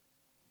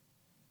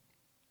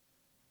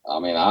 I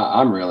mean,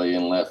 I'm really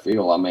in left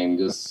field. I mean,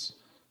 just.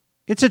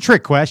 It's a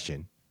trick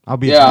question. I'll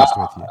be honest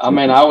with you. I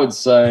mean, I would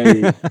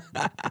say,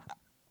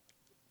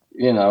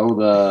 you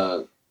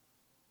know,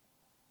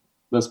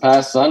 this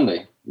past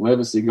Sunday,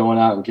 Livesey going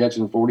out and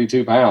catching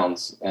 42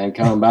 pounds and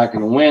coming back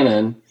and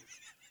winning.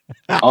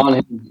 on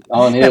his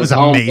that was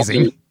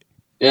amazing. Lake,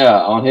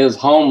 on his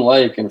home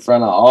lake in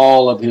front of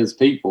all of his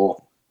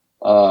people.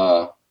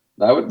 That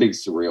would be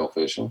surreal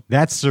fishing.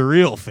 That's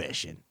surreal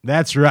fishing.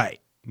 That's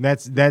right.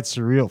 That's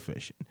surreal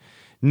fishing.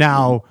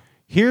 Now,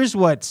 here's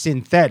what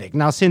synthetic.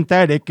 Now,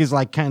 synthetic is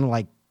like kind of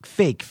like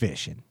fake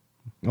fishing.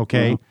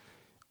 Okay?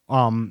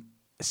 Mm-hmm.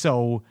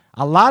 So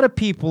a lot of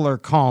people are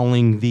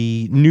calling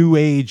the new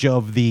age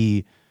of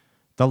the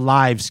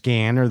live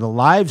scan or the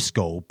live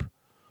scope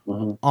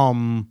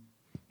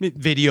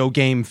video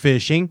game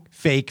fishing,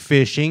 fake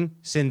fishing,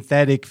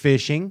 synthetic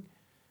fishing.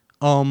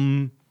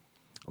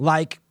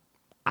 Like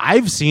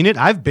I've seen it.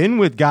 I've been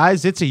with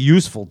guys. It's a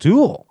useful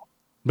tool.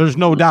 There's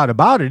no doubt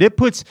about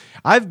it.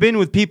 I've been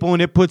with people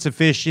and it puts a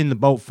fish in the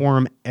boat for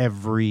them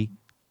every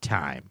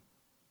time.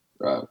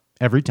 Right.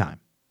 Every time.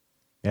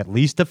 At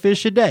least a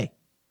fish a day.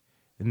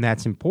 And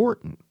that's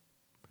important.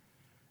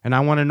 And I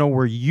want to know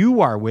where you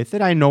are with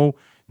it. I know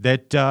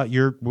that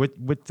you're with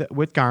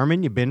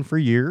Garmin. You've been for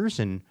years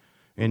and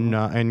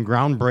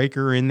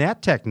groundbreaker in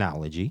that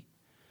technology.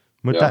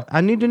 But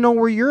I need to know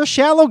where you're a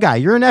shallow guy.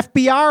 You're an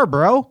FBR,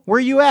 bro. Where are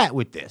you at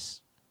with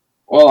this?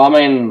 Well, I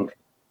mean,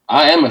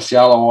 I am a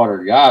shallow water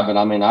guy, but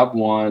I mean, I've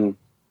won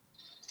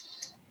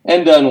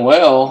and done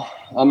well.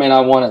 I mean, I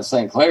won at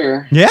St.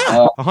 Clair.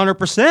 Yeah,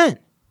 100%.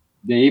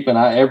 Deep, and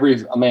I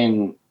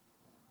mean,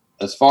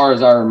 as far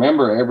as I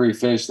remember, every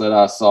fish that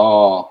I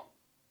saw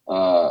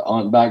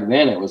on back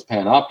then, it was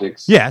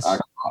Panoptics. Yes,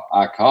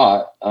 I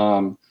caught.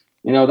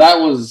 You know, that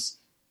was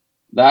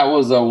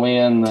a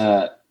win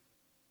that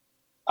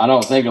I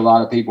don't think a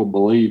lot of people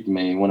believed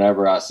me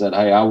whenever I said,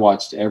 "Hey, I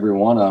watched every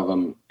one of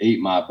them eat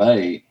my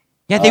bait."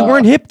 Yeah, they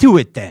weren't hip to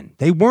it then.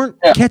 They weren't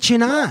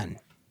catching on.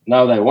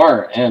 No, they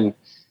weren't. And,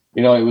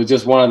 you know, it was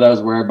just one of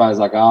those where everybody's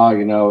like, oh,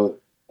 you know,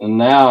 and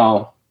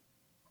now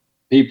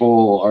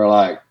people are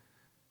like,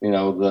 you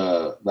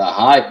know, the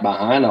hype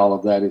behind all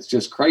of that, it's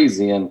just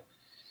crazy. And,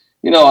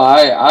 you know,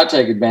 I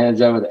take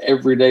advantage of it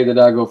every day that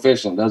I go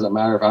fishing. Doesn't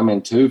matter if I'm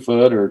in 2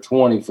 foot or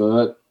 20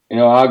 foot. You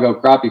know, I go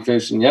crappie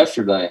fishing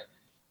yesterday,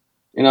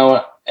 you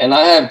know, and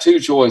I have 2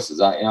 choices.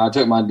 I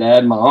took my dad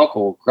and my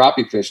uncle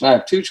crappie fishing. I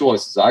have 2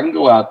 choices. I can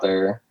go out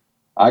there.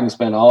 I can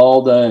spend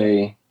all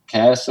day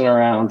casting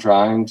around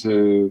trying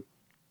to,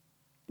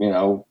 you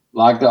know,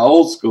 like the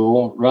old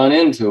school, run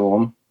into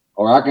them,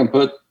 or I can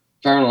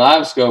turn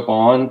live scope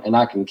on and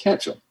I can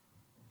catch them.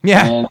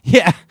 Yeah, and,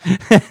 yeah.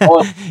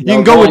 you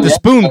can go with the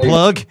spoon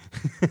plug.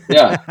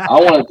 Yeah,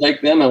 I want to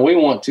take them and we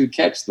want to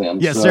catch them.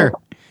 Yes, sir.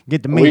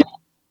 Get the meat.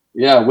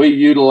 We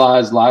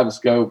utilized live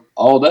scope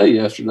all day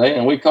yesterday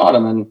and we caught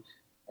them.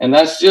 And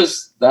that's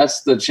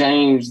the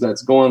change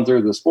that's going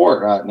through the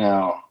sport right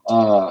now.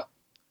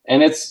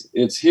 And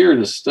it's here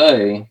to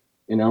stay,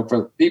 you know,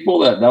 for people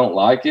that don't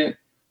like it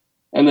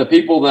and the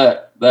people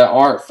that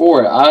aren't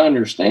for it. I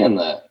understand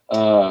that,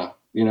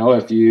 you know,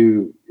 if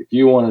you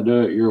want to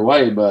do it your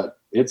way, but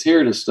it's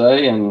here to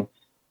stay. And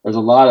there's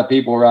a lot of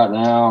people right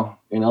now,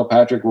 you know,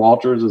 Patrick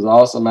Walters is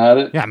awesome at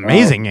it. Yeah.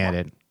 Amazing at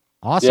it.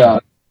 Awesome.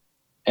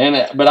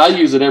 Yeah. But I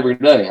use it every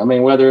day. I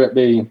mean, whether it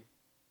be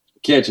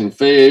catching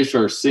fish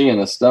or seeing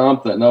a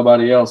stump that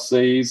nobody else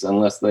sees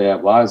unless they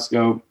have live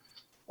scope,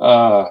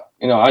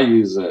 you know, I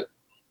use it.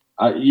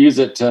 I use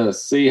it to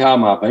see how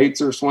my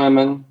baits are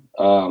swimming.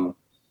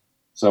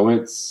 So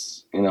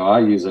it's, you know, I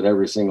use it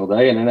every single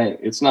day and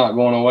it's not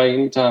going away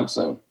anytime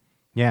soon.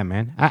 Yeah,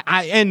 man.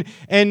 I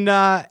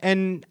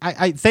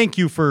thank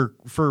you for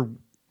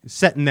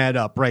setting that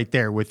up right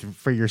there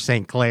for your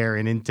St. Clair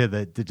and into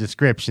the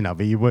description of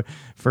it.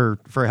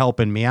 For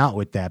helping me out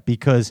with that,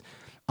 because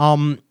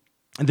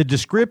the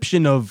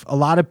description of a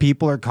lot of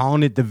people are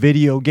calling it the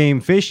video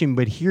game fishing,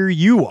 but here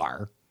you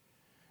are,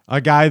 a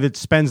guy that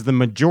spends the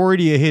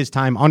majority of his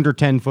time under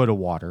 10 foot of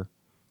water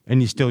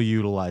and you still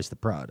utilize the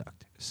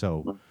product.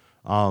 So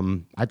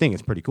I think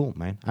it's pretty cool,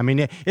 man. I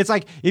mean, it's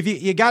like if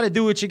you got to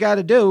do what you got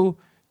to do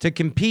to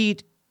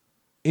compete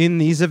in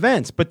these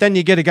events, but then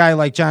you get a guy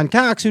like John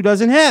Cox who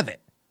doesn't have it,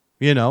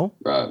 you know?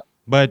 Right.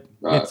 But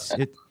right.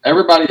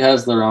 Everybody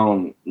has their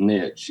own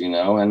niche, you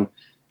know,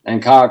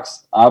 and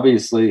Cox,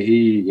 obviously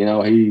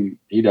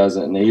he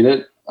doesn't need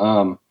it.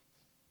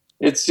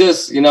 It's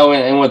just, you know,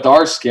 and with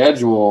our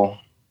schedule,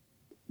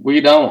 we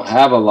don't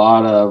have a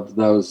lot of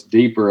those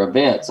deeper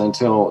events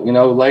until, you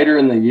know, later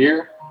in the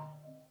year.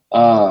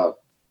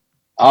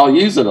 I'll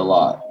use it a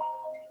lot.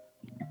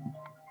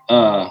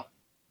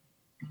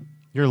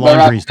 Your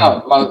laundry's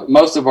done.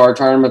 Most of our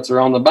tournaments are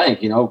on the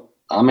bank, you know.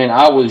 I mean,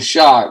 I was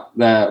shocked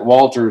that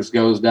Walters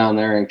goes down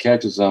there and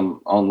catches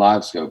them on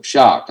live scope.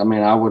 Shocked. I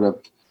mean, I would have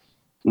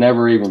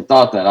never even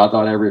thought that. I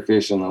thought every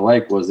fish in the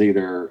lake was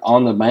either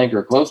on the bank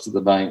or close to the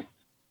bank.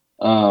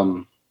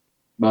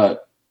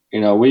 But,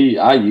 you know,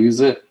 I use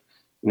it.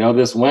 You know,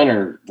 this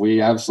winter,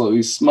 we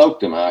absolutely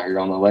smoked them out here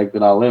on the lake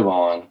that I live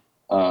on.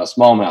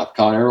 Smallmouth,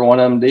 caught every one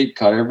of them deep,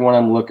 caught every one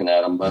of them looking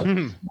at them. But,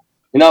 you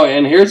know,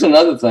 and here's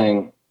another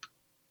thing.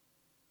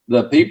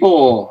 The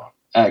people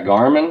at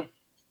Garmin,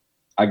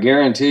 I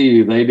guarantee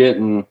you they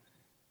didn't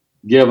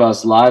give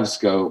us live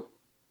scope.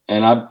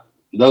 And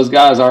those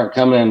guys aren't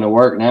coming into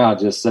work now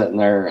just sitting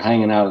there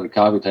hanging out at the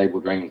coffee table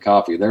drinking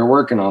coffee. They're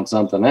working on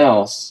something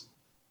else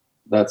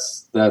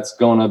that's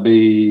going to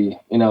be,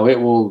 you know,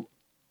 it'll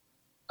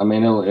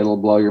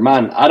blow your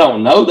mind. I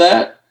don't know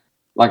that.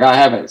 Like, I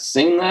haven't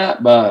seen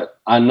that, but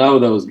I know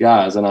those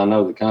guys and I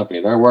know the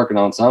company. They're working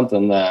on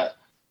something that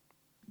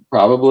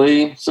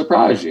probably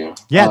surprise you.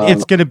 Yeah,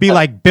 it's going to be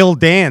like Bill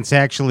Dance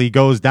actually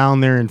goes down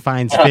there and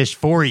finds fish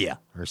for you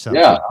or something.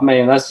 Yeah, I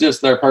mean, that's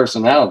just their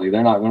personality.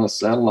 They're not going to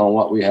settle on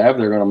what we have.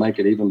 They're going to make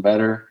it even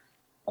better.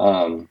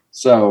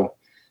 So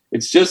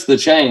it's just the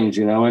change,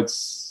 you know.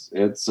 It's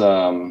just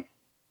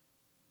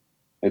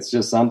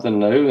something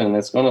new, and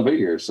it's going to be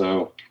here.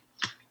 So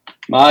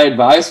my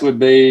advice would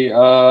be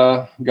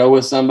go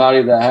with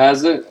somebody that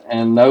has it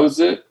and knows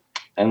it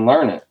and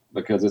learn it,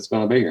 because it's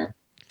going to be here.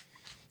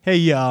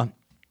 Hey,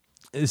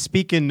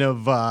 speaking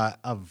of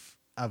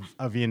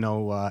you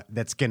know,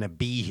 that's going to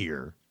be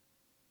here,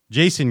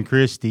 Jason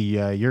Christie,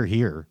 you're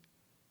here.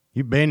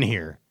 You've been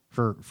here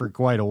for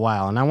quite a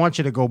while, and I want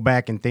you to go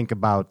back and think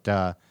about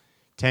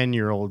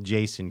 10-year-old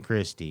Jason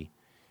Christie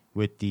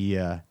with the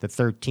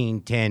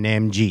 1310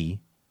 MG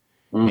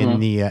in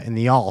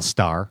the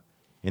All-Star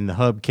in the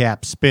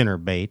hubcap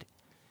spinnerbait.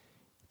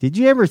 Did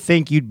you ever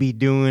think you'd be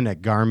doing a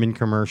Garmin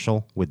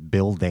commercial with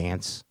Bill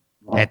Dance?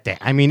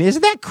 I mean,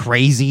 isn't that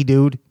crazy,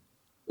 dude?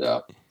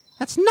 Yeah.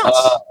 That's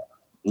nuts.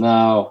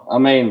 No, I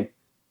mean,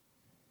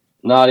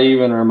 not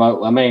even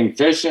remote. I mean,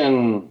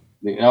 fishing,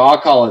 you know, I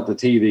call it the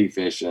TV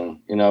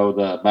fishing, you know,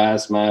 the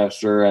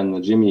Bassmaster and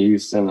the Jimmy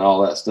Houston and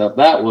all that stuff.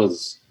 That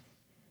was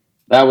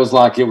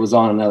like it was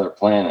on another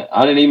planet.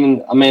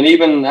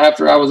 Even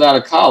after I was out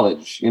of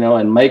college, you know,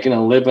 and making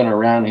a living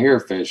around here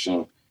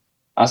fishing,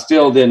 I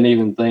still didn't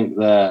even think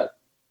that,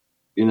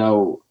 you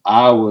know,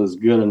 I was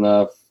good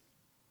enough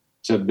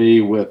to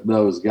be with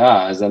those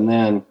guys. And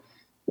then,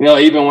 you know,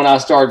 even when I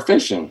started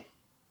fishing,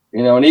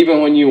 you know, and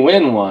even when you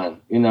win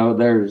one, you know,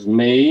 there's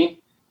me,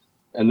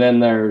 and then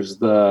there's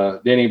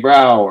the Denny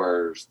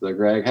Browers, the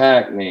Greg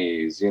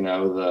Hackneys, you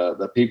know,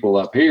 the people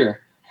up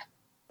here.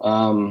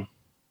 Yeah.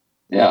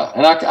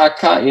 And I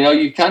kind, you know,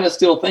 you kind of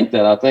still think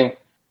that. I think,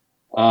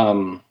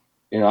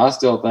 you know, I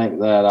still think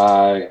that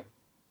I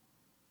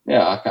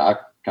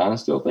kind of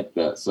still think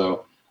that.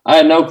 So I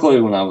had no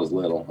clue when I was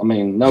little. I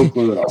mean, no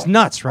clue at all. It's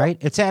nuts, right?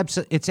 It's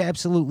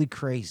absolutely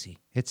crazy.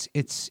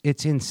 It's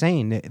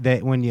insane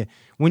that when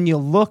you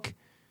look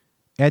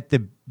at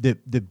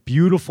the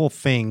beautiful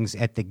things,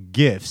 at the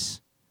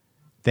gifts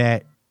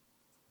that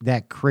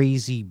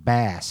crazy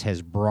bass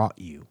has brought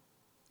you.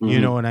 You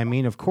know what I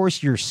mean? Of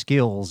course, your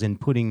skills in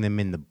putting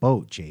them in the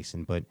boat,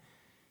 Jason, but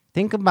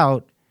think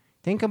about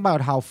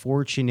how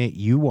fortunate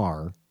you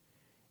are,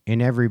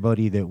 and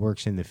everybody that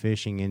works in the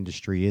fishing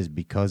industry is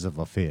because of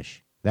a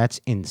fish.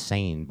 That's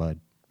insane, bud.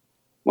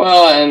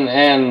 Well,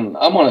 and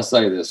I want to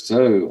say this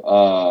too.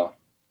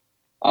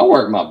 I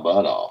work my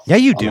butt off. Yeah,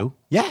 you do.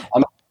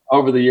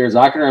 Over the years,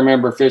 I can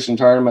remember fishing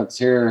tournaments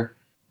here,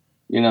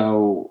 you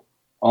know,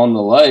 on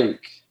the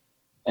lake,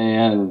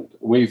 and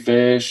we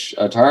fish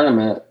a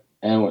tournament,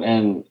 and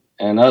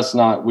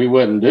we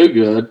wouldn't do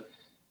good,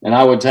 and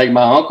I would take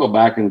my uncle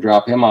back and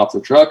drop him off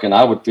the truck, and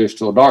I would fish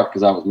till dark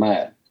because I was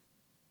mad.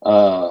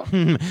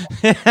 You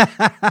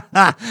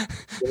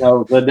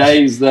know, the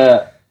days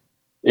that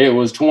it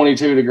was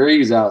 22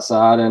 degrees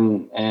outside,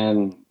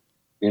 and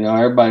you know,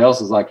 everybody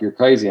else is like, you're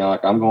crazy.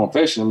 I'm going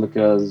fishing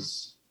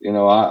because, you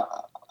know,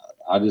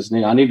 I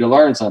need to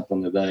learn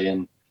something today.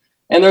 And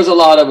there's a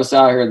lot of us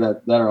out here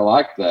that are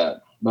like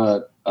that,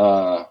 but,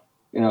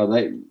 you know,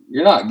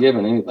 you're not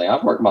giving anything.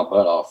 I've worked my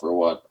butt off for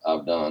what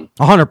I've done.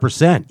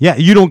 100%. Yeah.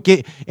 You don't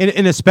get,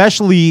 and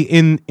especially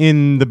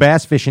in the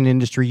bass fishing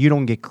industry, you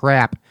don't get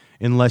crap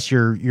unless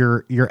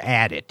you're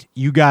at it.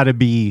 You got to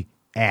be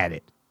at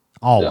it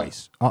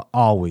always. Yeah.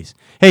 Always.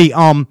 Hey,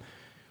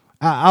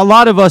 a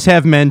lot of us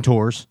have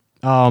mentors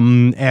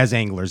as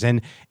anglers,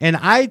 and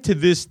I, to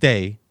this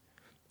day,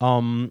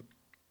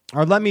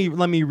 or let me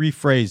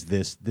rephrase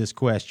this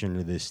question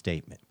or this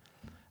statement.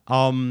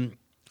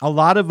 A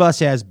lot of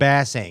us as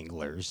bass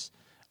anglers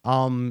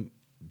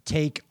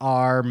take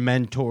our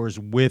mentors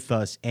with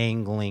us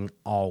angling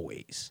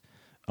always,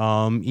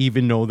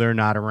 even though they're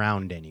not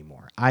around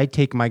anymore. I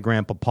take my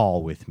grandpa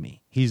Paul with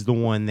me. He's the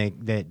one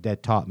that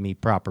taught me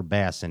proper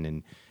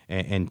bassing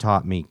and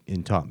taught me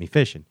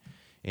fishing.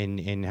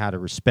 And how to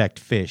respect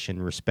fish and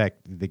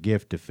respect the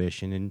gift of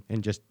fishing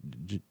and just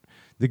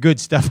the good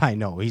stuff I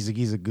know. Was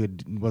a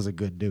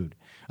good dude.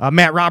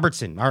 Matt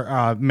Robertson,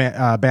 our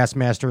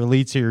Bassmaster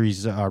Elite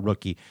Series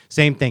rookie,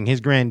 same thing.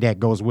 His granddad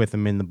goes with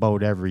him in the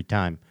boat every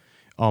time.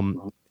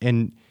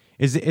 And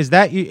is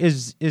that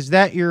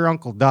your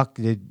Uncle Duck?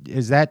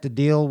 Is that the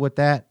deal with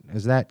that?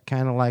 Is that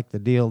kind of like the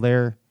deal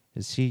there?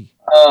 Is he?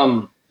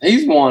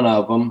 He's one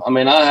of them. I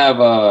mean, I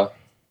have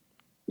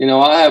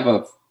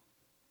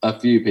a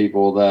few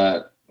people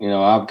that, you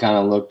know, I've kind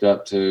of looked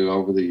up to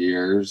over the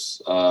years.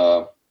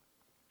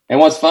 And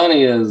what's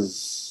funny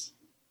is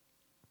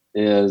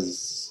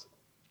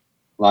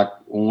like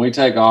when we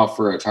take off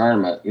for a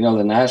tournament, you know,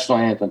 the national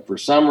anthem, for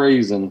some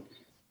reason,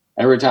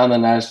 every time the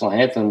national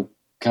anthem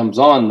comes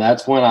on,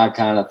 that's when I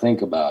kind of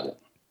think about it.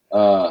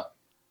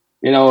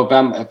 You know,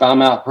 if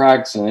I'm out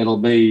practicing, it'll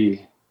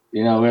be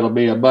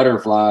a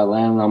butterfly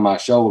landing on my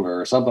shoulder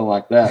or something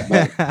like that.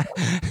 But,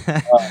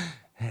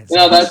 you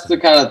know, that's the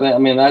kind of thing. I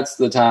mean, that's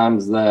the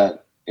times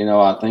that, you know,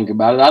 I think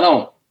about it. I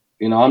don't,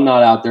 you know, I'm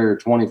not out there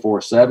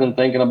 24/7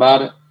 thinking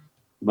about it,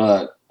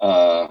 but,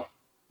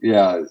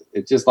 yeah,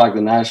 it's just like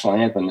the national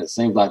anthem. It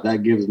seems like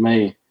that gives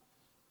me,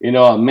 you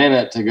know, a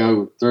minute to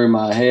go through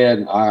my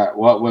head. All right,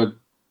 what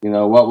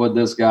would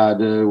this guy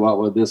do? What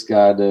would this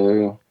guy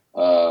do?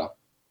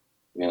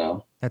 You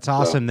know, that's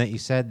awesome that you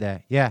said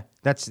that. Yeah,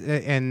 that's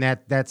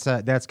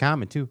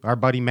common too. Our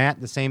buddy Matt,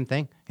 the same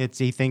thing.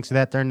 He thinks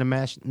that during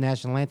the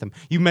national anthem.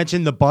 You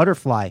mentioned the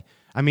butterfly.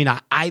 I mean,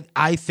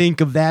 I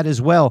think of that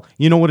as well.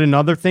 You know what?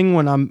 Another thing,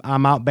 when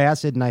I'm out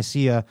bassing and I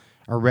see a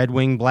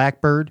red-winged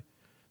blackbird,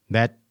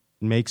 that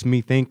makes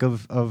me think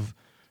of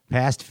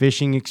past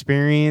fishing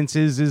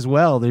experiences as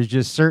well. There's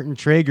just certain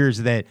triggers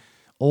that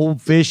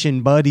old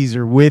fishing buddies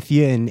are with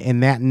you,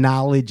 and that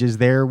knowledge is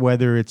there,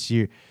 whether it's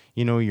your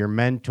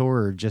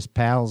mentor or just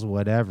pals,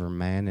 whatever,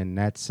 man. And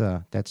that's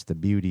the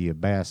beauty of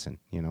bassing.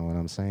 You know what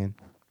I'm saying?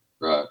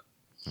 Right.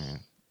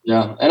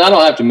 Yeah. And I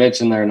don't have to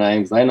mention their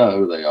names. They know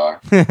who they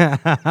are.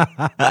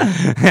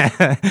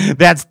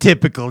 That's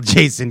typical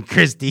Jason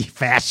Christie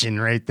fashion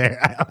right there.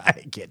 I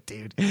like it,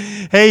 dude.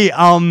 Hey,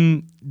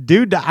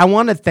 dude, I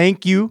want to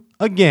thank you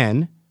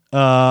again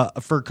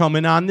for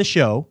coming on the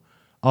show.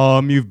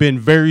 You've been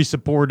very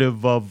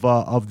supportive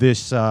of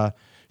this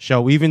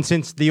show, even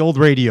since the old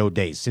radio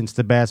days, since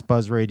the Bass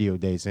Buzz radio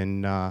days,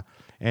 and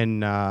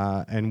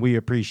and we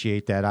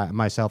appreciate that.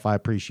 I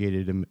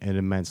appreciated it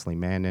immensely,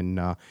 man,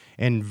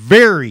 and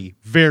very,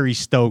 very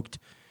stoked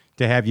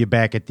to have you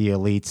back at the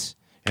Elites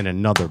and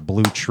another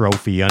blue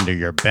trophy under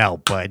your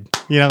belt, bud.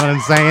 You know what I'm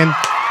saying?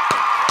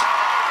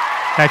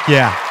 Heck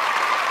yeah.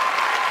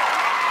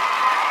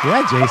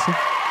 Yeah, Jason.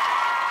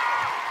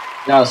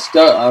 Yeah,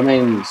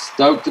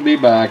 stoked to be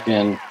back.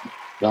 And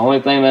the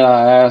only thing that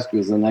I ask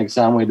is the next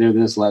time we do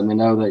this, let me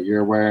know that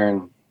you're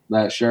wearing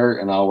that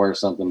shirt, and I'll wear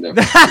something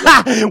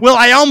different. Well,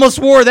 I almost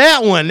wore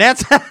that one.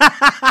 That's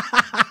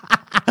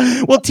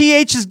well,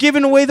 TH is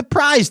giving away the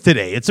prize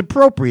today. It's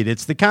appropriate.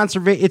 It's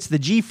the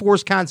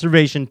G-Force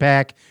Conservation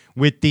Pack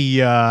with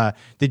the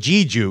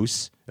G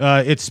juice.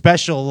 It's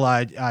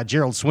special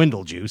Gerald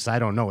Swindle juice. I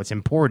don't know. It's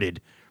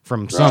imported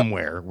from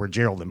somewhere where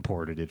Gerald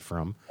imported it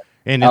from.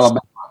 And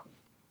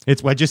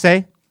it's what'd you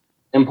say?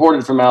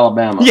 Imported from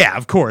Alabama. Yeah,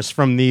 of course,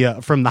 from the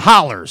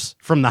hollers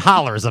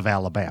of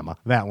Alabama.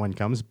 That one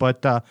comes,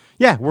 but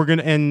yeah, we're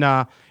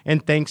gonna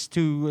and thanks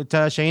to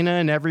Shayna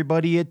and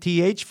everybody at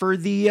TH for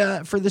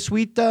the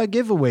sweet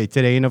giveaway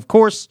today, and of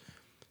course,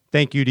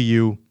 thank you to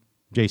you,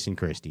 Jason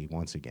Christie,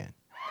 once again.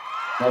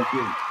 Thank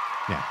you.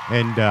 Yeah,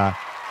 and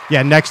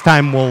yeah, next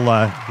time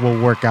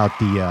we'll work out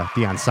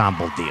the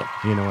ensemble deal.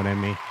 You know what I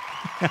mean?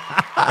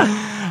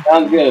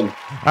 Sounds good. All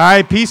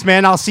right, peace,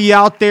 man. I'll see you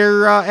out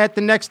there at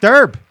the next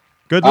Derb.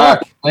 Good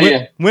luck.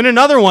 Win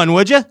another one,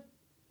 would you?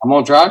 I'm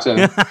going to try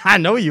to. I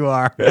know you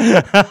are.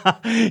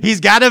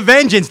 He's got a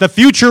vengeance. The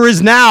future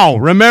is now.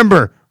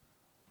 Remember.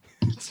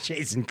 It's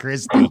Jason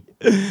Christie.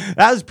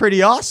 That was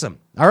pretty awesome.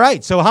 All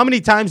right. So how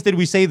many times did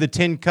we say the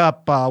Tin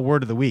Cup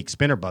word of the week,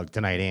 Spinnerbug,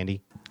 tonight,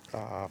 Andy?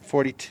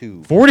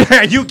 42. 40?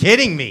 Are you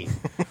kidding me?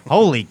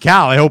 Holy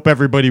cow. I hope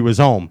everybody was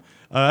home.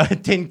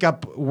 Tin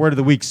Cup word of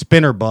the week,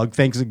 Spinnerbug.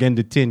 Thanks again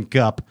to Tin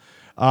Cup.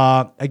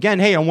 Again,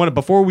 hey,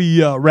 before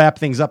we wrap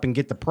things up and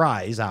get the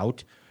prize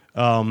out,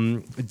 all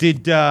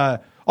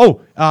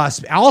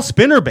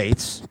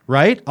spinnerbaits,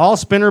 right? All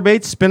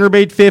spinnerbaits,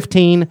 spinnerbait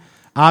 15,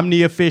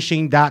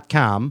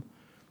 omniafishing.com.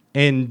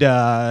 And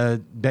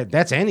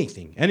that's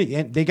anything.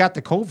 They got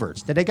the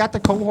coverts. Did they got the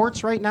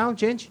cohorts right now,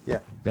 Ginge? Yeah.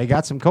 They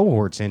got some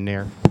cohorts in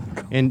there.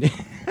 And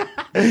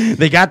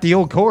they got the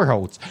old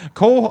cohorts.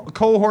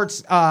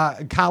 Cohorts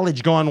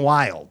College Gone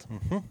Wild.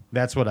 Mm-hmm.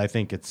 That's what I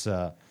think it's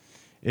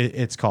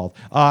called.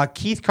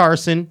 Keith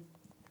Carson,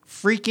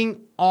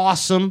 freaking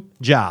awesome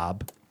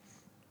job.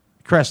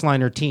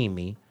 Crestliner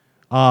teamy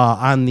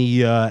on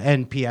the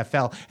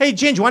NPFL. Hey,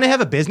 Ginge, you want to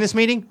have a business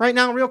meeting right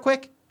now real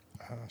quick?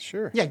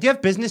 Sure. Yeah, do you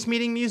have business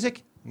meeting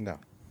music? No.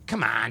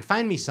 Come on,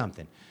 find me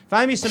something.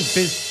 Find me some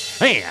business.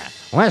 Hey,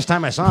 last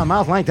time I saw a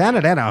mouth like that,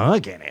 it had a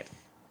hook in it.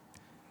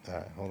 All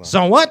right, hold on.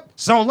 So what?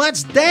 So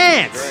let's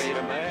dance.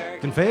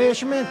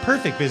 Fisherman,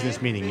 perfect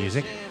business meeting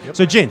music. Yep.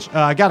 So, Ginge,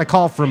 I got a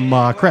call from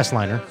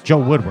Crestliner, Joe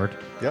Woodward.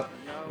 Yep.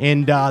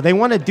 And they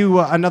want to do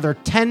another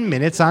 10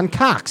 minutes on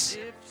Cox.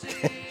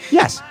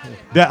 Yes.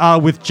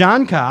 With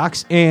John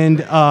Cox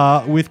and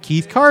with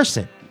Keith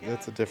Carson.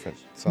 That's a different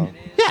song.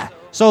 Yeah.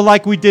 So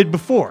like we did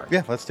before.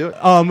 Yeah, let's do it.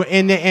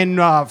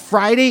 And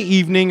Friday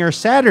evening or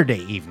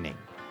Saturday evening.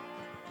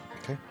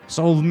 Okay.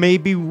 So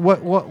maybe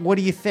what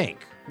do you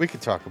think? We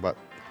could talk about.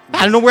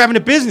 I don't know. We're having a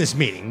business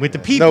meeting with the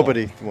people.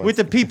 Nobody wants with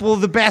the people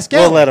of the basket.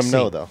 We'll let them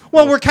know, though.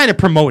 Well, we're kind of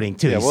promoting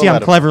too. Yeah, You we'll see, I'm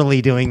let 'em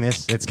cleverly doing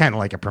this. It's kind of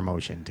like a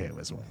promotion too,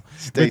 as well.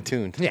 Stay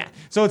tuned. Yeah.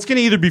 So it's going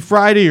to either be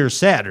Friday or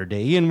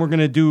Saturday, and we're going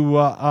to do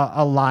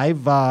a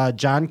live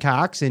John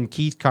Cox and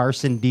Keith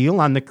Carson deal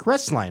on the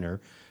Crestliner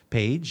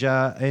page.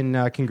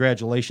 And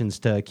congratulations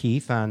to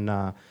Keith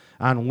on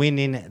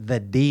winning the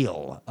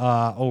deal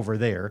over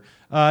there.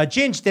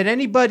 Ginge, did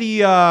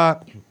anybody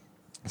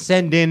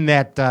send in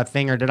that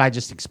thing, or did I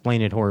just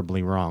explain it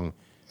horribly wrong?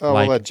 Oh,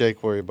 we'll let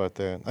Jake worry about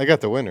that. I got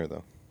the winner,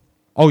 though.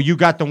 Oh, you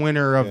got the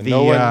winner of the...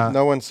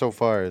 No one so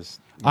far is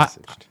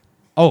messaged.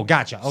 Oh,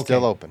 gotcha. Okay.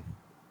 Still open.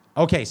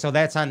 Okay, so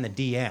that's on the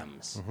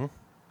DMs. Mm-hmm.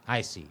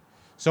 I see.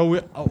 So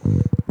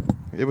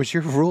it was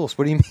your rules.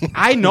 What do you mean?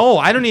 I know.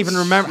 I don't even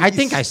remember. I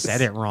think I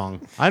said it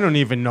wrong. I don't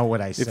even know what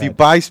I said. If you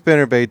buy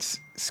spinnerbaits,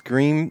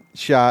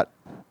 screenshot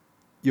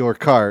your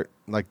cart,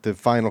 like the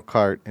final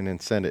cart, and then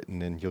send it,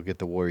 and then you'll get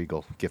the War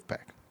Eagle gift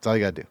pack. That's all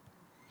you got to do.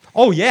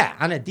 Oh, yeah.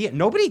 On a DM.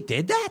 Nobody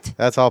did that?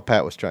 That's all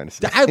Pat was trying to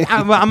say.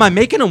 Am I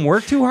making them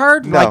work too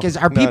hard? No,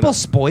 Are people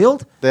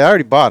spoiled? They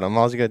already bought them.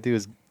 All you got to do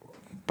is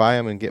buy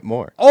them and get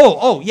more.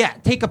 Oh, yeah.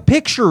 Take a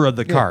picture of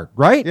the cart,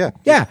 right? Yeah.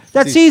 Yeah,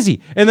 that's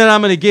easy. And then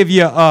I'm going to give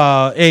you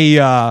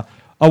a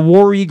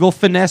War Eagle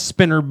finesse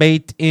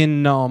spinnerbait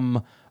in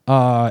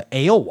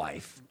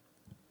alewife.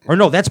 Or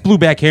no, that's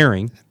blueback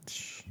herring.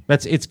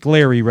 It's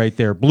glary right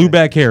there.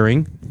 Blueback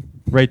herring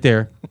right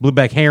there.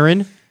 Blueback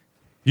heron.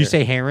 You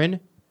say heron?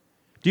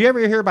 Do you ever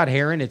hear about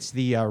heron? It's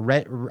the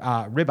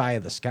ribeye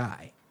of the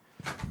sky.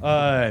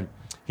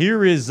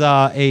 Here is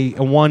a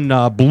one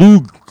blue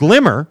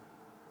glimmer.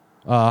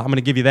 I'm going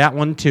to give you that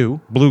one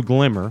too, blue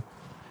glimmer.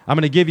 I'm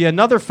going to give you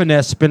another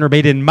finesse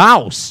spinnerbait in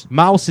mouse.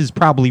 Mouse is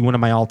probably one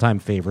of my all-time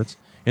favorites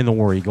in the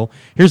War Eagle.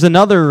 Here's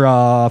another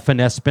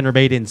finesse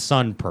spinnerbait in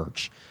sun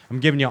perch.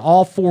 I'm giving you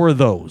all four of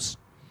those.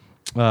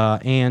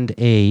 and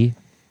a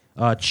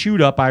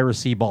chewed up Ira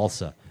C.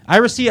 Balsa.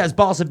 Ira C. has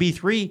Balsa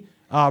B3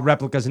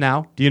 replicas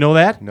now. Do you know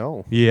that?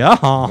 No. Yeah.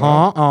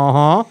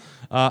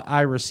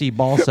 Ira C.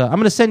 Balsa. I'm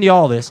going to send you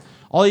all this.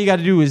 All you got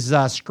to do is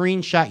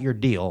screenshot your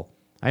deal.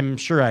 I'm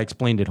sure I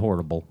explained it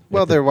horrible.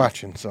 Well, they're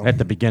watching, so at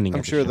the beginning.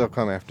 I'm sure they'll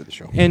come after the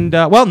show. And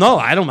well, no,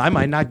 I don't. I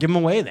might not give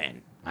them away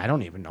then. I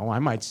don't even know. I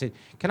might say,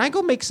 can I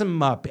go make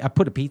some? I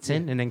put a pizza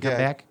in and then come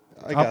back.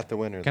 I got the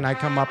winner. Can I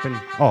come up and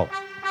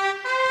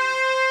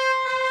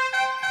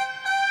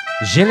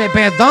Je les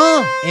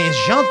perdants et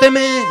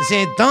gentlemen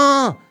et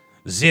dans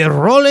the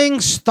Rolling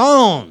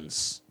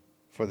Stones.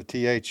 For the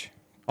TH.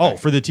 Oh,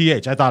 for the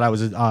TH. I thought I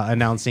was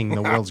announcing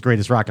the world's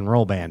greatest rock and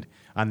roll band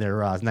on their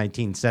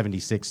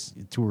 1976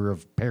 tour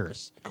of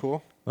Paris.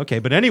 Cool. Okay,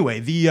 but anyway,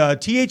 the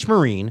TH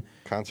Marine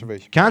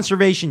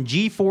Conservation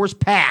G-Force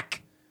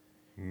Pack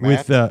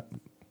Matt? with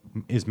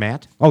is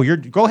Matt? Oh,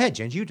 go ahead,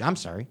 Jen. I'm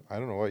sorry. I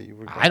don't know what you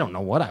were. I don't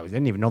know what I was.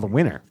 Didn't even know the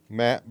winner.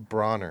 Matt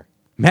Bronner.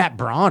 Matt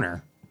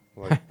Bronner.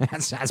 Like,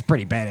 that's a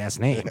pretty badass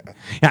name.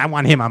 Yeah, I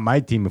want him on my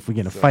team if we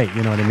get a fight.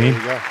 You know what I mean?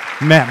 There you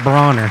go. Matt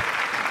Bronner.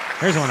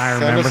 There's one I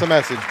remember. Send us a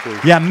message,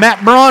 please. Yeah,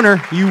 Matt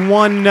Bronner. You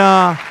won.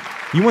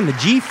 You won the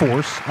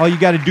G-Force. All you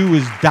got to do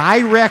is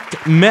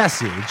direct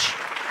message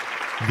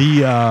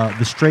the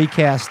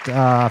Straycast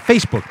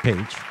Facebook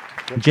page.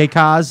 Jay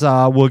Kaz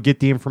will get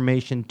the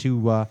information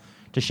to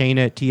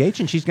Shayna at TH,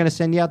 and she's going to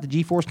send you out the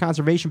G-Force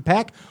Conservation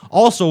Pack.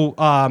 Also,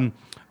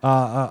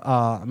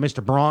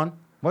 Mr. Braun.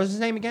 What was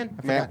his name again?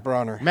 Matt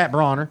Bronner. Matt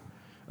Bronner.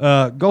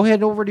 Go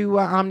ahead over to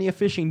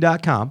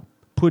omniafishing.com.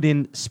 Put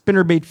in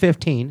spinnerbait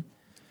 15.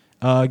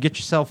 Get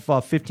yourself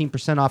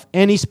 15% off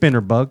any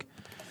spinner bug.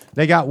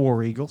 They got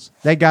War Eagles.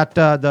 They got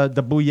the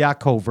Booyah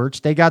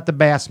Coverts. They got the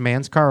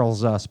Bassmans,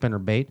 Carl's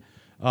spinnerbait.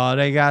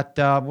 They got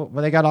the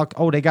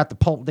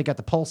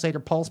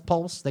Pulsator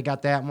Pulse. They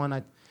got that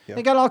one.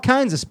 They got all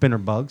kinds of spinner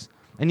bugs,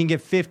 and you can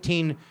get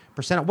 15%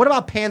 off. What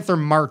about Panther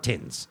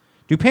Martins?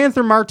 Do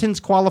Panther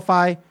Martins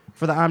qualify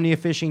for the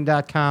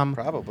omniafishing.com?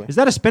 Probably. Is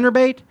that a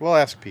spinnerbait? We'll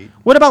ask Pete.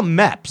 What about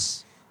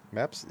MEPS?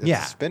 MEPS? It's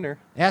a spinner.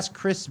 Ask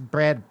Chris,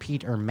 Brad,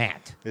 Pete, or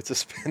Matt. It's a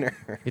spinner.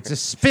 It's a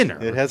spinner.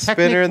 It has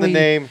spinner in the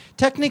name.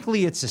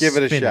 Technically, it's a spinner.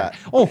 Give it a shot.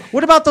 Oh,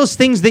 what about those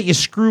things that you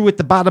screw at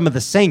the bottom of the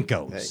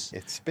Senkos? Hey,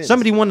 it spins.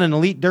 Somebody won an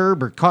Elite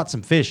Derb or caught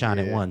some fish on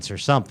it once or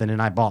something,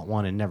 and I bought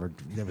one and never.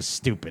 It was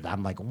stupid.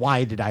 I'm like,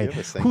 why did I?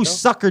 Who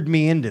suckered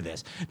me into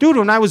this? Dude,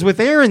 when I was with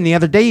Aaron the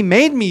other day, he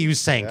made me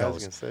use Senkos. Yeah, I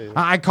was gonna say,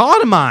 I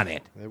caught him on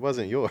it. It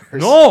wasn't yours.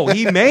 No,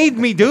 he made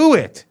me do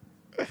it.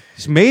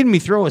 He made me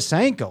throw a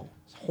Senko.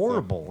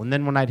 Horrible. And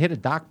then when I'd hit a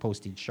dock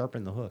post, he'd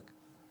sharpen the hook.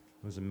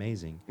 It was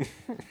amazing.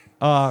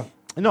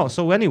 No,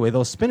 so anyway,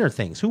 those spinner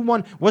things. Who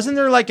won? Wasn't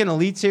there like an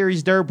Elite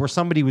Series derb where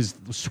somebody was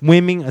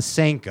swimming a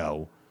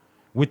Senko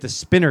with the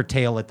spinner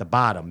tail at the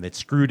bottom that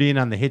screwed in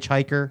on the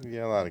hitchhiker?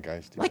 Yeah, a lot of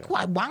guys do like,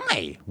 that.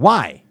 Why?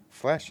 Why?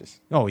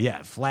 Flashes. Oh, yeah,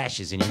 it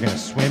flashes, and you're going to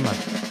swim.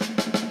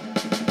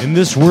 In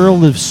this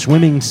world of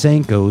swimming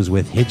Senkos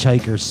with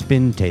hitchhiker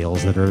spin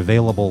tails that are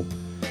available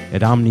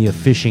at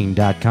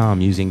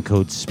omniafishing.com using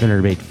code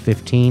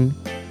SPINNERBAIT15.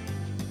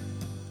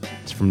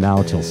 It's from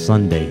now till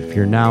Sunday. If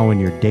you're now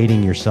and you're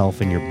dating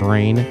yourself in your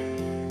brain,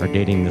 or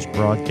dating this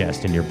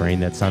broadcast in your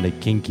brain, that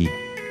sounded kinky.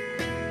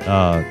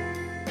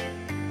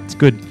 It's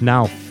good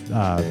now.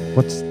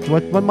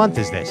 What month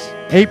is this?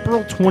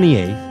 April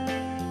 28th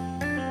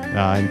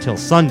until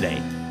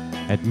Sunday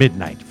at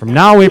midnight. From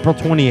now, April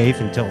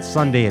 28th until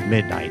Sunday at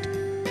midnight.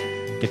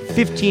 Get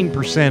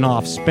 15%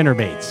 off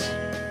spinnerbaits.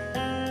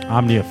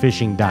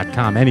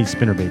 omniafishing.com, any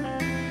spinnerbait.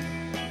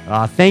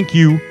 Thank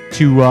you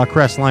to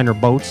Crestliner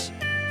Boats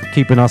for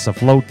keeping us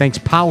afloat. Thanks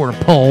Power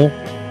Pull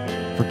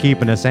for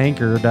keeping us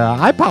anchored.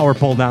 I power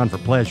pull down for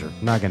pleasure.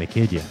 I'm not going to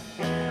kid you.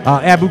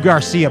 Abu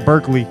Garcia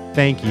Berkeley,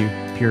 thank you.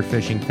 Pure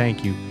Fishing,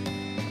 thank you.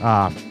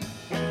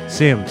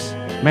 Sims,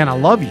 man, I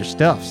love your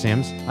stuff,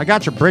 Sims. I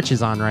got your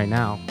britches on right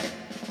now.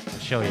 I'll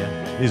show you.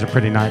 These are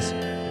pretty nice.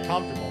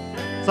 Comfortable.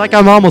 It's like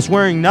I'm almost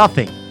wearing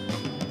nothing.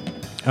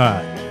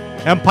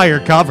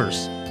 Empire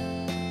covers.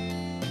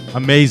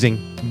 Amazing.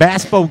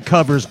 Bass boat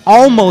covers,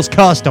 almost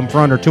custom for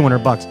under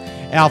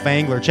 $200. Alpha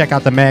Angler, check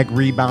out the Mag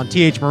Rebound.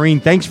 TH Marine,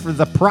 thanks for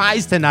the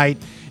prize tonight.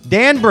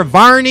 Dan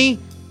Bravarni,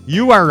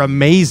 you are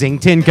amazing.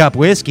 Tin Cup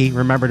Whiskey,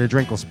 remember to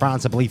drink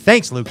responsibly.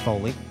 Thanks, Luke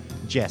Foley.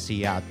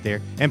 Jesse out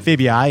there.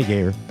 Amphibia Eye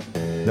Gear,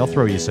 they'll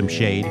throw you some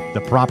shade.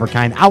 The proper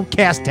kind.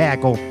 Outcast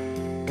Tackle,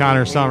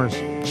 Connor Summers.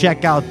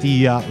 Check out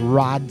the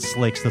rod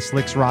slicks, the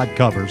slicks rod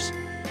covers,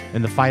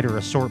 and the fighter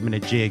assortment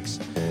of jigs.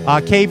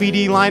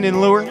 KVD Line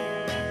and Lure.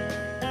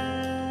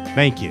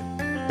 Thank you.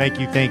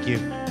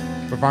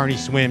 Bravarni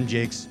Swim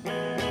Jigs.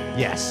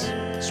 Yes.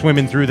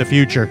 Swimming through the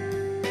future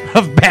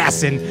of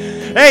bassin'.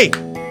 Hey,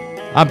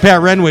 I'm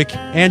Pat Renwick.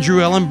 Andrew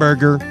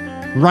Ellenberger.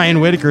 Ryan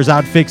Whitaker's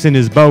out fixing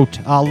his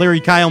boat.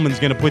 Larry Kyleman's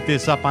going to put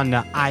this up on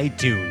the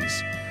iTunes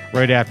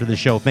right after the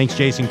show. Thanks,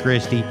 Jason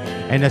Christie.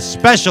 And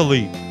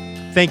especially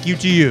thank you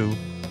to you,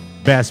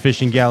 Bass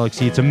Fishing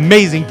Galaxy. It's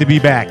amazing to be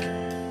back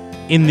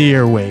in the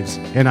airwaves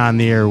and on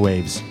the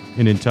airwaves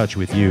and in touch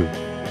with you.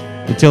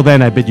 Until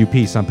then, I bid you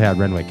peace. I'm Pat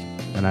Renwick.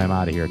 and I'm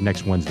out of here.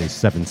 Next Wednesday,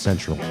 7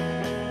 Central.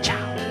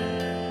 Ciao.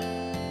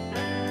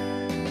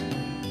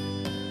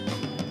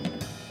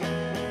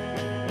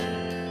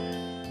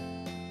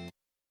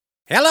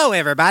 Hello,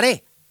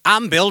 everybody.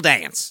 I'm Bill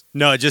Dance.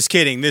 No, just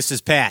kidding. This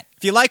is Pat.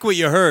 If you like what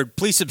you heard,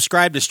 please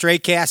subscribe to Stray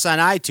Cast on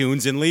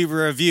iTunes and leave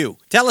a review.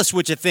 Tell us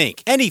what you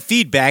think. Any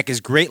feedback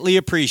is greatly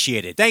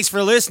appreciated. Thanks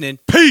for listening.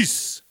 Peace!